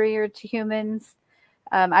superior to humans.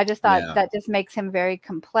 I just thought that just makes him very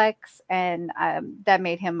complex, and that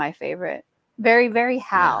made him my favorite. Very, very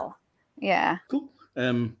Hal. Yeah. Cool.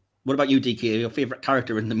 What about you, DK? Your favorite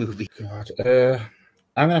character in the movie? God,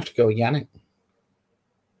 I'm gonna have to go Yannick.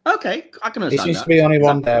 Okay, I can understand. He seems to be the only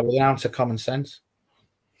one there with an ounce of common sense.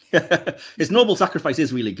 His noble sacrifice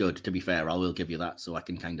is really good, to be fair. I will give you that, so I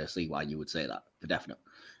can kind of see why you would say that, for definite.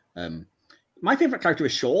 My favorite character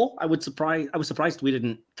is Shaw. I was surprised we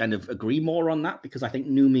didn't kind of agree more on that, because I think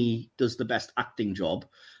Numi does the best acting job.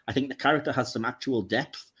 I think the character has some actual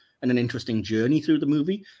depth and an interesting journey through the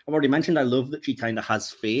movie. I've already mentioned I love that she kind of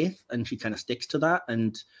has faith and she kind of sticks to that.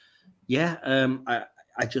 And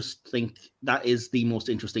I just think that is the most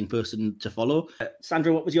interesting person to follow.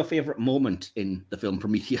 Sandra, what was your favorite moment in the film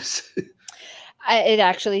Prometheus? It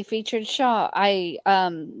actually featured Shaw. I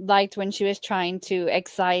liked when she was trying to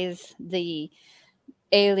excise the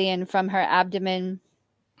alien from her abdomen.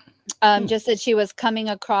 Just that she was coming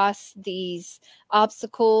across these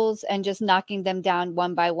obstacles and just knocking them down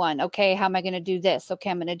one by one. Okay, how am I going to do this? Okay,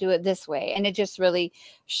 I'm going to do it this way. And it just really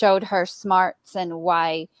showed her smarts and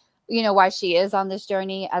why she is on this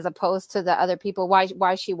journey, as opposed to the other people,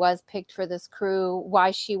 why she was picked for this crew,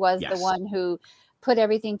 why she was the one who put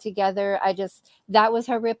everything together. That was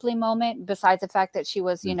her Ripley moment, besides the fact that she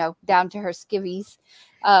was, down to her skivvies.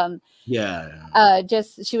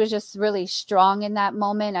 She was just really strong in that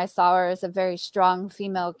moment. I saw her as a very strong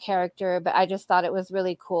female character, but I just thought it was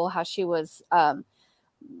really cool how she was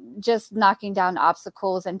just knocking down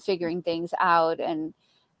obstacles and figuring things out and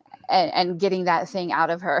getting that thing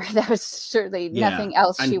out of her. That was certainly nothing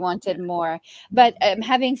else she wanted more. But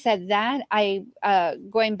having said that, I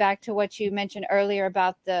going back to what you mentioned earlier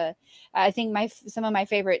about I think some of my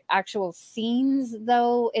favorite actual scenes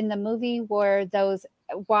though in the movie were those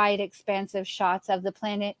wide expansive shots of the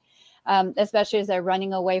planet, especially as they're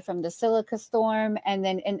running away from the silica storm, and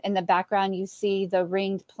then in the background you see the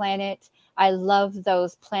ringed planet. I love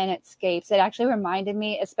those planetscapes. It actually reminded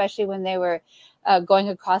me, especially when they were going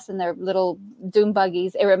across in their little doom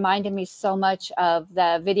buggies, it reminded me so much of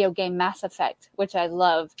the video game Mass Effect, which I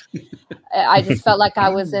loved. I just felt like I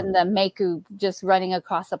was in the Maku just running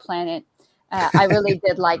across a planet. I really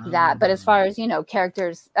did like that. But as far as,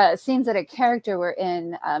 characters, scenes that a character were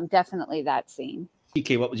in, definitely that scene.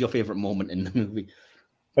 DK, what was your favorite moment in the movie?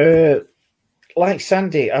 Like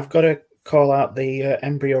Sandy, I've got to call out the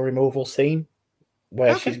embryo removal scene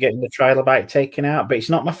where she's getting the trilobite taken out, but it's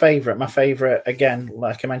not my favorite. My favorite, again,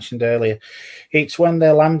 like I mentioned earlier, it's when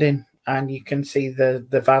they're landing and you can see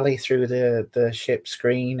the valley through the ship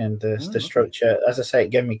screen and the structure. As I say, it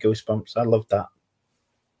gave me goosebumps. I loved that.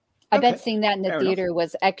 I bet seeing that in the theater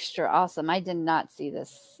was extra awesome. I did not see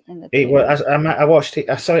this in the theater. It was. I watched it.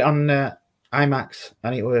 I saw it on IMAX,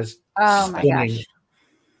 and it was my gosh.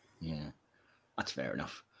 Yeah, that's fair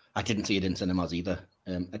enough. I didn't see it in cinemas either.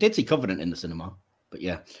 I did see Covenant in the cinema, but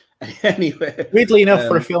yeah. Anyway, weirdly enough,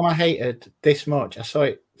 for a film I hated this much, I saw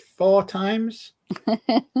it 4 times.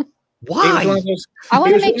 Why? I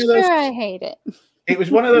want to make sure I hate it. It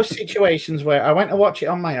was one of those situations where I went to watch it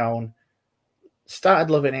on my own,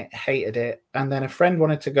 started loving it, hated it, and then a friend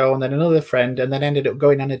wanted to go, and then another friend, and then ended up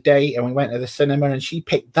going on a date, and we went to the cinema, and she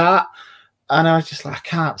picked that, and I was just like, I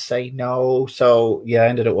can't say no. So yeah, I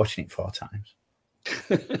ended up watching it 4 times.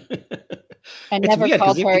 And never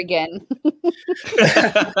called her again.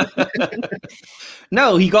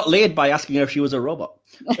 No, he got laid by asking her if she was a robot.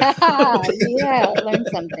 Yeah, learned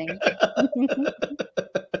something.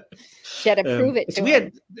 She had to prove it to weird.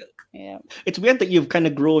 him. Yeah. It's weird that you've kind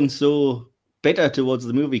of grown so bitter towards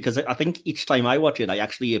the movie, because I think each time I watch it, I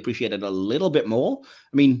actually appreciate it a little bit more.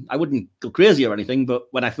 I mean, I wouldn't go crazy or anything, but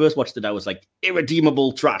when I first watched it, I was like,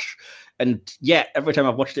 irredeemable trash. And yeah, every time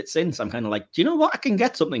I've watched it since, I'm kind of like, do you know what? I can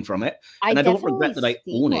get something from it. And I don't regret that I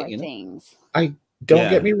own it. You know? I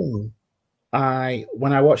don't get me wrong.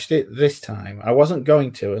 When I watched it this time, I wasn't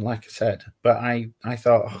going to, and like I said, but I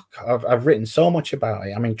thought, oh, God, I've written so much about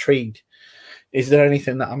it. I'm intrigued. Is there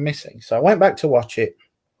anything that I'm missing? So I went back to watch it.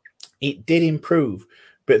 It did improve,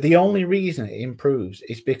 but the only reason it improves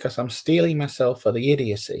is because I'm steeling myself for the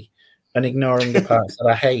idiocy and ignoring the parts that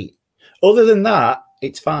I hate. Other than that,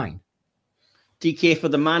 it's fine. DK, for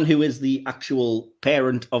the man who is the actual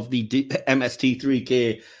parent of the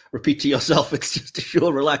MST3K, repeat to yourself, it's just a show,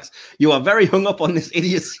 relax. You are very hung up on this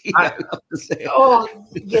idiocy, I have to say. Oh,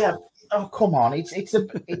 yeah. Oh, come on. I'm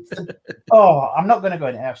not going to go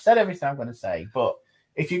in there. I've said everything I'm going to say, but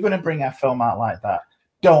if you're going to bring a film out like that,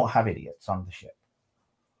 don't have idiots on the ship.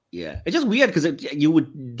 Yeah. It's just weird because you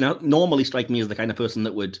would normally strike me as the kind of person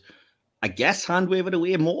that would, I guess, hand wave it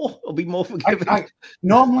away more or be more forgiving.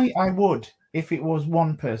 Normally I would if it was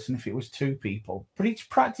one person, if it was 2 people, but it's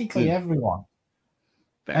practically everyone.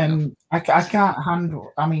 Fair enough. I can't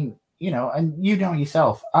handle, I mean, you know, and you know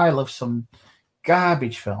yourself, I love some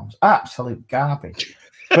garbage films, absolute garbage,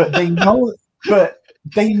 but they know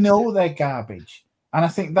they're garbage. And I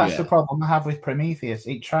think that's the problem I have with Prometheus.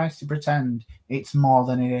 It tries to pretend it's more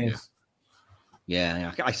than it is.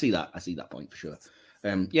 Yeah, I see that. I see that point for sure.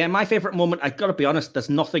 My favorite moment, I've got to be honest, there's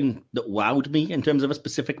nothing that wowed me in terms of a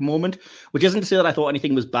specific moment, which isn't to say that I thought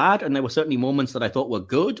anything was bad. And there were certainly moments that I thought were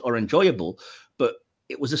good or enjoyable, but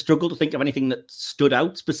it was a struggle to think of anything that stood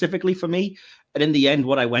out specifically for me. And in the end,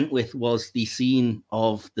 what I went with was the scene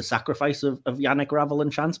of the sacrifice of Yannick, Ravel,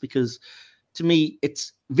 and Chance, because to me,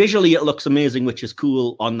 it's visually, it looks amazing, which is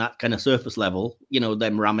cool on that kind of surface level, you know,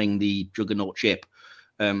 them ramming the Juggernaut ship.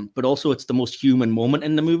 But also it's the most human moment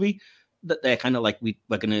in the movie, that they're kind of like, we're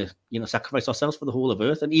going to, you know, sacrifice ourselves for the whole of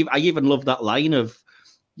Earth. And I even love that line of,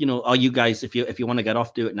 you know, are you guys, if you want to get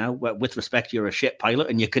off, do it now. With respect, you're a ship pilot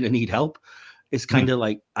and you're going to need help. It's kind of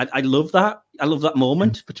like, I love that. I love that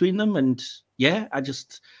moment between them. And yeah,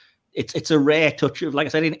 it's a rare touch of, like I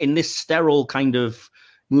said, in this sterile kind of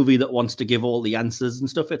movie that wants to give all the answers and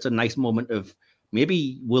stuff, it's a nice moment of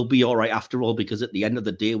maybe we'll be all right after all, because at the end of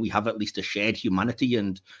the day, we have at least a shared humanity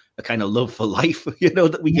and a kind of love for life, you know,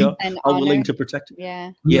 that we are willing to protect.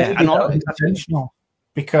 Yeah. Yeah. And honor. Intentional,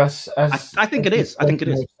 because as I think it is. I think it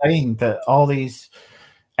is. Saying that all these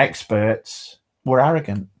experts were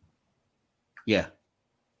arrogant. Yeah.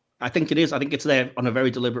 I think it is. I think it's there on a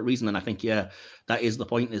very deliberate reason. And I think, that is the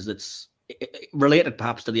point, is it's related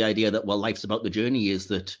perhaps to the idea that, well, life's about the journey, is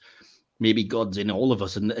that maybe God's in all of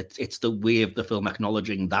us. And it's the way of the film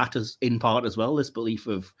acknowledging that as in part as well, this belief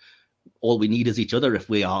of all we need is each other if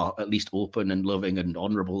we are at least open and loving and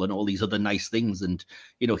honorable and all these other nice things. And,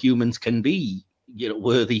 you know, humans can be, you know,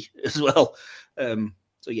 worthy as well. So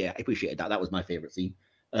yeah, I appreciated that. That was my favorite scene.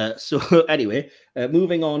 So anyway,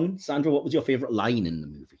 moving on, Sandra, what was your favorite line in the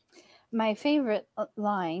movie? My favorite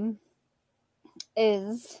line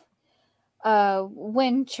is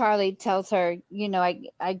when Charlie tells her, you know,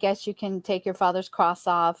 I guess you can take your father's cross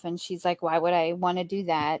off. And she's like, why would I want to do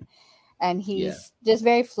that? And he's just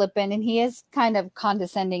very flippant, and he is kind of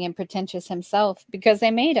condescending and pretentious himself, because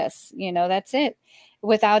they made us, you know, that's it,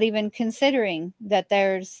 without even considering that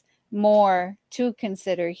there's more to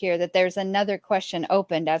consider here, that there's another question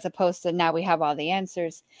opened, as opposed to now we have all the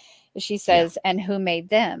answers. She says, and who made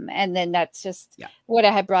them? And then that's just what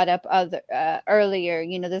I had brought up earlier.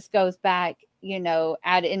 You know, this goes back, you know,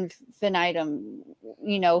 ad infinitum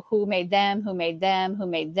you know, who made them, who made them, who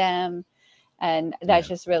made them. And that's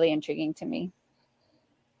just really intriguing to me.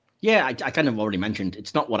 Yeah, I kind of already mentioned,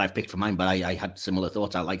 it's not what I've picked for mine, but I had similar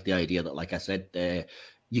thoughts. I like the idea that, like I said,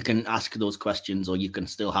 you can ask those questions, or you can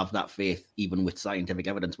still have that faith, even with scientific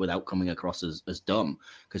evidence, without coming across as dumb.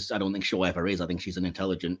 Because I don't think Shaw ever is. I think she's an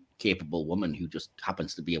intelligent, capable woman who just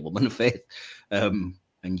happens to be a woman of faith.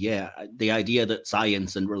 And yeah, the idea that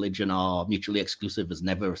science and religion are mutually exclusive has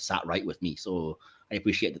never sat right with me. So I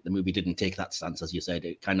appreciate that the movie didn't take that stance, as you said.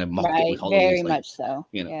 It kind of mocked it with Holly. Very much so.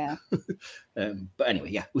 You know. Yeah. But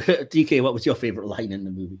anyway, yeah. DK, what was your favorite line in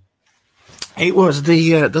the movie? It was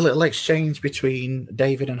the little exchange between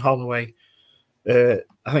David and Holloway. I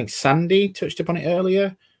think Sandy touched upon it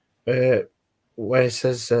earlier, where it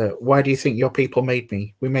says, "Why do you think your people made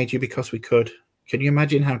me? We made you because we could. Can you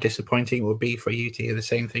imagine how disappointing it would be for you to hear the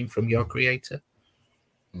same thing from your creator?"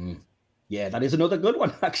 Yeah, that is another good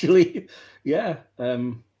one, actually. Yeah.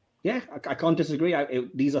 I can't disagree.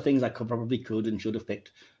 These are things I probably could and should have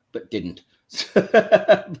picked, but didn't.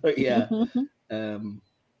 But yeah.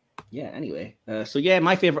 Anyway. So yeah,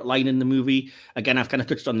 my favorite line in the movie, again, I've kind of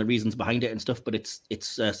touched on the reasons behind it and stuff, but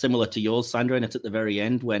it's similar to yours, Sandra, and it's at the very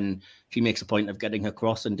end when she makes a point of getting her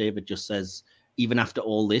cross and David just says, "Even after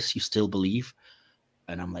all this, you still believe."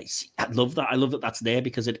 And I'm like, I love that. I love that that's there,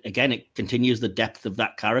 because it continues the depth of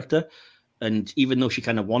that character. And even though she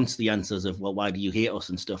kind of wants the answers of, well, why do you hate us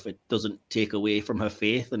and stuff, it doesn't take away from her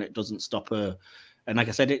faith, and it doesn't stop her. And like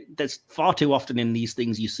I said, there's far too often in these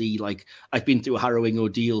things you see, like, I've been through a harrowing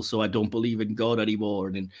ordeal, so I don't believe in God anymore.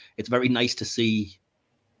 And it's very nice to see,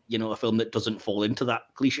 you know, a film that doesn't fall into that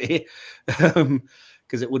cliche.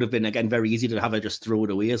 Because it would have been, again, very easy to have her just throw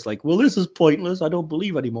it away as like, well, this is pointless, I don't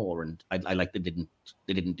believe anymore. And I like they didn't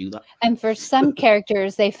do that. And for some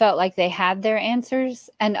characters, they felt like they had their answers,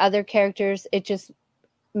 and other characters, it just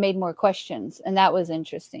made more questions. And that was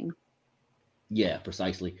interesting. Yeah,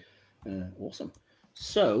 precisely. Awesome.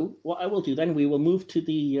 So what I will do then, we will move to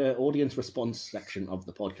the audience response section of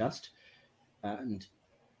the podcast. And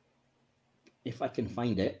if I can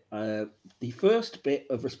find it, the first bit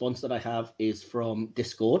of response that I have is from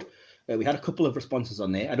Discord. We had a couple of responses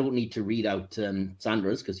on there. I don't need to read out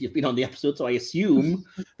Sandra's because you've been on the episode, so I assume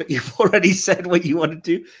that you've already said what you wanted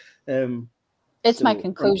to. It's my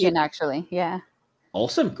conclusion, actually. Yeah.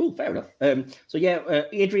 Awesome. Cool. Fair enough. So yeah,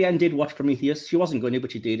 Adrienne did watch Prometheus. She wasn't going to,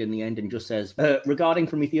 but she did in the end, and just says, regarding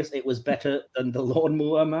Prometheus, it was better than The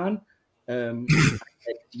Lawnmower Man.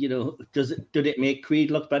 You know, did it make Creed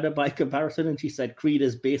look better by comparison? And she said, Creed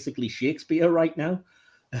is basically Shakespeare right now.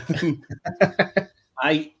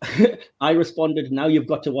 I responded, now you've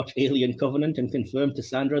got to watch Alien Covenant and confirm to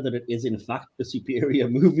Sandra that it is in fact the superior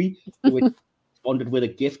movie, which responded with a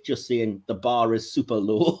gift just saying the bar is super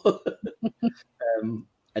low.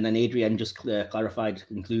 And then Adrienne just clarified to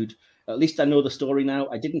conclude, at least I know the story now.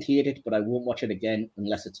 I didn't hate it, but I won't watch it again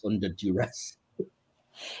unless it's under duress.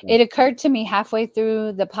 It occurred to me halfway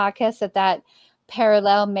through the podcast that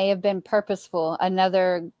parallel may have been purposeful.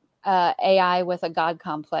 Another AI with a God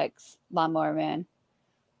complex, Lawnmower Man.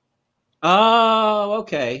 Oh,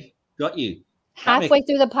 okay. Got you. Halfway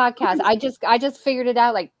through the podcast. I just figured it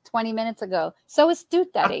out like 20 minutes ago. So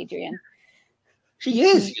astute that, Adrienne. She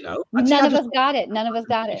is, you know. None of us got it.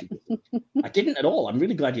 I didn't at all. I'm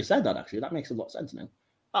really glad you said that, actually. That makes a lot of sense now.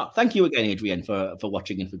 Oh, thank you again, Adrienne, for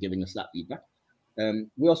watching and for giving us that feedback.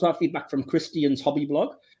 We also have feedback from Christian's hobby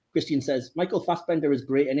blog. Christian says, Michael Fassbender is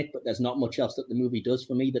great in it, but there's not much else that the movie does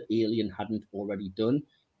for me that Alien hadn't already done.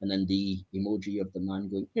 And then the emoji of the man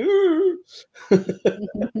going,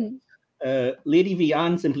 Lady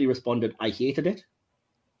Vianne simply responded, I hated it.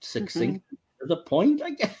 Succinct to the point,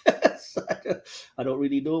 I guess. I don't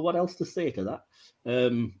really know what else to say to that.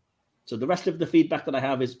 So the rest of the feedback that I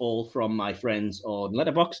have is all from my friends on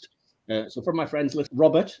Letterboxd. So from my friends list,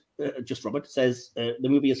 Robert says, the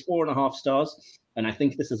movie is 4.5 stars, and I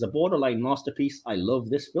think this is a borderline masterpiece. I love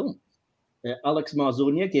this film. Alex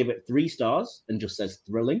Marzonia gave it 3 stars and just says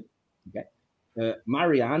thrilling. Okay.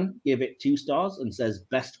 Marianne gave it 2 stars and says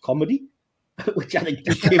best comedy, which I think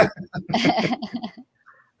just gave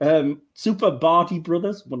Super Barty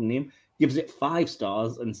Brothers, what a name, gives it 5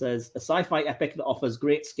 stars and says a sci-fi epic that offers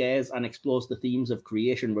great scares and explores the themes of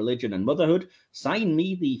creation, religion, and motherhood. Sign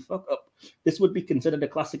me the fuck up. This would be considered a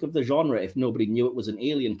classic of the genre if nobody knew it was an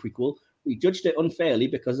Alien prequel. We judged it unfairly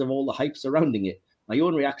because of all the hype surrounding it. My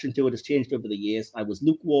own reaction to it has changed over the years. I was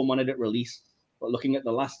lukewarm on it at release, but looking at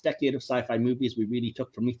the last decade of sci-fi movies, we really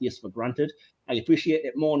took Prometheus for granted. I appreciate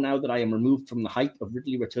it more now that I am removed from the hype of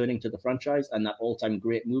Ridley returning to the franchise and that all-time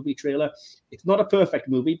great movie trailer. It's not a perfect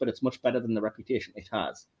movie, but it's much better than the reputation it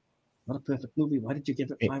has. Not a perfect movie. Why did you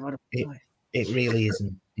give it 5 out of 5? It really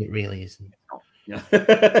isn't. It really isn't. Yeah.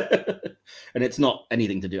 And it's not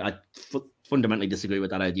anything to do. I fundamentally disagree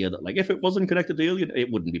with that idea that, like, if it wasn't connected to Alien,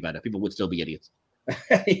 it wouldn't be better. People would still be idiots.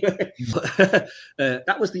 Anyway,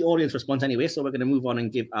 that was the audience response anyway, so we're going to move on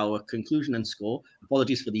and give our conclusion and score.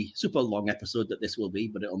 Apologies for the super long episode that this will be,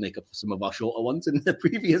 but it'll make up for some of our shorter ones in the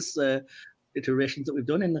previous iterations that we've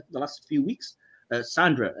done in the last few weeks.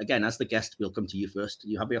 Sandra, again, as the guest, we'll come to you first.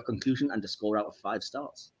 You have your conclusion and a score out of 5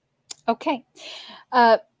 stars. Okay.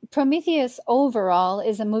 Prometheus overall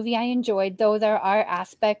is a movie I enjoyed, though there are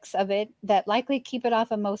aspects of it that likely keep it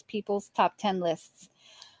off of most people's top 10 lists.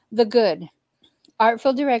 The good.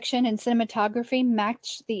 Artful direction and cinematography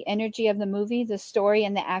match the energy of the movie, the story,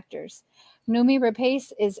 and the actors. Noomi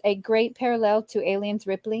Rapace is a great parallel to Alien's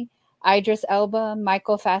Ripley. Idris Elba,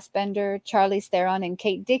 Michael Fassbender, Charlize Theron, and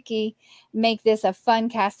Kate Dickie make this a fun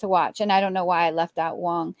cast to watch. And I don't know why I left out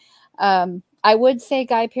Wong. I would say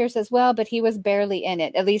Guy Pearce as well, but he was barely in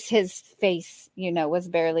it. At least his face, was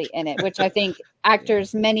barely in it, which I think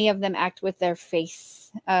actors, many of them act with their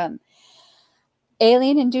face.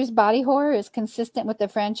 Alien-induced body horror is consistent with the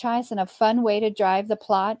franchise and a fun way to drive the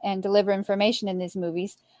plot and deliver information in these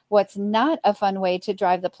movies. What's not a fun way to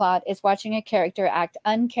drive the plot is watching a character act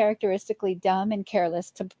uncharacteristically dumb and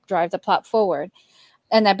careless to drive the plot forward.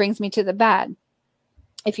 And that brings me to the bad.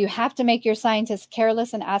 If you have to make your scientists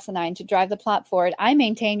careless and asinine to drive the plot forward, I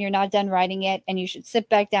maintain you're not done writing it and you should sit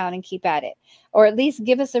back down and keep at it. Or at least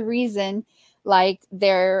give us a reason, like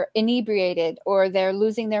they're inebriated or they're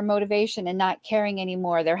losing their motivation and not caring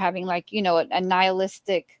anymore. They're having a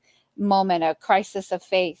nihilistic moment, a crisis of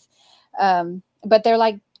faith. But they're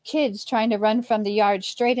like kids trying to run from the yard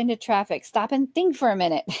straight into traffic. Stop and think for a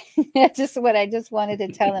minute. That's just what I just wanted to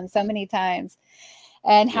tell them so many times.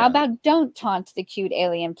 And how about don't taunt the cute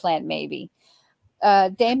alien plant, maybe?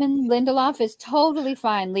 Damon Lindelof is totally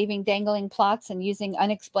fine leaving dangling plots and using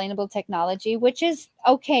unexplainable technology, which is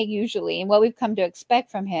okay usually and what we've come to expect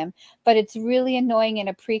from him. But it's really annoying in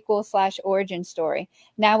a prequel/origin story.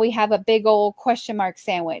 Now we have a big old question mark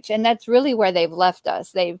sandwich. And that's really where they've left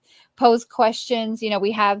us. They've posed questions.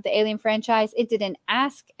 We have the Alien franchise. It didn't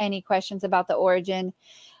ask any questions about the origin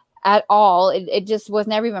at all. It just was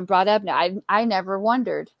never even brought up. I never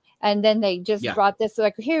wondered. And then they just brought this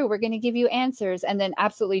like, here, we're going to give you answers. And then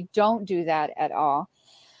absolutely don't do that at all.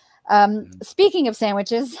 Speaking of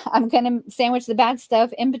sandwiches, I'm going to sandwich the bad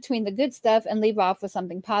stuff in between the good stuff and leave off with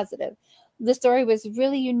something positive. The story was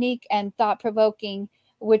really unique and thought-provoking,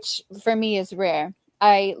 which for me is rare.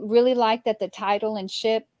 I really like that the title and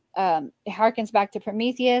ship harkens back to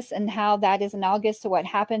Prometheus and how that is analogous to what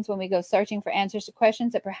happens when we go searching for answers to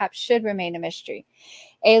questions that perhaps should remain a mystery.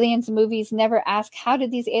 Aliens movies never ask, how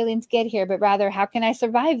did these aliens get here, but rather, how can I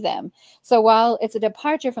survive them? So while it's a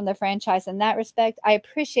departure from the franchise in that respect, I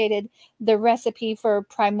appreciated the recipe for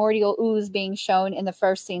primordial ooze being shown in the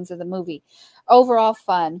first scenes of the movie. Overall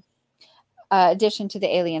fun addition to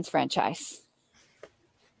the Aliens franchise.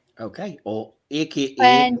 Okay, or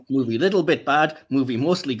AKA movie little bit bad, movie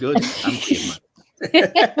mostly good.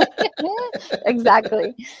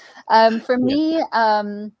 Exactly. For me,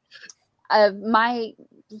 my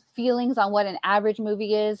feelings on what an average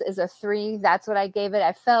movie is a 3. That's what I gave it.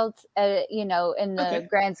 I felt, in the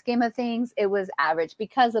grand scheme of things, it was average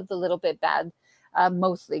because of the little bit bad,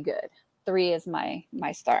 mostly good. 3 is my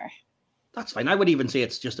star. That's fine. I would even say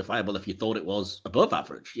it's justifiable if you thought it was above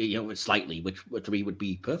average, slightly, which 3 would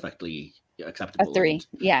be perfectly acceptable. A 3,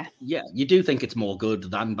 yeah. Yeah, you do think it's more good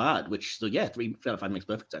than bad, 3 out of 5 makes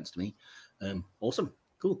perfect sense to me. Awesome.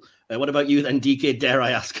 Cool. What about you then, DK, dare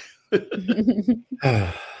I ask?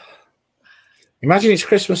 Imagine it's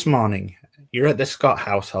Christmas morning. You're at the Scott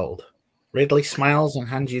household. Ridley smiles and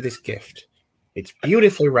hands you this gift. It's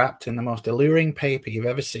beautifully wrapped in the most alluring paper you've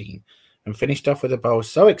ever seen, and finished off with a bow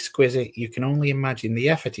so exquisite you can only imagine the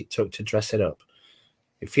effort it took to dress it up.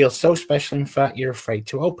 It feels so special, in fact, you're afraid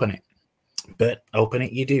to open it. But open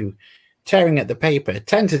it you do, tearing at the paper,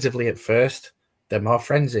 tentatively at first, then more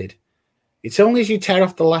frenzied. It's only as you tear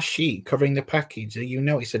off the last sheet covering the package that you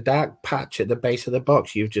notice a dark patch at the base of the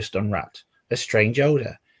box you've just unwrapped, a strange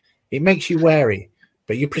odor. It makes you wary,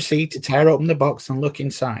 but you proceed to tear open the box and look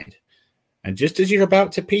inside. And just as you're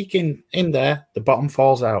about to peek in there, the bottom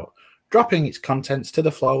falls out, dropping its contents to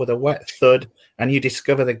the floor with a wet thud, and you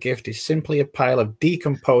discover the gift is simply a pile of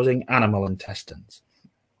decomposing animal intestines.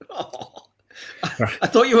 Oh, I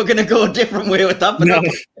thought you were going to go a different way with that. But no.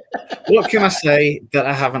 What can I say that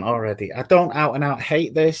I haven't already? I don't out and out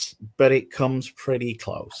hate this, but it comes pretty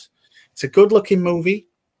close. It's a good-looking movie.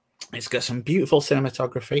 It's got some beautiful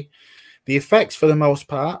cinematography. The effects, for the most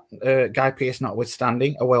part, Guy Pearce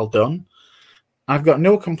notwithstanding, are well done. I've got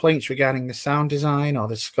no complaints regarding the sound design or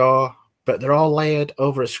the score, but they're all layered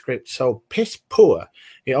over a script so piss poor,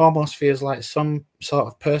 it almost feels like some sort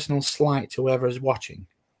of personal slight to whoever is watching.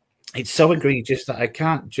 It's so egregious that I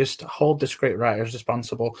can't just hold the scriptwriters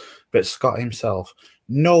responsible, but Scott himself.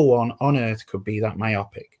 No one on earth could be that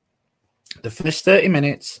myopic. The first 30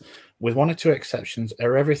 minutes, with one or two exceptions,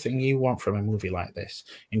 are everything you want from a movie like this.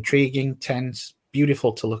 Intriguing, tense,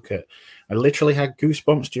 beautiful to look at. I literally had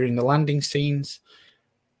goosebumps during the landing scenes,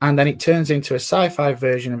 and then it turns into a sci-fi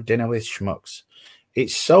version of Dinner with Schmucks.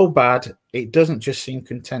 It's so bad, it doesn't just seem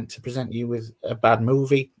content to present you with a bad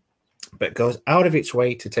movie, but goes out of its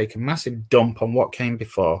way to take a massive dump on what came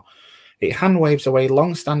before. It hand-waves away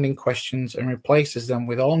long-standing questions and replaces them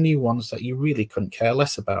with all new ones that you really couldn't care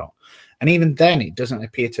less about. And even then, it doesn't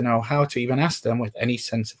appear to know how to even ask them with any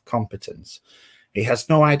sense of competence. It has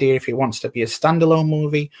no idea if it wants to be a standalone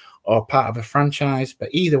movie or part of a franchise, but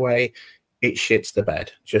either way, it shits the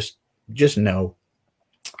bed. Just no.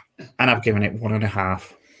 And I've given it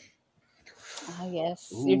 1.5. Oh,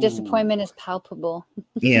 yes. Ooh. Your disappointment is palpable.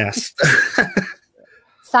 Yes.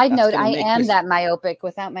 Side note, I am that myopic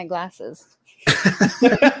without my glasses.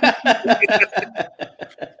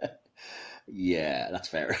 Yeah, that's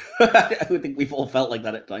fair. I think we've all felt like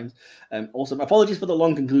that at times. Awesome. Apologies for the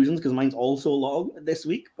long conclusions, because mine's also long this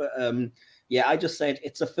week. But yeah, I just said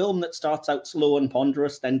it's a film that starts out slow and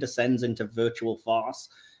ponderous, then descends into virtual farce.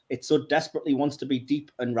 It so desperately wants to be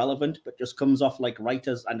deep and relevant, but just comes off like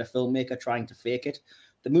writers and a filmmaker trying to fake it.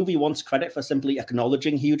 The movie wants credit for simply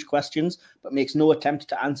acknowledging huge questions, but makes no attempt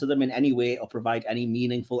to answer them in any way or provide any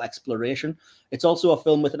meaningful exploration. It's also a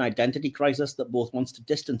film with an identity crisis that both wants to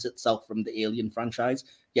distance itself from the Alien franchise,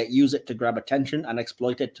 yet use it to grab attention and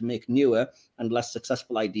exploit it to make newer and less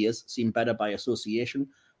successful ideas seem better by association.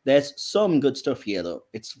 There's some good stuff here, though.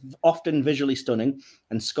 It's often visually stunning,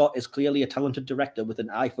 and Scott is clearly a talented director with an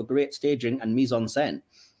eye for great staging and mise-en-scène.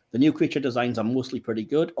 The new creature designs are mostly pretty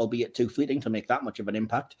good, albeit too fleeting to make that much of an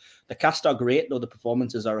impact. The cast are great, though the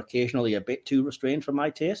performances are occasionally a bit too restrained for my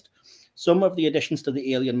taste. Some of the additions to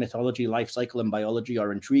the alien mythology, life cycle, and biology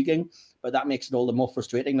are intriguing, but that makes it all the more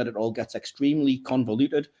frustrating that it all gets extremely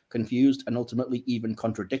convoluted, confused, and ultimately even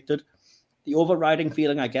contradicted. The overriding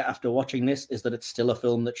feeling I get after watching this is that it's still a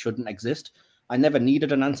film that shouldn't exist. I never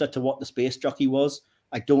needed an answer to what the space jockey was.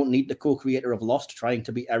 I don't need the co-creator of Lost trying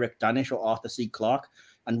to be Eric Danish or Arthur C. Clarke.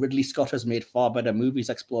 And Ridley Scott has made far better movies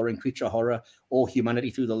exploring creature horror or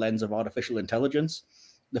humanity through the lens of artificial intelligence.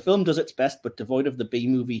 The film does its best, but devoid of the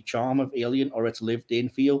B-movie charm of Alien or its lived-in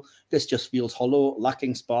feel, this just feels hollow,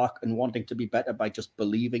 lacking spark, and wanting to be better by just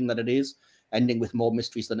believing that it is, ending with more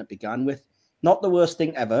mysteries than it began with. Not the worst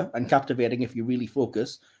thing ever, and captivating if you really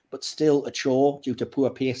focus, but still a chore due to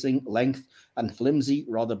poor pacing, length, and flimsy,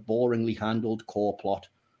 rather boringly handled core plot.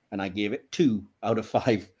 And I gave it 2 out of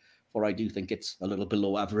 5. For I do think it's a little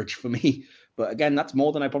below average for me. But again, that's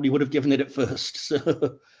more than I probably would have given it at first.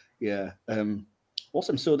 So, yeah.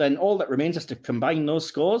 Awesome. So then all that remains is to combine those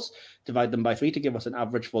scores, divide them by 3 to give us an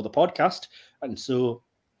average for the podcast. And so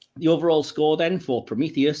the overall score then for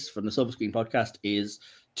Prometheus from the Silver Screen podcast is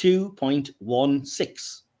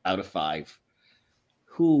 2.16 out of 5.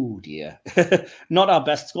 Oh, dear. Not our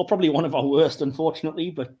best score. Probably one of our worst,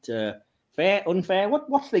 unfortunately. But fair, unfair?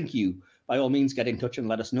 What think you? By all means, get in touch and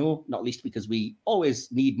let us know, not least because we always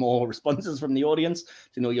need more responses from the audience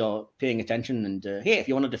to know you're paying attention. And hey, if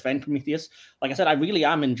you want to defend Prometheus, like I said, I really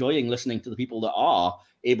am enjoying listening to the people that are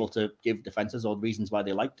able to give defenses or reasons why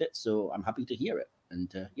they liked it. So I'm happy to hear it.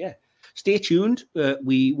 And yeah, stay tuned.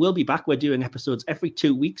 We will be back. We're doing episodes every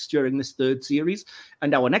 2 weeks during this 3rd series.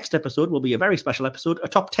 And our next episode will be a very special episode, a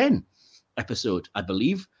top 10 episode, I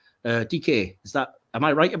believe. DK, am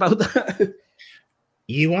I right about that?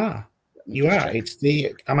 You are. You are. Check. It's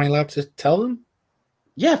the. Am I allowed to tell them?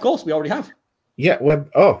 Yeah, of course. We already have. Yeah.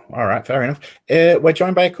 All right. Fair enough. We're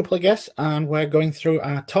joined by a couple of guests, and we're going through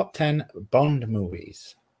our top 10 Bond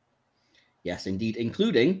movies. Yes, indeed,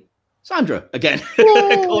 including Sandra again,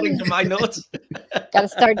 according to my notes. Got to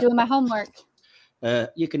start doing my homework.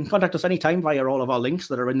 You can contact us anytime via all of our links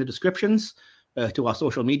that are in the descriptions to our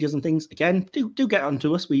social medias and things. Again, do get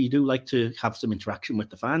onto us. We do like to have some interaction with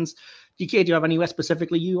the fans. DK, do you have anywhere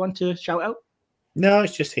specifically you want to shout out? No,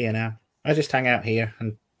 it's just here now. I just hang out here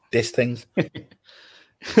and diss things. I'm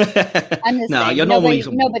just saying,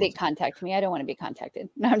 nobody contact me. I don't want to be contacted.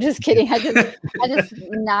 No, I'm just kidding. I just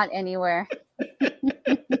not anywhere.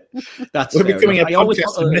 We're becoming a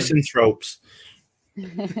podcast of misanthropes.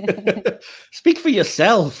 Speak for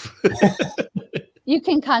yourself. You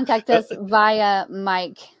can contact us via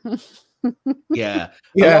Mike. Yeah.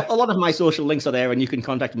 Yeah. A lot of my social links are there, and you can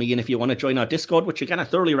contact me. And if you want to join our Discord, which again I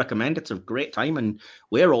thoroughly recommend, it's a great time, and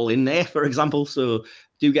we're all in there, for example. So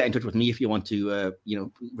do get in touch with me if you want to,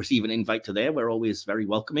 receive an invite to there. We're always very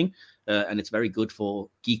welcoming, and it's very good for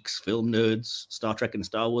geeks, film nerds, Star Trek and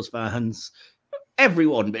Star Wars fans.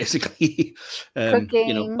 Everyone, basically.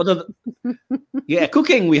 Cooking.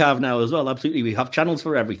 Cooking we have now as well. Absolutely. We have channels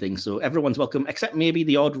for everything. So everyone's welcome, except maybe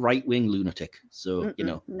the odd right-wing lunatic. So,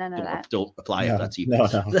 none of that. Don't apply if that's you. No.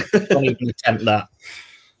 Don't even attempt that.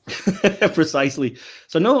 Precisely.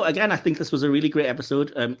 So, no, again, I think this was a really great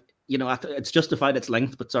episode. It's justified its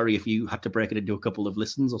length, but sorry if you had to break it into a couple of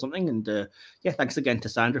listens or something. And thanks again to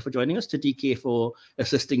Sandra for joining us, to DK for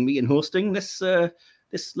assisting me in hosting this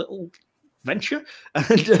little venture.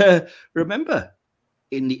 And remember,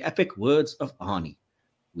 in the epic words of Arnie,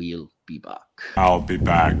 we'll be back. I'll be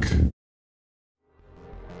back.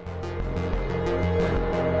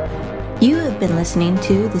 You have been listening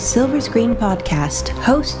to the Silver Screen Podcast,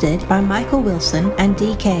 hosted by Michael Wilson and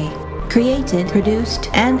DK. Created, produced,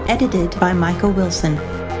 and edited by Michael Wilson.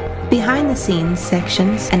 Behind the scenes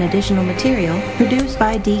sections and additional material produced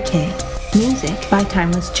by DK. Music by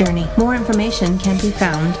Timeless Journey. More information can be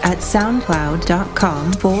found at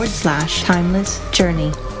soundcloud.com/Timeless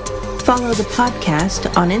Journey. Follow the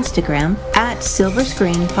podcast on Instagram at Silver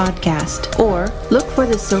Screen Podcast, or look for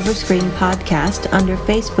the Silver Screen Podcast under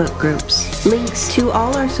Facebook groups. Links to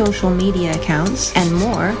all our social media accounts and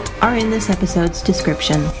more are in this episode's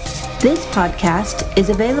description. This podcast is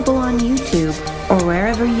available on YouTube or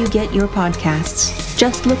wherever you get your podcasts.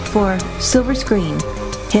 Just look for Silver Screen,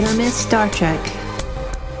 Hit or Miss Star Trek.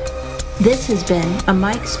 This has been a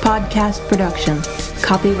Mike's Podcast production.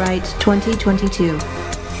 Copyright 2022.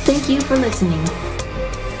 Thank you for listening.